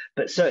fine.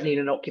 But certainly in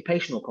an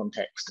occupational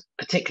context,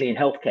 particularly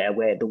in healthcare,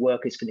 where the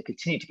work is going to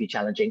continue to be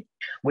challenging,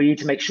 we need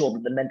to make sure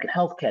that the mental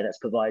health care that's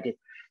provided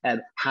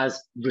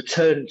has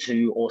return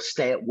to or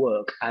stay at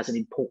work as an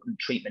important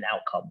treatment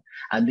outcome.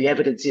 And the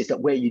evidence is that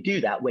where you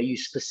do that, where you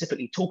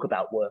specifically talk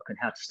about work and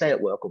how to stay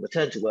at work or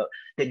return to work,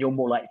 then you're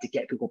more likely to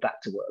get people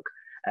back to work.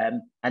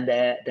 And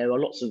there are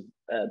lots of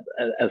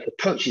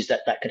approaches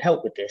that can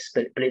help with this,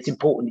 but it's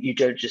important that you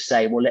don't just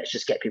say, well, let's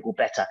just get people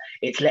better.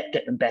 It's let's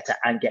get them better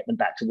and get them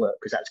back to work,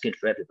 because that's good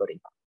for everybody.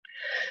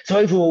 So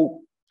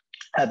overall,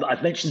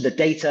 I've mentioned the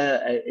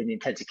data in the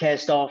intensive care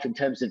staff in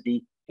terms of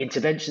the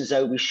interventions,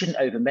 though. We shouldn't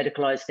over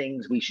medicalize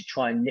things. We should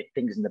try and nip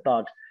things in the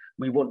bud.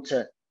 We want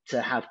to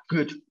have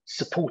good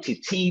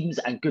supportive teams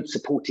and good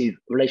supportive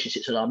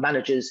relationships with our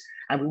managers,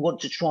 and we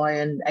want to try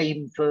and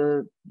aim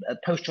for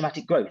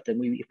post-traumatic growth.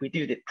 And if we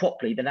do it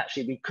properly, then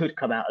actually we could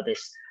come out of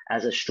this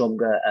as a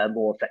stronger,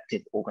 more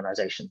effective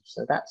organisation.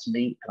 So that's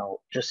me, and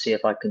I'll just see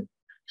if I can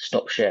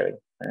stop sharing.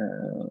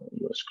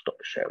 Stop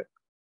sharing.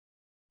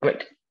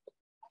 Great,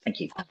 thank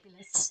you.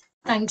 Fabulous.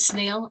 Thanks,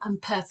 Neil, and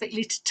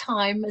perfectly to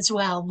time as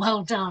well.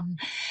 Well done.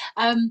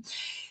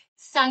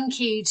 Thank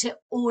you to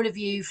all of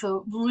you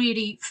for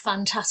really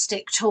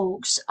fantastic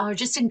talks. I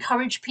just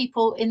encourage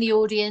people in the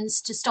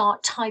audience to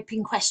start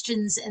typing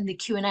questions in the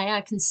Q&A. I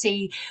can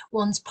see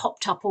one's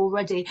popped up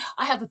already.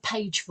 I have a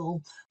page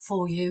full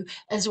for you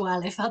as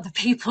well if other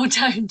people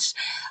don't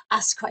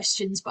ask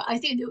questions. But I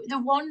think the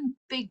one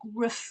big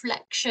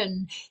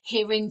reflection,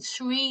 hearing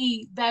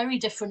three very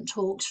different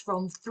talks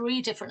from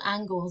three different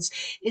angles,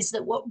 is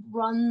that what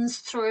runs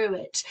through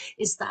it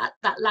is that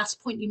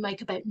last point you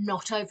make about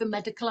not over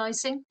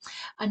medicalizing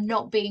and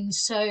not being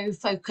so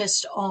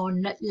focused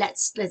on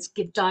let's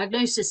give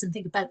diagnosis and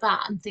think about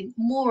that, and think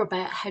more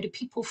about how do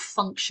people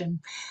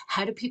function,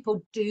 how do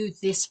people do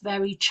this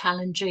very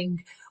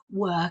challenging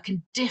work,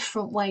 and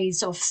different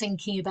ways of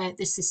thinking about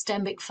the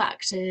systemic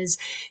factors,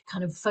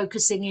 kind of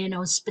focusing in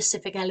on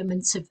specific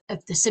elements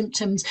of the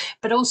symptoms,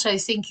 but also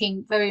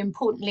thinking very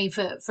importantly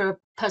for a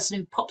person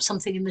who popped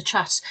something in the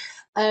chat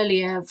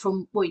earlier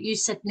from what you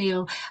said,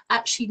 Neil,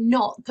 actually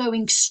not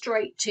going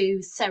straight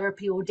to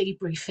therapy or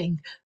debriefing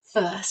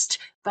first,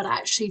 but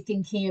actually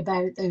thinking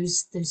about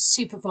those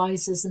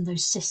supervisors and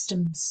those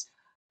systems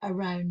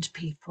around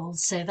people.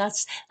 So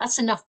that's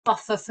enough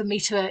buffer for me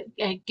to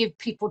give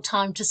people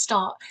time to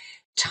start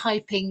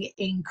typing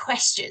in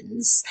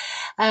questions.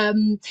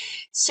 Oh,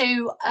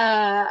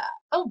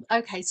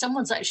 okay,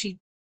 someone's actually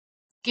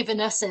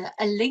given us a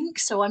link,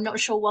 so I'm not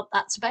sure what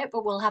that's about,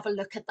 but we'll have a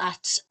look at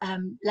that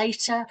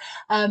later.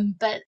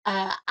 But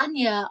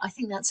Anya, I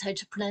think that's how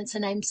to pronounce her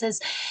name,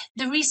 says,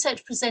 the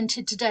research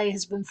presented today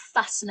has been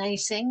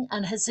fascinating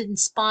and has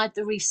inspired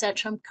the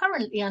research I'm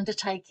currently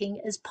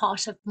undertaking as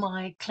part of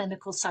my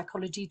clinical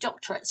psychology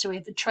doctorate. So we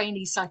have a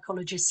trainee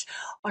psychologist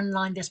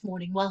online this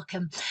morning.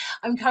 Welcome.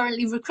 I'm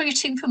currently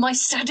recruiting for my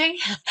study.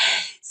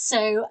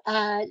 So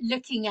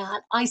looking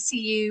at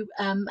ICU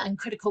and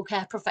critical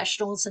care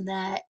professionals and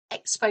their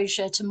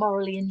exposure to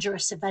morally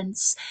injurious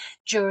events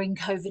during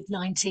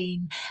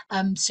COVID-19.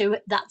 So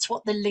that's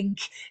what the link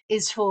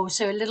is for.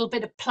 So a little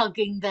bit of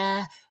plugging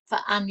there for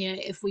Anya,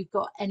 if we've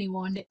got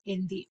anyone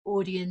in the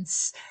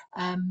audience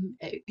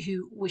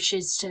who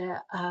wishes to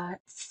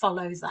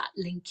follow that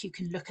link, you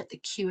can look at the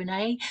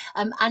Q&A.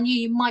 Anya,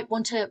 you might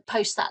want to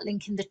post that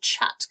link in the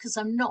chat, because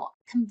I'm not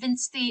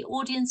convinced the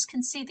audience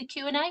can see the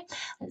Q&A.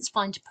 It's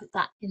fine to put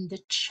that in the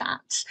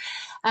chat.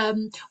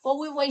 While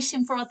we're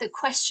waiting for other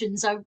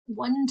questions, I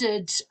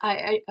wondered,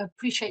 I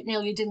appreciate,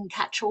 Neil, you didn't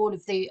catch all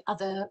of the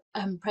other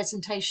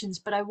presentations,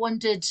 but I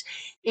wondered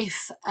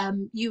if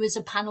you as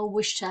a panel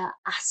wish to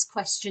ask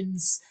questions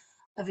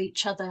of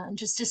each other. And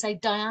just to say,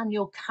 Dianne,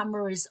 your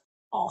camera is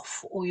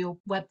off or your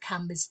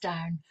webcam is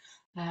down.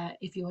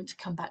 If you want to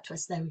come back to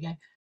us, there we go.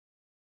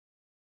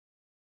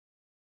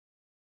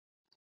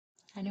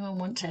 Anyone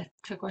want to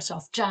trigger us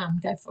off? Jan,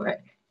 go for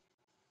it.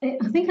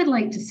 I think I'd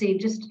like to say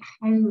just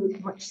how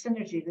much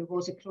synergy there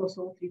was across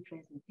all three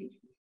presentations.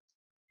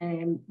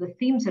 The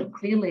themes are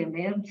clearly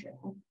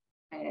emerging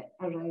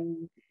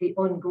around the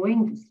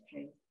ongoing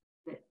distress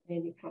that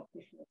many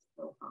practitioners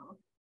still have.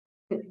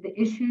 But the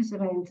issues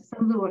around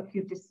some of the work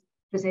you've just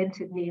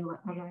presented, Neil,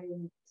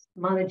 around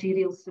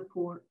managerial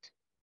support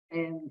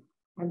and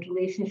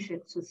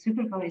relationships with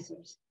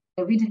supervisors.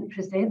 We didn't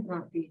present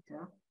that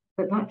data,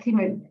 but that came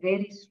out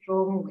very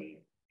strongly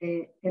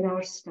in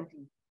our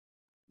study.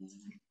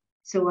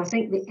 So I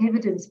think the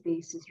evidence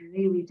base is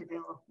really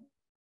developing.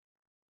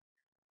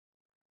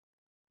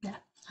 Yeah,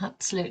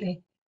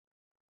 absolutely.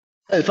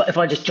 If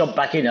I just jump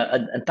back in,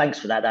 and thanks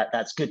for that,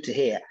 that's good to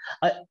hear.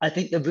 I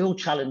think the real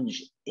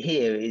challenge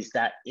here is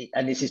that,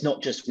 and this is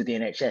not just with the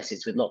NHS,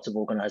 it's with lots of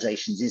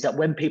organisations, is that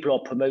when people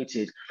are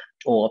promoted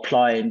or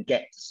apply and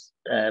get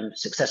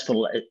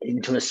successful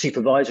into a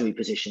supervisory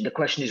position, the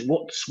question is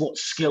what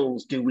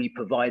skills do we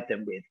provide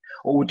them with,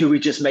 or do we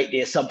just make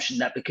the assumption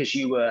that because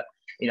you were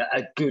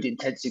a good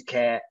intensive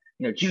care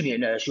junior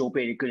nurse, you'll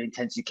be a good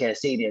intensive care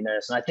senior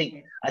nurse? And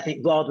I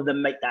think rather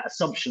than make that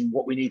assumption,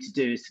 what we need to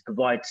do is to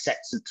provide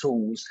sets of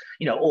tools,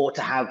 or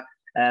to have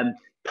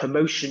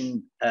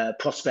promotion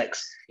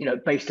prospects,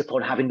 based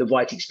upon having the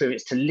right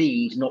experience to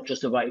lead, not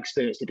just the right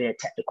experience to be a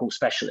technical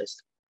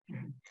specialist.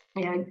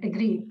 Yeah, I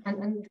agree.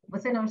 And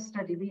within our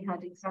study, we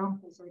had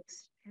examples of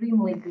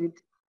extremely good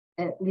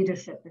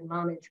leadership and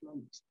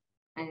management,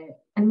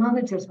 and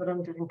managers were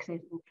under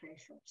incredible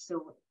pressure.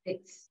 So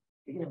it's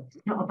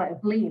it's not about a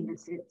blame.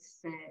 It's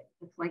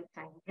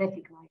reflecting,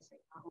 recognising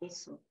that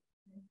also.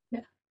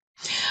 Yeah.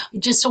 I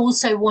just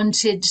also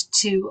wanted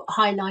to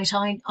highlight,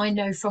 I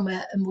know from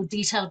a more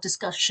detailed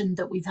discussion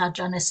that we've had,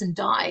 Janice and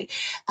Di,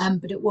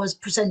 but it was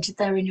presented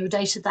there in your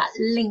data, that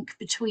link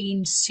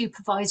between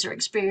supervisor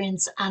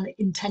experience and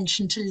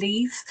intention to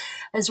leave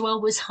as well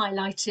was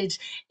highlighted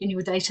in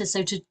your data.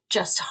 So to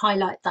just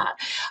highlight that,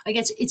 I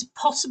guess it's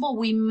possible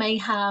we may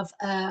have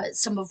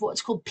some of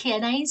what's called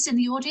PNAs in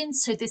the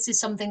audience. So this is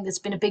something that's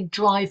been a big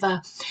driver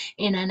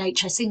in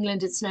NHS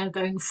England. It's now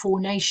going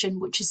for Nation,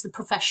 which is the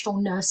Professional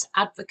Nurse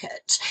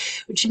Advocate,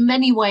 which in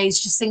many ways,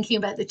 just thinking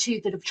about the two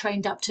that have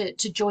trained up to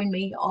join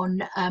me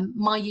on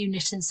my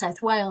unit in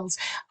South Wales,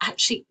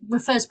 actually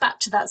refers back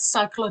to that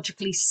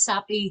psychologically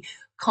savvy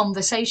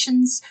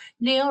conversations,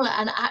 Neil,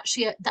 and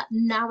actually that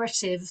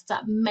narrative,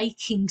 that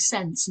making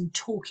sense and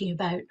talking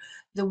about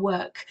the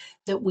work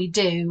that we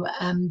do.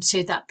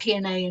 So that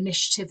PNA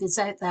initiative is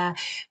out there.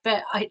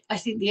 But I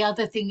think the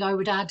other thing I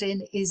would add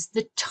in is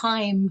the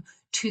time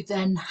to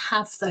then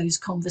have those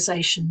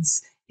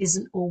conversations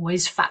isn't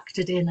always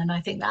factored in, and I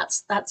think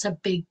that's a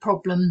big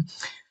problem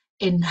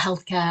in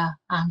healthcare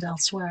and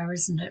elsewhere,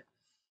 isn't it?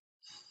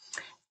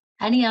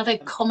 Any other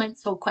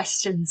comments or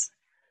questions?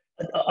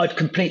 I'd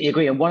completely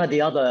agree. And one of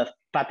the other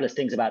fabulous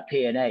things about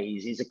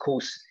PNAs is, of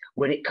course,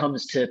 when it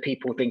comes to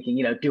people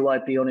thinking, do I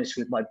be honest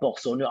with my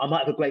boss or not? I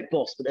might have a great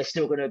boss, but they're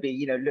still going to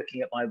be,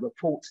 looking at my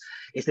reports.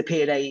 Is the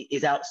PNA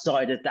is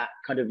outside of that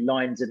kind of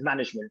lines of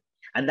management,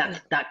 and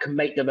that can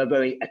make them a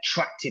very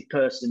attractive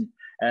person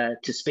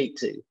to speak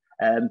to.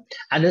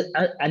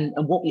 And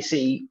what we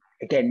see,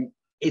 again,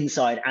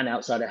 inside and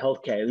outside of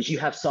healthcare, is you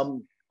have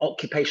some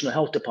occupational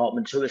health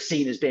departments who are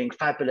seen as being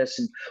fabulous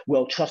and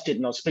well trusted,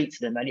 and I'll speak to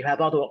them. And you have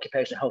other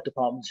occupational health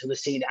departments who are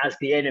seen as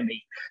the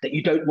enemy, that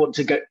you don't want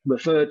to get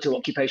referred to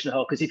occupational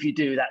health, because if you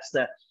do, that's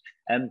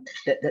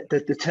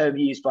the term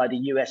used by the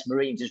US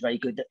Marines is very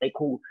good, that they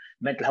call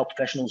mental health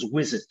professionals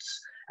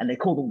wizards. And they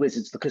call them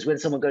wizards because when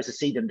someone goes to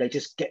see them, they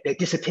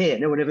disappear.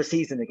 No one ever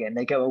sees them again.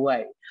 They go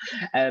away.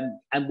 And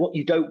what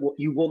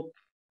you want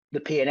the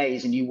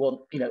PNAs, and you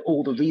want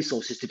all the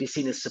resources to be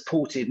seen as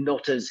supportive,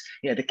 not as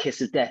the kiss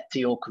of death to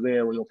your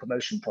career or your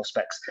promotion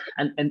prospects.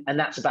 And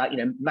that's about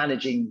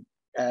managing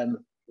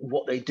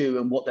what they do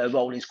and what their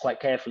role is quite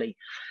carefully.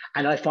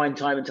 And I find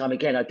time and time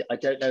again, I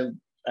don't know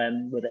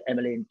whether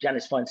Emily and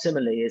Janice find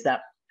similarly, is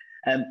that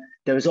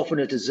there is often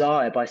a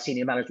desire by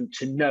senior management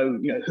to know,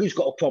 who's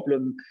got a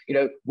problem,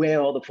 where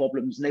are the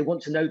problems, and they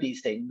want to know these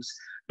things.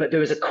 But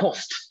there is a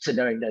cost to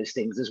knowing those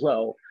things as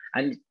well.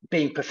 And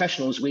being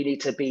professionals, we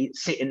need to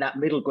sit in that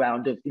middle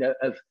ground of,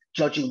 of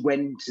judging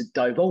when to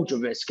divulge a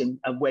risk and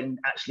when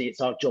actually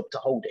it's our job to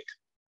hold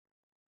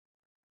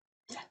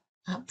it.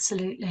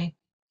 Absolutely.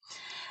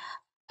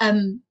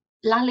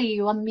 Lally,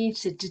 you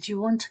unmuted. Did you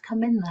want to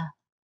come in there?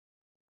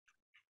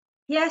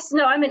 Yes,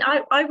 no, I mean,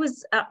 I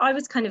was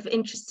kind of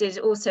interested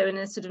also in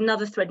a sort of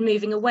another thread,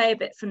 moving away a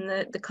bit from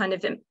the kind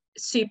of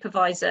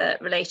supervisor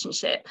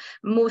relationship,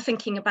 more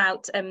thinking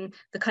about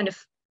the kind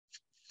of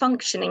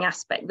functioning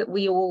aspect that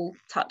we all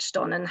touched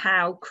on and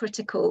how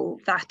critical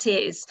that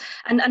is.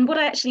 And what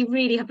I actually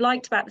really have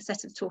liked about the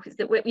set of talk is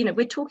that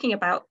we're talking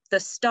about the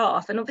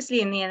staff, and obviously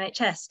in the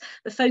NHS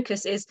the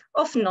focus is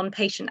often on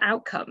patient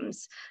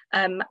outcomes,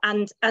 and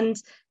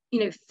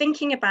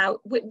thinking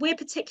about, we're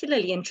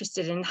particularly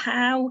interested in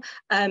how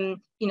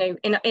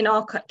in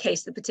our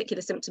case the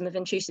particular symptom of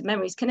intrusive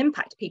memories can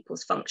impact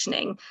people's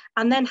functioning,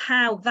 and then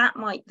how that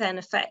might then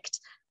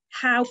affect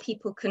how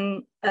people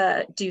can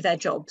do their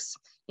jobs.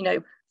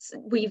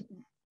 We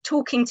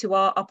talking to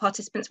our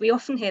participants, we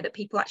often hear that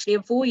people actually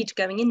avoid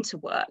going into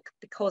work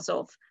because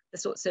of the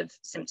sorts of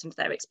symptoms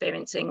they're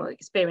experiencing or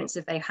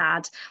experiences they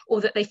had, or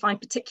that they find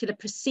particular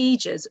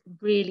procedures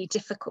really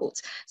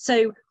difficult.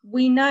 So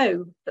we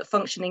know that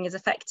functioning is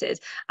affected.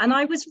 And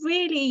I was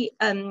really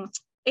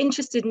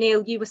interested,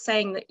 Neil, you were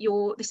saying that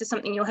this is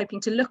something you're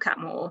hoping to look at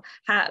more,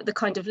 how the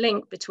kind of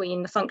link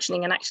between the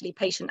functioning and actually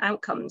patient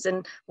outcomes,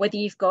 and whether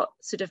you've got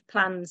sort of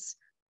plans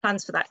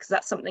for that, because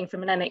that's something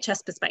from an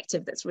NHS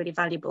perspective that's really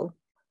valuable.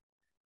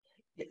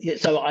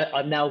 So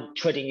I'm now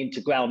treading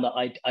into ground that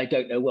I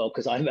don't know well,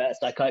 because I'm a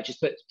psychiatrist,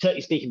 but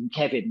certainly speaking from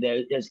Kevin,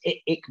 there's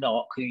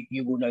ICNARC, who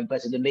you will know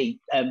better than me,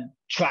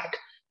 track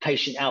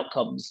patient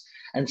outcomes.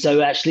 And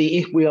so actually,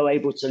 if we are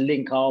able to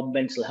link our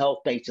mental health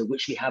data,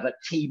 which we have at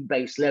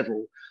team-based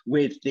level,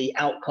 with the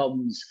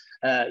outcomes,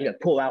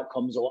 poor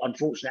outcomes or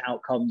unfortunate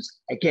outcomes,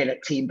 again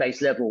at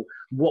team-based level,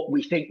 what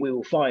we think we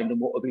will find, and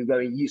what would be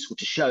very useful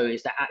to show,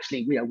 is that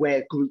actually,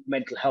 where group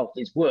mental health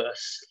is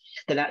worse,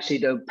 then actually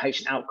the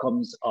patient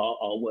outcomes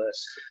are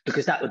worse,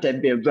 because that would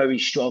then be a very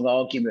strong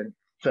argument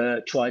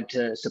for trying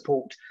to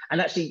support.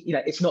 And actually,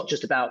 it's not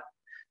just about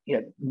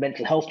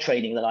mental health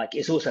training,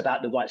 it's also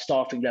about the right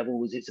staffing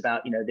levels. It's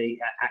about the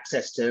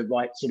access to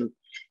right sort of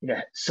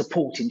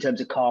support in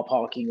terms of car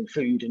parking and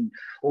food and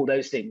all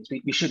those things.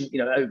 We shouldn't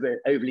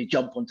overly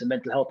jump onto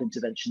mental health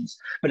interventions,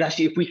 but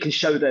actually, if we can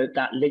show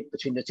that link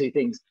between the two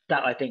things,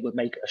 that I think would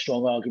make a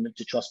strong argument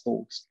to trust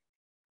boards.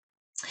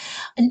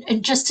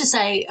 And just to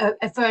say,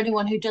 for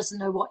anyone who doesn't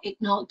know what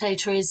ICNARC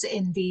data is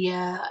in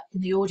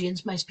the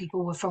audience, most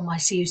people were from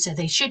ICU, so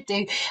they should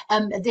do.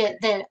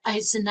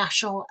 It's a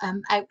national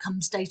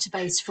outcomes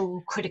database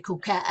for critical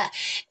care.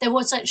 There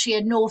was actually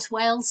a North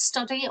Wales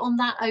study on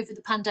that over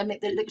the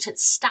pandemic that looked at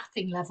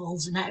staffing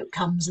levels and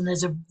outcomes, and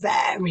there's a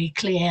very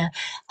clear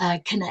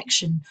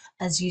connection,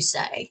 as you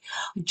say.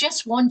 I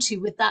just want to,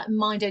 with that in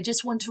mind, I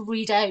just want to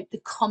read out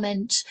the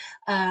comment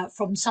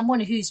from someone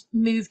who's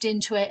moved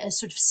into a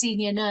sort of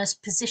senior nurse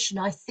position.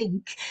 I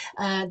think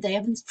they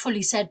haven't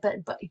fully said,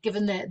 but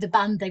given the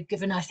band they've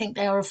given, I think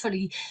they are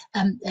fully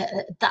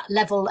at that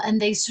level.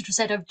 And they sort of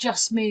said, I've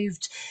just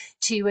moved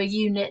to a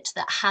unit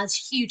that has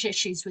huge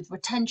issues with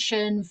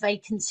retention,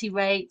 vacancy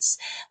rates,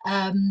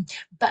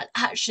 but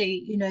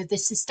actually, the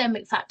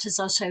systemic factors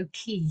are so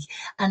key.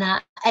 And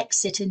our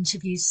exit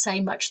interviews say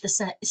much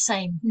the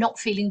same: not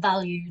feeling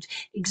valued,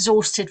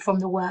 exhausted from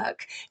the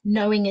work,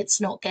 knowing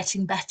it's not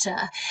getting better.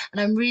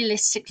 And I'm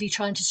realistically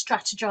trying to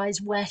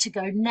strategize where to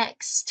go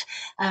next.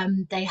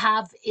 They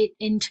have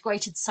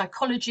integrated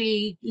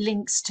psychology,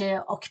 links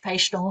to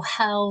occupational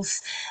health.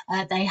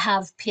 They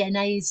have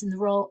PNAs in the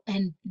role,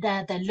 and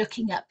they're looking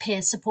at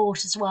peer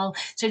support as well.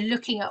 So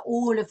looking at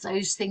all of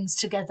those things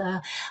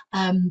together,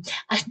 and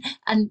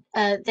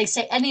they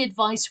say any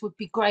advice would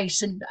be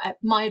great, and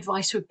my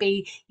advice would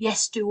be,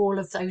 yes, do all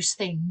of those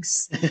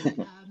things.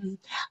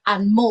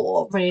 And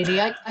more, really.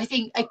 I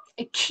think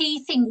a key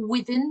thing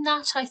within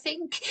that, I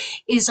think,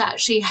 is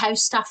actually how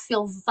staff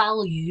feel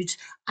valued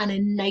and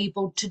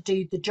enabled to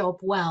do the job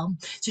well.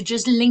 So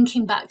just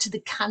linking back to the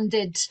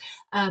CANDID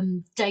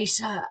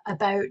data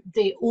about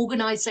the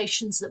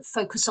organisations that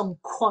focus on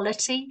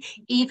quality,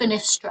 even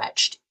if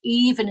stretched,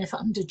 even if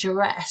under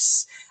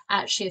duress,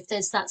 actually, if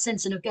there's that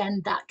sense, and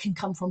again, that can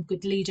come from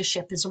good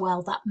leadership as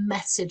well, that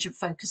message of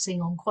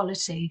focusing on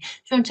quality. Do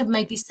you want to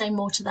maybe say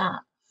more to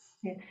that?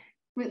 Yeah.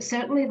 Well,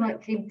 certainly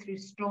that came through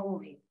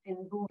strongly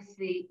in both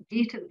the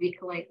data that we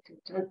collected,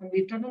 and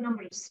we've done a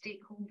number of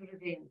stakeholder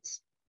events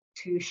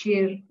to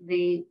share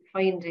the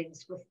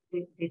findings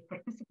with the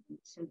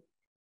participants.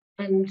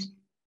 And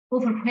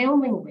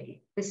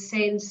overwhelmingly, the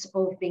sense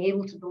of being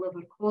able to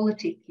deliver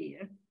quality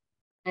care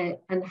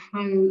and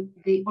how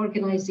the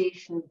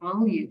organisation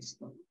values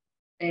them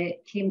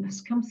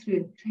has come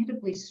through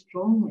incredibly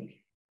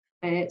strongly.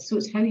 So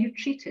it's how you're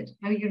treated,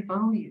 how you're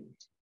valued.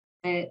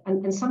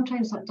 And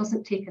sometimes that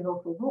doesn't take an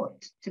awful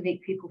lot to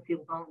make people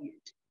feel valued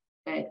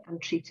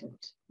and treated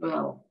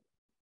well.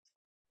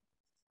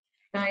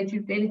 Guy, do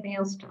you have anything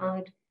else to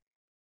add?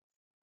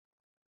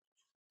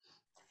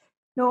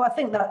 No, I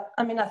think that,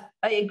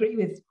 I agree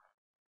with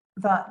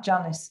that,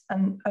 Janice,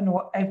 and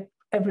what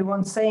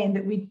everyone's saying,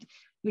 that we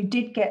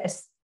did get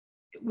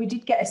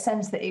a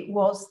sense that it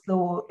was,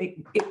 though,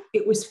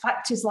 it was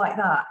factors like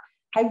that.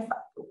 How,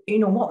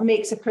 what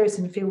makes a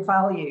person feel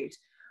valued?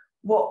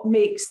 What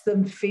makes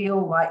them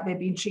feel like they're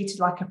being treated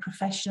like a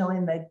professional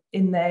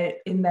in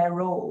their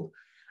role?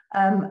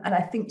 And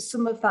I think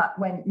some of that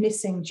went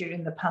missing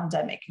during the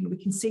pandemic, and we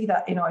can see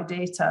that in our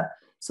data.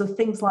 So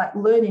things like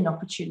learning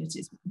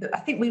opportunities, I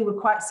think we were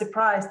quite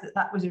surprised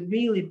that was a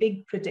really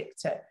big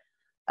predictor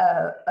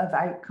of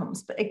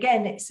outcomes. But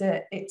again, it's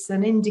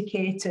an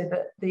indicator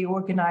that the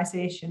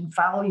organisation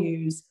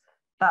values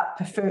that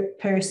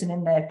person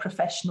in their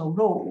professional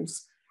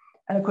roles.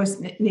 And of course,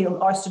 Neil,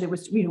 our study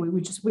was, we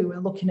were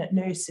looking at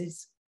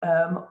nurses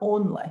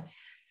only.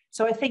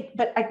 So I think,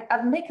 but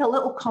I'd make a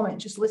little comment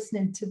just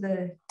listening to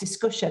the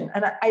discussion.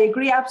 And I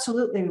agree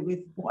absolutely with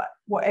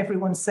what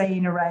everyone's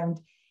saying around,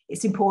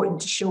 it's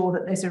important to show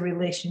that there's a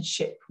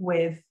relationship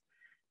with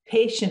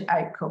patient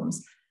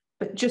outcomes.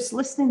 But just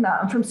listening to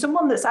that, and from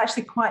someone that's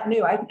actually quite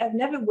new, I've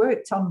never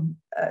worked on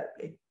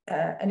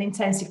an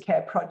intensive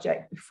care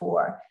project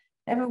before,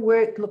 never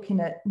worked looking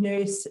at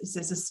nurses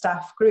as a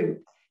staff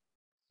group.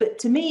 But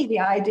to me, the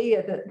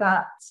idea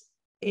that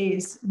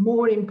is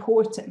more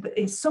important, that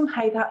is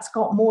somehow that's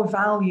got more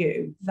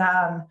value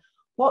than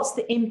what's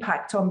the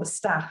impact on the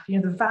staff. The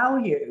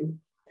value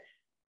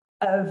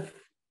of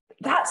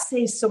that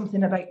says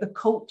something about the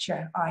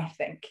culture, I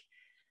think,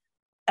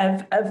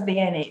 of the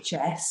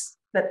NHS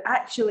that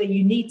actually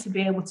you need to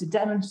be able to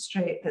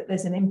demonstrate that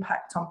there's an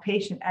impact on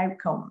patient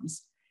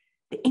outcomes,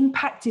 the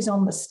impact is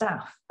on the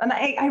staff. And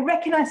I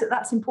recognise that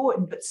that's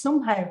important, but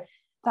somehow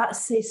that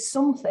says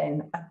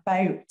something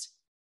about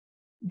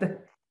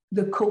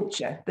the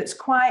culture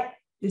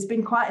there's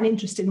been quite an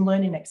interesting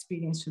learning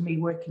experience for me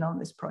working on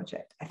this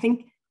project. I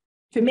think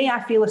for me,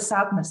 I feel a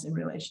sadness in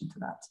relation to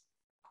that.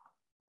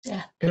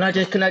 Yeah. Can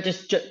I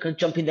just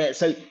jump in there?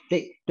 So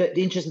the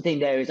interesting thing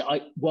there is,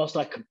 whilst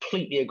I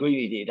completely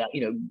agree with you that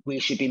we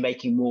should be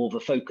making more of a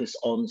focus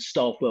on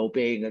staff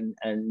well-being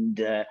and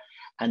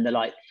the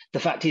like, the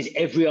fact is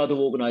every other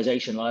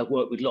organisation I've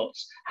worked with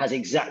lots has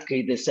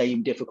exactly the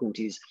same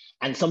difficulties.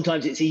 And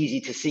sometimes it's easy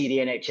to see the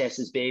NHS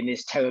as being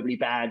this terribly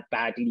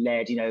badly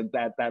led,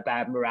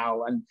 bad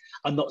morale. And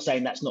I'm not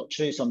saying that's not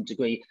true to some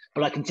degree,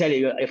 but I can tell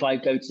you, if I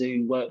go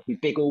to work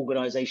with big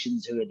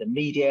organisations who are the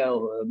media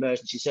or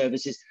emergency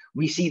services,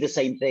 we see the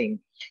same thing.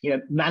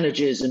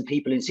 Managers and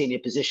people in senior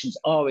positions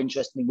are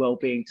interested in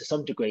well-being to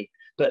some degree,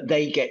 but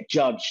they get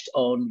judged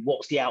on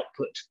what's the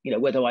output,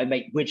 whether I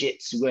make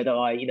widgets, whether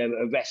I,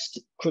 arrest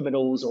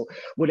criminals or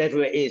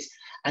whatever it is.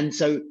 And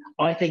so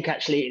I think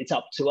actually it's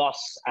up to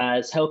us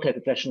as healthcare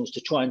professionals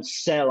to try and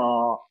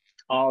sell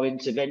our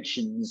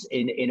interventions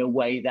in a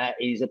way that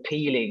is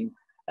appealing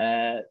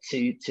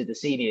to the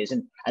seniors.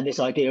 And this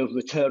idea of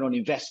return on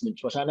investment,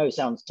 which I know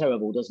sounds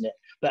terrible, doesn't it?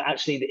 But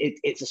actually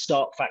it's a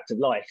stark fact of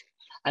life.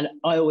 And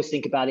I always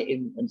think about it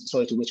and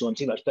sorry to wish on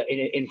too much, but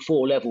in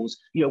 4 levels.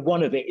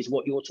 One of it is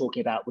what you're talking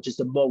about, which is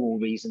the moral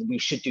reason we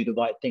should do the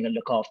right thing and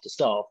look after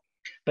staff.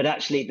 But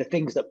actually the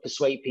things that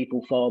persuade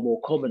people far more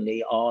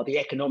commonly are the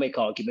economic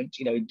argument,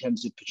 in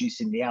terms of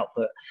producing the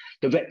output,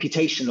 the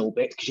reputational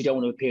bit, because you don't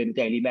want to appear in the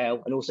Daily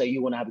Mail. And also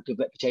you want to have a good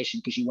reputation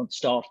because you want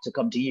staff to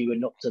come to you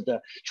and not to the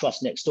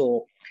trust next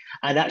door.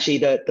 And actually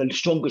the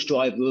strongest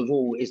driver of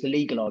all is the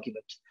legal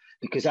argument,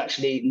 because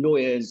actually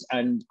lawyers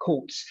and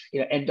courts,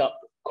 end up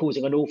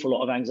causing an awful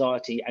lot of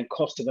anxiety and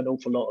costing an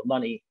awful lot of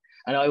money.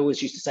 And I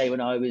always used to say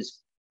when I was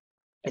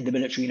in the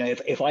military,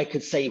 if I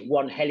could save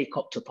 1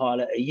 helicopter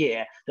pilot a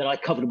year, then I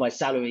covered my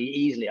salary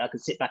easily. I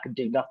could sit back and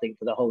do nothing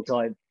for the whole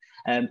time.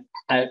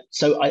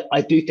 So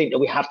I do think that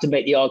we have to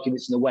make the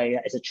arguments in a way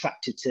that is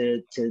attractive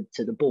to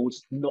the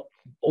boards.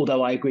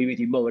 Although I agree with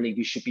you, morally,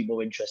 we should be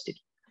more interested.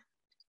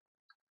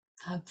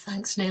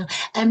 Thanks, Neil.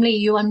 Emily,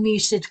 you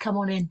unmuted. Come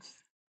on in.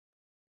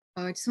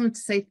 I just wanted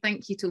to say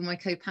thank you to all my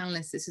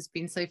co-panelists. This has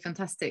been so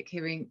fantastic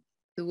hearing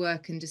the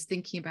work and just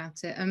thinking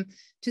about it.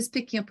 Just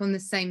picking up on the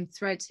same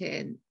thread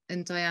here,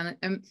 and Dianne,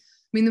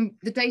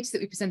 the data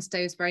that we presented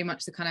today was very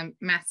much the kind of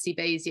mathsy,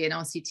 Bayesian,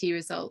 RCT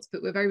results,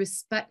 but we're very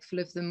respectful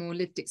of the more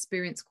lived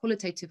experience,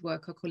 qualitative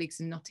work our colleagues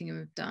in Nottingham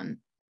have done.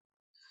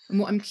 And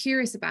what I'm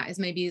curious about is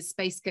maybe the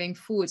space going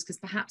forwards, because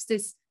perhaps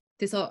this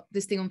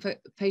thing on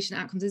patient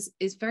outcomes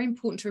is very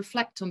important to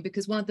reflect on,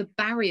 because one of the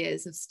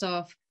barriers of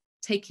staff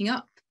taking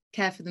up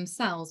care for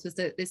themselves was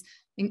that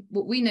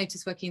what we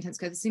noticed working in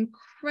intensive care, this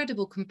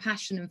incredible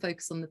compassion and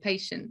focus on the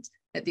patient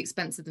at the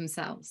expense of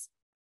themselves.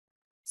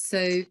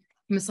 So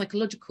from a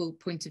psychological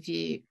point of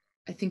view,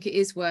 I think it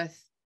is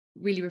worth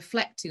really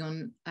reflecting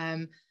on,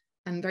 and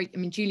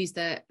Julie's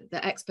the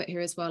expert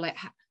here as well, like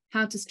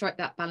how to strike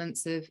that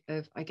balance of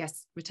I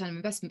guess return on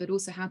investment, but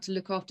also how to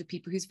look after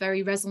people whose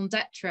very raison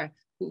d'etre,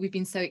 what we've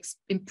been so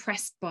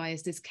impressed by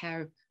is this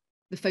care of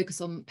the focus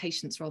on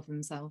patients rather than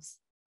themselves.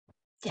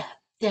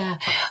 Yeah,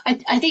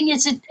 I think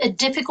it's a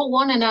difficult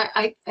one, and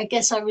I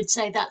guess I would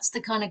say that's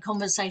the kind of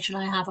conversation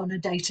I have on a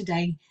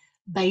day-to-day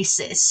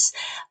basis.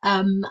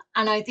 And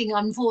I think,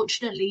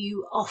 unfortunately,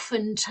 you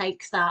often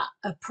take that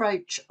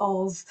approach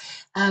of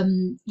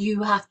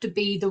you have to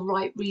be the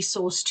right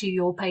resource to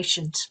your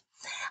patient.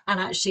 And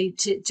actually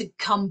to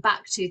come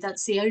back to,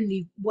 that's the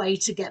only way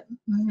to get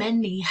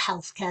many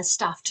healthcare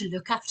staff to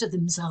look after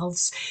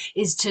themselves,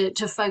 is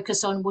to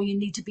focus on, well, you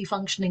need to be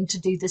functioning to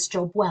do this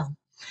job well,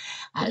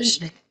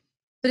 actually.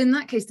 But in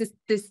that case,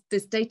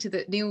 this data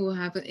that Neil will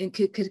have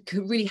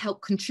could really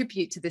help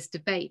contribute to this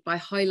debate by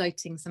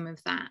highlighting some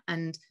of that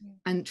and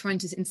trying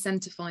to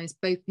incentivize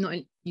both, not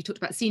you talked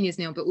about seniors,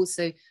 Neil, but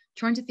also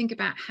trying to think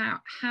about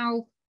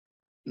how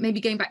maybe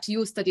going back to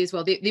your study as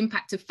well, the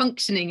impact of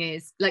functioning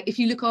is, like, if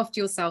you look after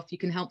yourself, you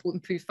can help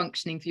improve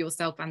functioning for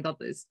yourself and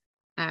others.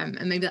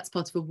 And maybe that's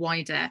part of a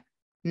wider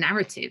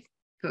narrative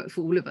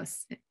for all of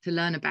us to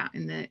learn about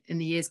in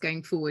the years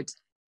going forward.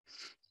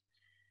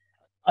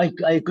 I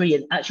agree.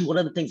 And actually, one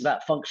of the things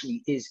about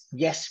functioning is,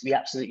 yes, we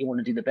absolutely want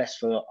to do the best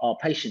for our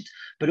patients,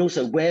 but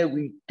also where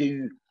we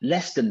do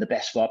less than the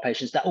best for our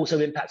patients, that also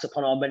impacts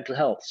upon our mental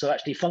health. So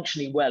actually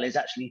functioning well is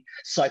actually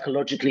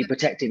psychologically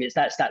protective.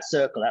 That's that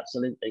circle,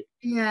 absolutely.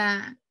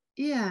 Yeah.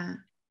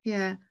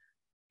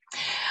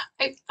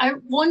 I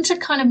want to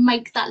kind of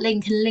make that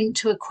link and link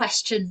to a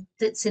question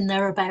that's in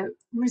there about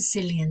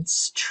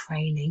resilience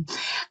training.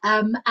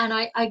 And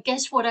I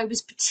guess what I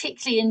was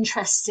particularly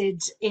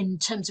interested in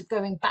terms of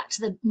going back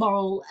to the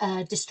moral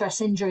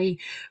distress injury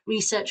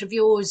research of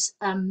yours,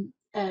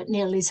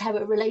 Neil, is how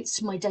it relates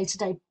to my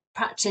day-to-day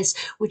practice,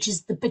 which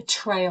is the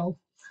betrayal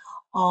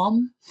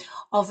arm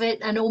of it,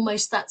 and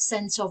almost that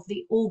sense of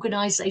the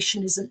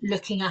organisation isn't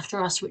looking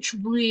after us, which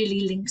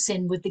really links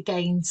in with the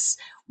Gaines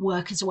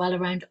work as well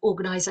around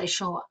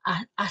organisational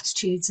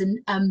attitudes.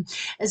 And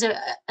there's a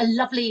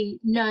lovely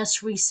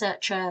nurse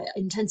researcher,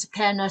 intensive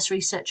care nurse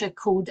researcher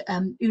called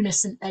Una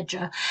St.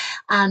 Ledger,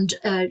 and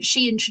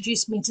she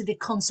introduced me to the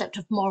concept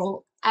of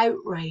moral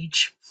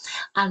outrage,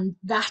 and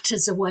that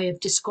is a way of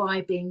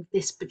describing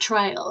this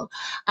betrayal.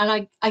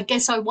 And I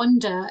guess I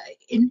wonder,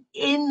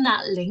 in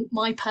that link,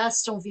 my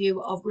personal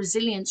view of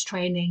resilience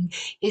training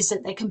is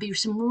that there can be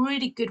some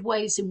really good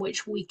ways in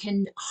which we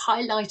can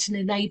highlight and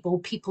enable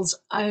people's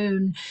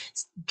own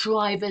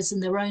drivers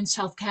and their own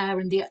self-care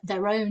and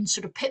their own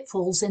sort of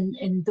pitfalls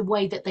in the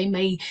way that they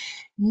may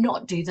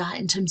not do that,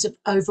 in terms of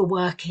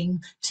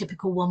overworking,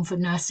 typical one for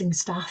nursing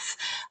staff,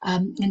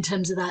 in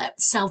terms of that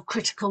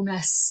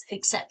self-criticalness,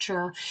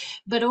 etc.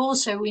 But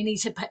also we need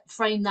to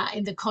frame that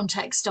in the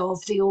context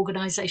of the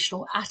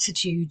organisational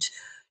attitude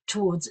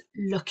towards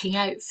looking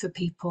out for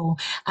people.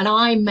 And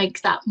I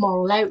make that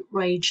moral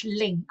outrage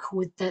link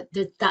with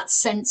that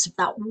sense of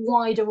that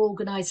wider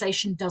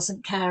organisation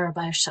doesn't care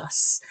about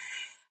us.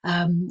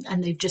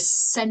 And they've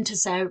just sent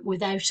us out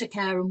without a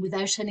care and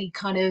without any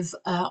kind of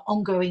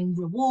ongoing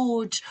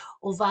reward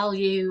or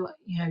value,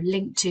 you know,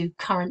 linked to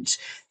current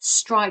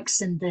strikes.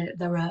 And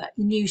there are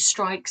new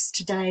strikes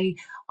today,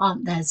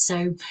 aren't there?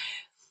 So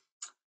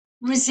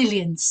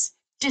resilience,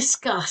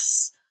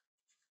 discuss.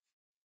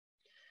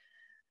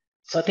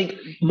 So I think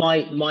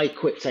my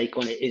quick take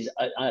on it is,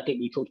 I think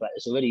we talked about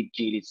this already,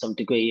 Julie, to some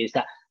degree, is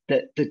that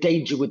the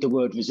danger with the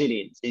word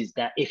resilience is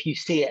that if you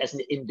see it as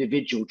an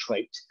individual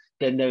trait,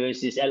 then there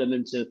is this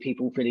element of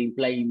people feeling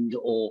blamed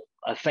or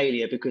a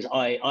failure because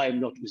I am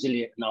not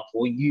resilient enough,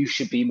 or you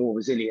should be more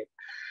resilient.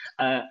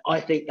 I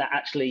think that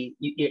actually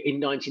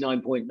in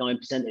 99.9%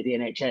 of the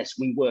NHS,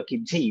 we work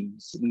in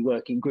teams, we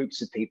work in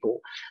groups of people,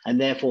 and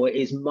therefore it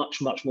is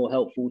much, much more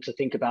helpful to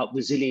think about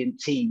resilient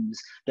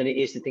teams than it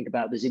is to think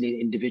about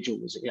resilient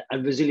individuals.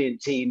 And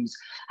resilient teams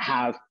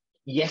have,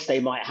 yes,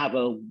 they might have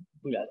a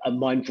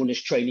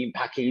mindfulness training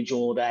package,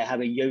 or they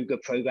have a yoga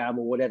program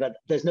or whatever.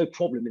 There's no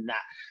problem in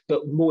that.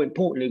 But more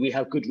importantly, we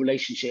have good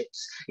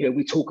relationships.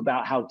 We talk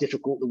about how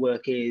difficult the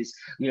work is.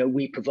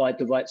 We provide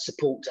the right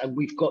support, and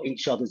we've got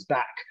each other's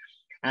back.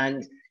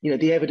 And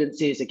the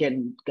evidence is,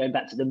 again, going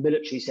back to the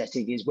military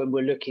setting, is when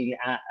we're looking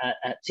at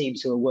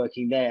teams who are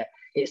working there,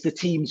 it's the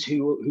teams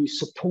who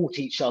support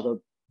each other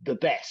the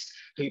best,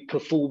 who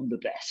perform the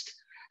best.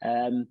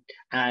 And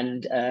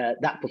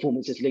that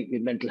performance is linked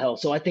with mental health.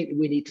 So I think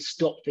we need to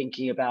stop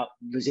thinking about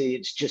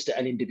resilience just at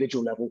an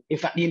individual level. In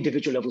fact, the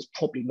individual level is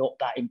probably not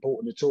that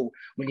important at all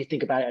when you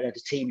think about it at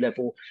a team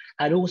level.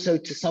 And also,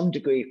 to some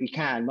degree, if we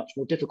can, much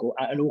more difficult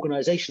at an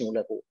organizational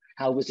level,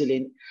 how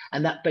resilient.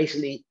 And that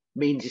basically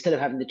means, instead of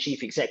having the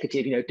chief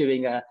executive,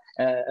 doing a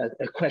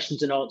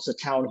questions and answer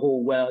town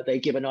hall where they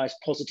give a nice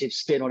positive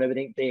spin on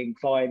everything being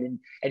fine, and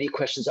any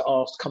questions that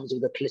are asked comes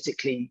with a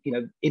politically,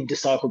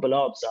 indecipherable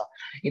answer.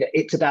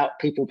 It's about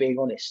people being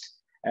honest,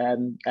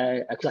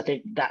 because I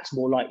think that's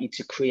more likely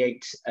to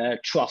create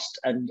trust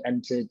and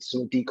to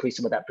sort of decrease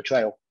some of that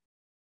betrayal.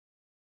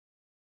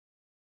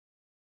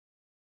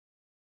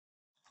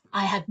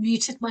 I had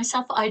muted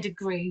myself. I'd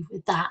agree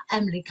with that.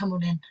 Emily, come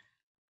on in.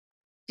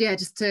 Yeah,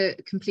 just to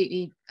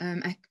completely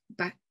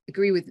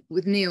agree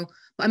with Neil,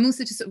 but I'm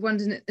also just sort of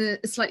wondering,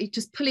 slightly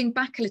just pulling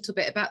back a little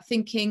bit about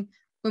thinking,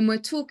 when we're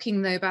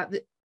talking though about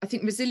I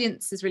think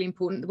resilience is really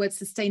important. The word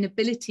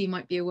sustainability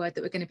might be a word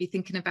that we're going to be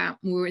thinking about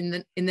more in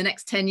the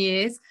next 10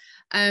 years,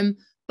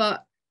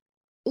 but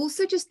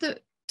also just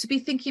to be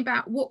thinking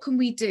about what can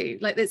we do.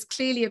 Like, there's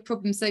clearly a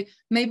problem, so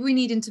maybe we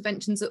need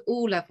interventions at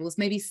all levels.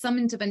 Maybe some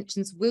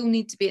interventions will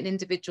need to be at an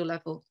individual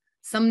level.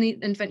 Some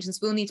interventions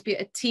will need to be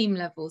at a team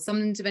level.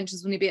 Some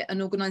interventions will need to be at an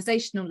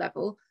organisational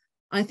level.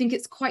 I think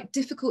it's quite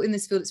difficult in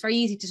this field. It's very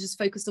easy to just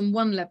focus on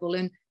one level,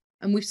 and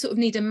we sort of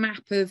need a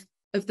map of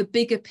the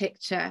bigger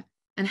picture,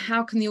 and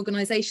how can the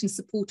organisation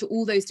support at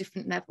all those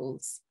different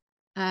levels.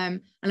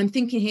 And I'm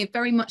thinking here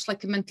very much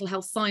like a mental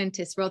health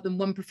scientist rather than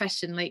one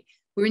profession. Like,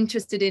 we're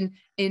interested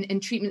in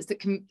treatments that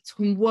can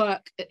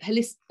work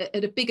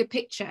at a bigger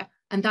picture,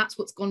 and that's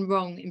what's gone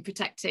wrong in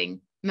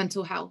protecting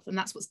mental health, and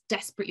that's what's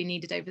desperately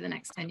needed over the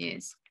next 10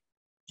 years.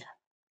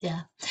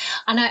 Yeah,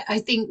 and I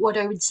think what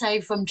I would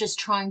say from just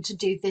trying to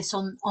do this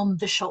on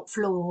the shop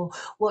floor,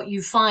 what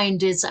you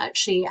find is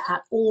actually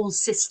at all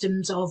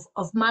systems of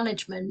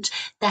management,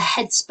 the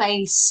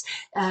headspace,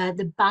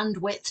 the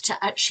bandwidth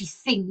to actually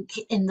think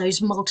in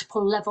those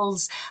multiple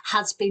levels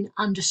has been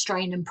under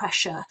strain and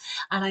pressure.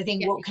 And I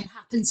think what can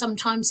happen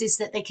sometimes is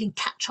that they can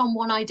catch on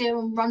one idea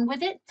and run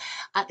with it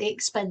at the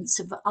expense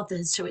of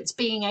others. So it's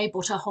being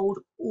able to hold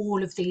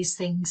all of these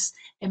things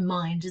in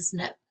mind, isn't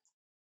it?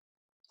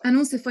 And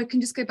also, if I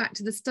can just go back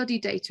to the study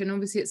data, and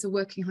obviously it's a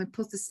working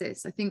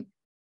hypothesis, I think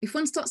if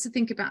one starts to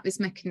think about this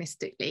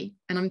mechanistically,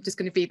 and I'm just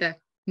going to be the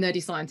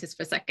nerdy scientist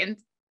for a second,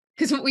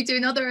 because what we do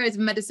in other areas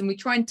of medicine, we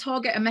try and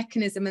target a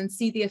mechanism and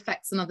see the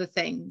effects on other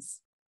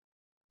things.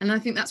 And I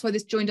think that's why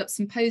this joined up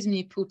symposium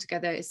you pulled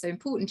together is so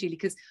important, Julie,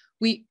 because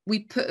we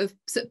put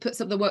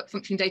some of the work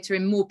function data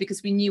in more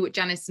because we knew what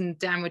Janice and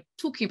Dianne were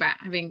talking about,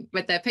 having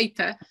read their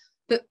paper.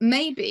 But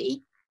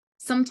maybe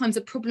sometimes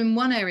a problem in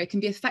one area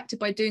can be affected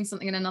by doing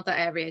something in another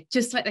area,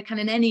 just like they can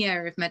in any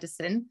area of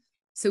medicine.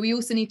 So we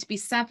also need to be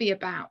savvy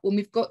about, when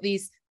we've got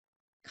these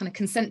kind of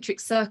concentric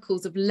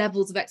circles of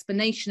levels of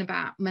explanation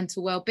about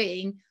mental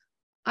well-being,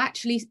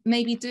 actually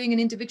maybe doing an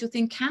individual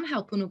thing can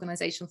help an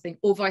organizational thing,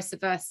 or vice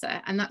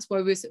versa. And that's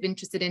why we're sort of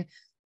interested in,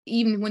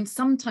 even when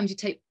sometimes you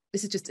take,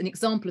 this is just an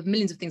example of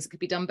millions of things that could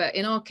be done, but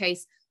in our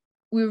case,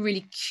 we were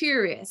really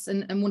curious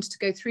and wanted to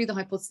go through the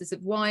hypothesis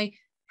of why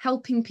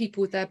helping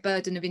people with their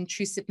burden of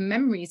intrusive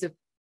memories of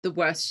the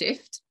worst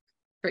shift,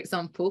 for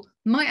example,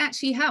 might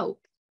actually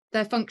help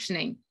their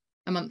functioning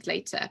a month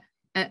later,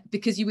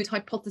 because you would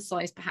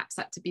hypothesize perhaps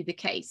that to be the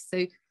case.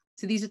 So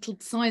these little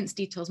science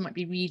details might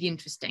be really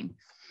interesting.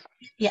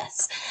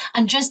 Yes,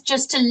 and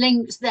just to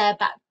link there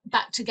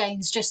back to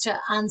Gaines, just to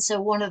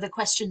answer one of the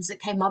questions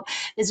that came up,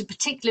 there's a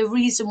particular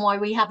reason why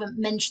we haven't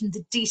mentioned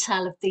the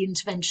detail of the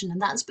intervention,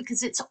 and that's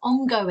because it's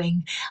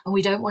ongoing and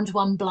we don't want to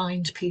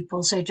unblind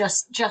people. So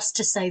just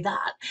to say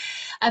that.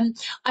 I'm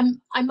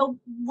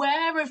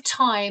aware of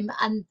time,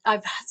 and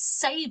I've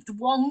saved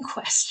one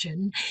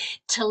question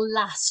till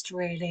last,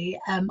 really.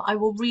 I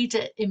will read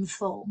it in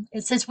full.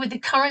 It says, with the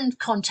current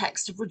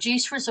context of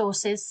reduced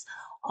resources,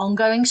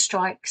 ongoing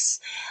strikes,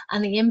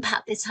 and the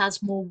impact this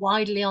has more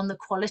widely on the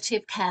quality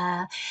of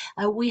care,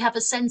 do we have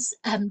a sense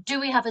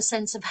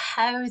of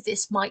how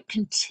this might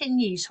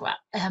continue to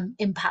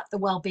impact the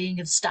well-being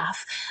of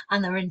staff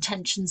and their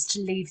intentions to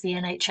leave the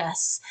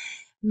NHS?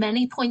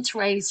 Many points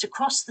raised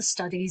across the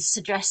studies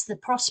suggest the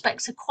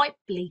prospects are quite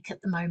bleak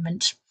at the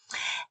moment.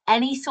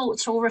 Any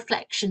thoughts or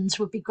reflections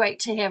would be great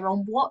to hear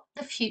on what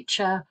the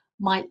future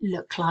might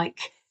look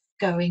like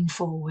going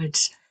forward.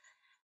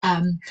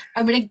 I'm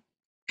going to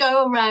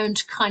go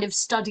around kind of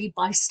study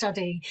by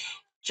study.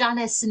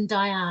 Janice and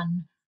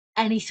Dianne,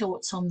 any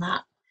thoughts on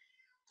that?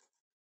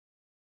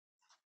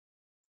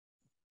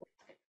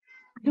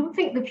 I don't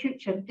think the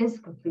future is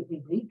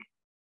completely bleak.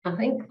 I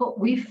think what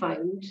we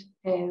found,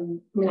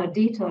 our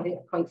data are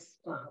quite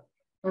stark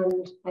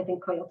and I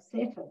think quite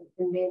upsetting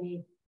in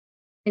many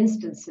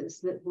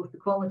instances, that both the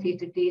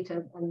qualitative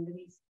data and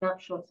these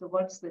snapshots of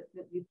words that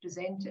we've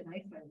presented, I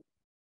found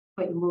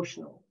quite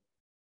emotional.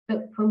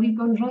 But when we've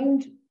gone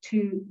round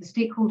to the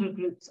stakeholder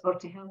groups or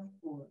to health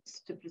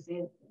boards to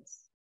present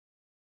this,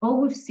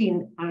 all we've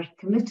seen are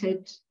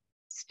committed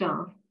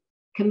staff,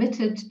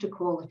 committed to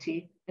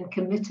quality and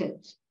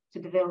committed to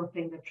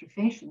developing their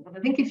profession. And I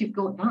think if you've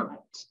got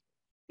that,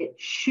 it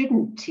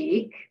shouldn't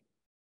take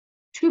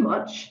too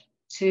much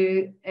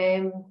to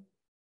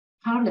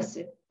harness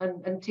it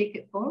and take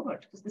it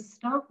forward, because the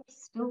staff are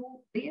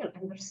still there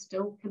and they're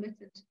still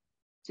committed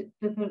to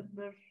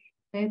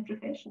their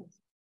professions.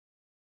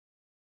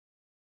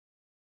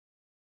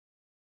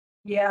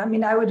 Yeah, I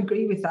mean, I would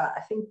agree with that.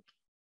 I think,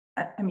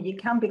 I mean,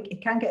 it can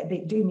get a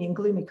bit doomy and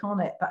gloomy, can't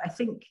it? But I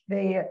think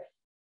the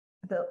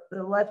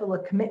level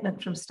of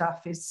commitment from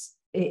staff is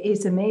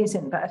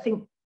amazing. But I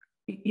think,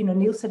 you know,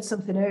 Neil said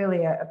something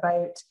earlier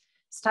about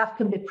staff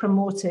can be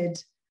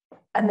promoted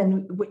and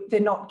then they're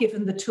not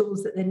given the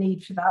tools that they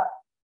need for that,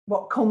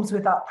 what comes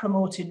with that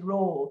promoted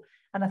role.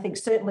 And I think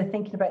certainly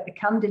thinking about the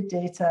CANDID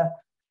data,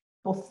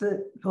 both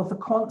the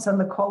quants and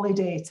the quali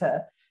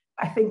data,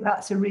 I think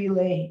that's a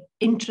really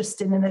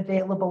interesting and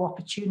available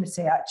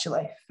opportunity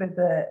actually for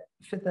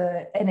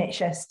the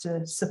NHS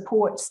to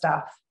support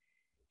staff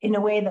in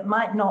a way that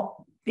might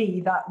not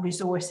be that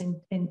resource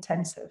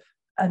intensive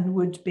and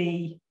would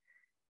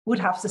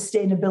have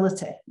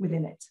sustainability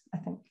within it, I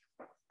think.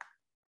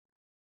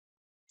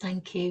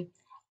 Thank you.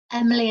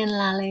 Emily and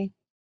Lally.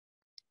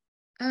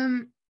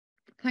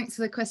 Thanks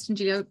for the question,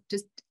 Julia.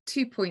 Just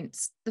 2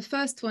 points. The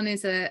first one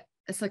is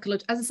as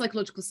a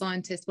psychological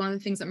scientist, one of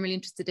the things I'm really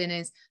interested in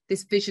is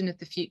this vision of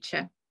the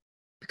future.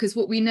 Because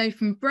what we know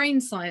from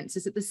brain science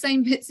is that the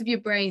same bits of your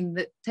brain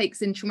that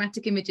takes in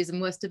traumatic images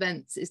and worst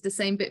events is the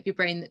same bit of your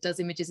brain that does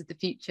images of the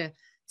future.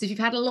 So if you've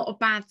had a lot of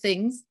bad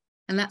things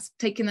and that's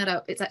taken that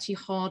up, it's actually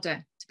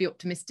harder to be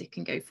optimistic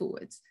and go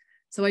forwards.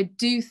 So I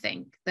do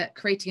think that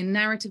creating a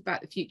narrative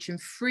about the future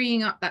and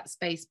freeing up that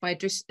space by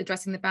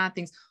addressing the bad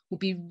things will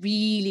be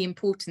really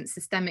important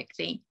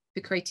systemically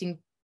for creating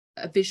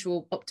a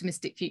visual,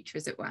 optimistic future,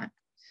 as it were.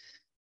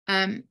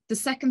 The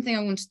second thing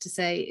I wanted to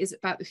say is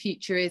about the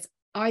future is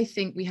I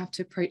think we have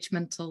to approach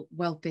mental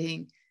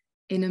well-being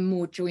in a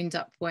more joined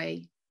up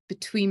way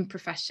between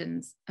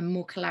professions and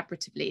more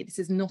collaboratively. This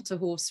is not a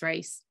horse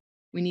race.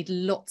 We need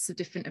lots of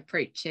different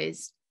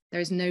approaches.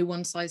 There is no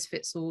one size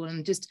fits all,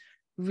 and just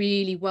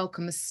really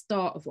welcome the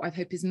start of what I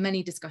hope is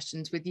many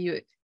discussions with you.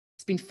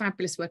 It's been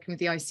fabulous working with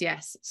the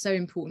ICS. It's so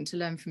important to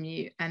learn from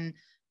you and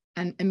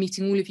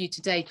meeting all of you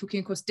today, talking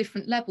across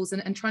different levels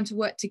and trying to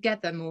work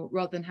together more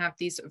rather than have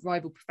these sort of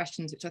rival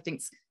professions, which I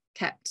think's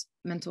kept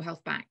mental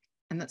health back.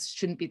 And that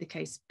shouldn't be the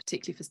case,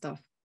 particularly for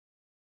staff.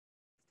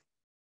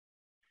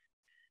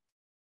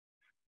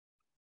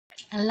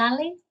 And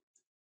Lally?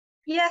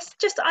 Yes,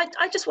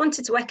 I just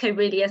wanted to echo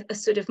really a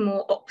sort of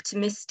more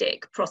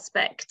optimistic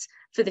prospect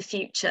for the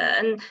future,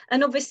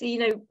 and obviously, you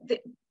know,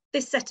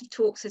 this set of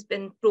talks has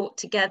been brought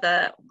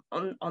together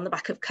on the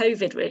back of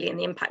COVID, really, and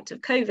the impact of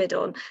COVID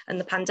on and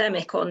the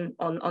pandemic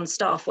on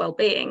staff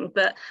well-being.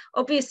 But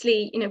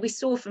obviously, you know, we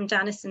saw from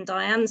Janice and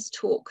Dianne's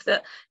talk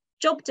that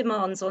job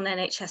demands on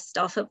NHS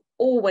staff have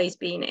always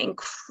been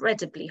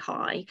incredibly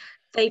high.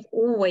 They've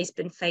always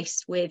been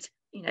faced with,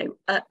 you know,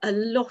 a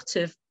lot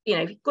of, you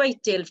know,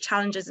 great deal of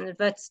challenges and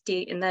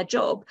adversity in their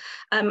job.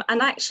 And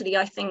actually,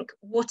 I think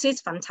what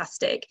is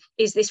fantastic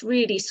is this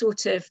really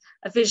sort of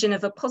a vision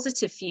of a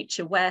positive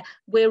future where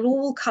we're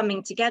all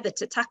coming together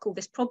to tackle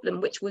this problem,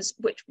 which was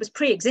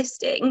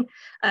pre-existing.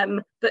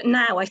 But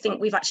now I think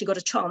we've actually got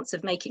a chance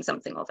of making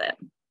something of it.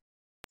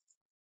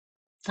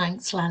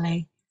 Thanks,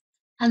 Lally.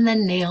 And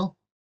then Neil.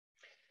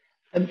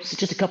 So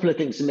just a couple of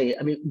things for me.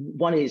 I mean,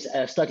 one is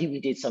a study we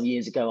did some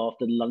years ago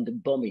after the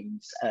London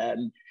bombings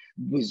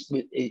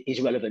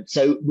is relevant.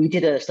 So we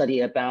did a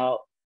study about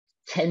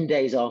 10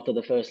 days after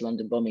the first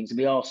London bombings, and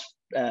we asked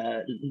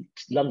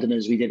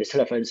Londoners, we did a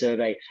telephone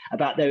survey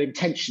about their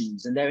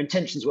intentions, and their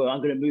intentions were,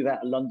 I'm going to move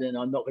out of London,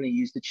 I'm not going to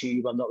use the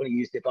tube, I'm not going to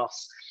use the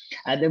bus.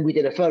 And then we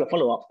did a further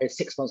follow-up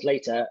 6 months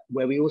later,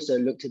 where we also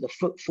looked at the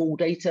footfall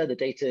data, the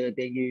data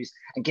being used,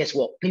 and guess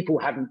what? People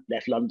hadn't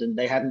left London,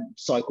 they hadn't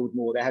cycled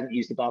more, they hadn't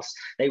used the bus,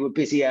 they were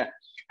busier.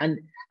 And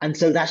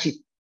so actually,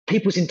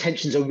 people's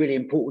intentions are really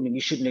important and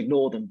you shouldn't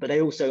ignore them, but they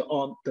also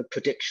aren't the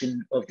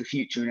prediction of the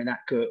future in an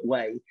accurate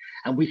way.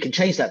 And we can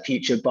change that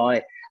future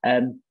by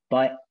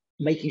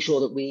making sure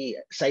that we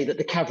say that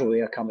the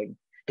cavalry are coming.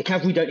 The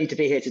cavalry don't need to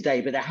be here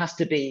today, but there has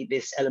to be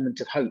this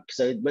element of hope.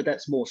 So whether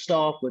that's more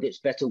staff, whether it's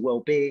better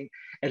well-being,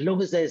 as long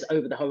as there's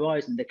over the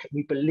horizon that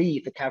we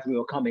believe the cavalry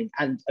are coming,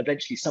 and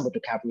eventually some of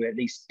the cavalry at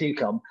least do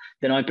come,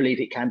 then I believe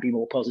it can be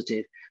more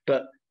positive.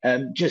 But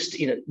just,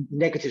 you know,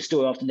 negative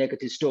story after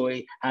negative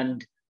story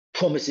and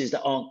promises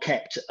that aren't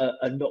kept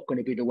are not going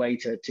to be the way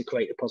to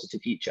create a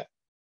positive future.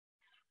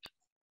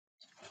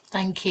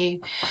 Thank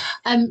you.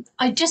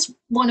 I just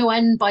want to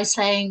end by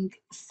saying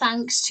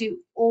thanks to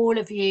all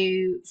of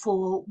you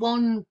for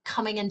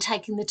coming and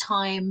taking the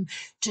time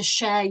to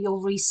share your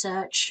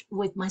research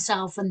with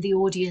myself and the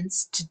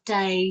audience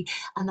today,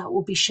 and that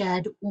will be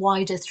shared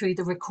wider through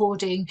the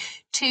recording.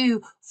 2,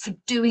 for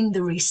doing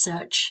the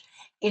research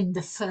in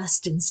the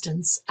first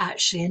instance,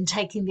 actually, and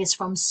taking this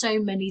from so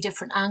many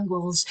different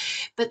angles.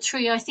 But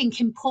 3, I think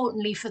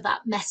importantly, for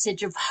that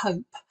message of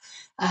hope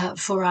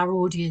for our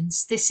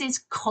audience. This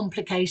is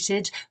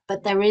complicated,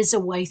 but there is a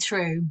way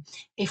through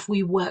if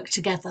we work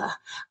together.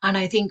 And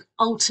I think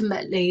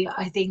ultimately,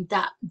 I think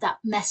that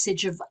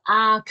message of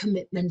our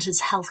commitment as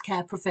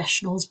healthcare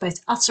professionals,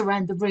 both us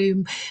around the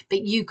room,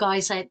 but you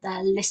guys out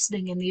there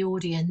listening in the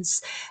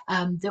audience,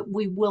 that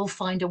we will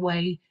find a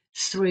way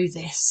through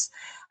this.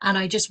 And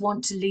I just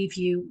want to leave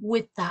you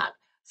with that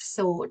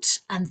thought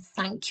and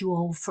thank you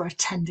all for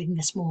attending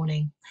this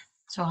morning.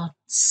 So I'll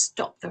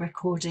stop the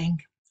recording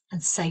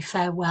and say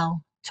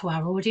farewell to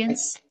our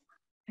audience.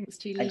 Thanks,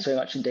 Julie. Thanks very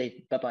much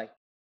indeed. Bye-bye.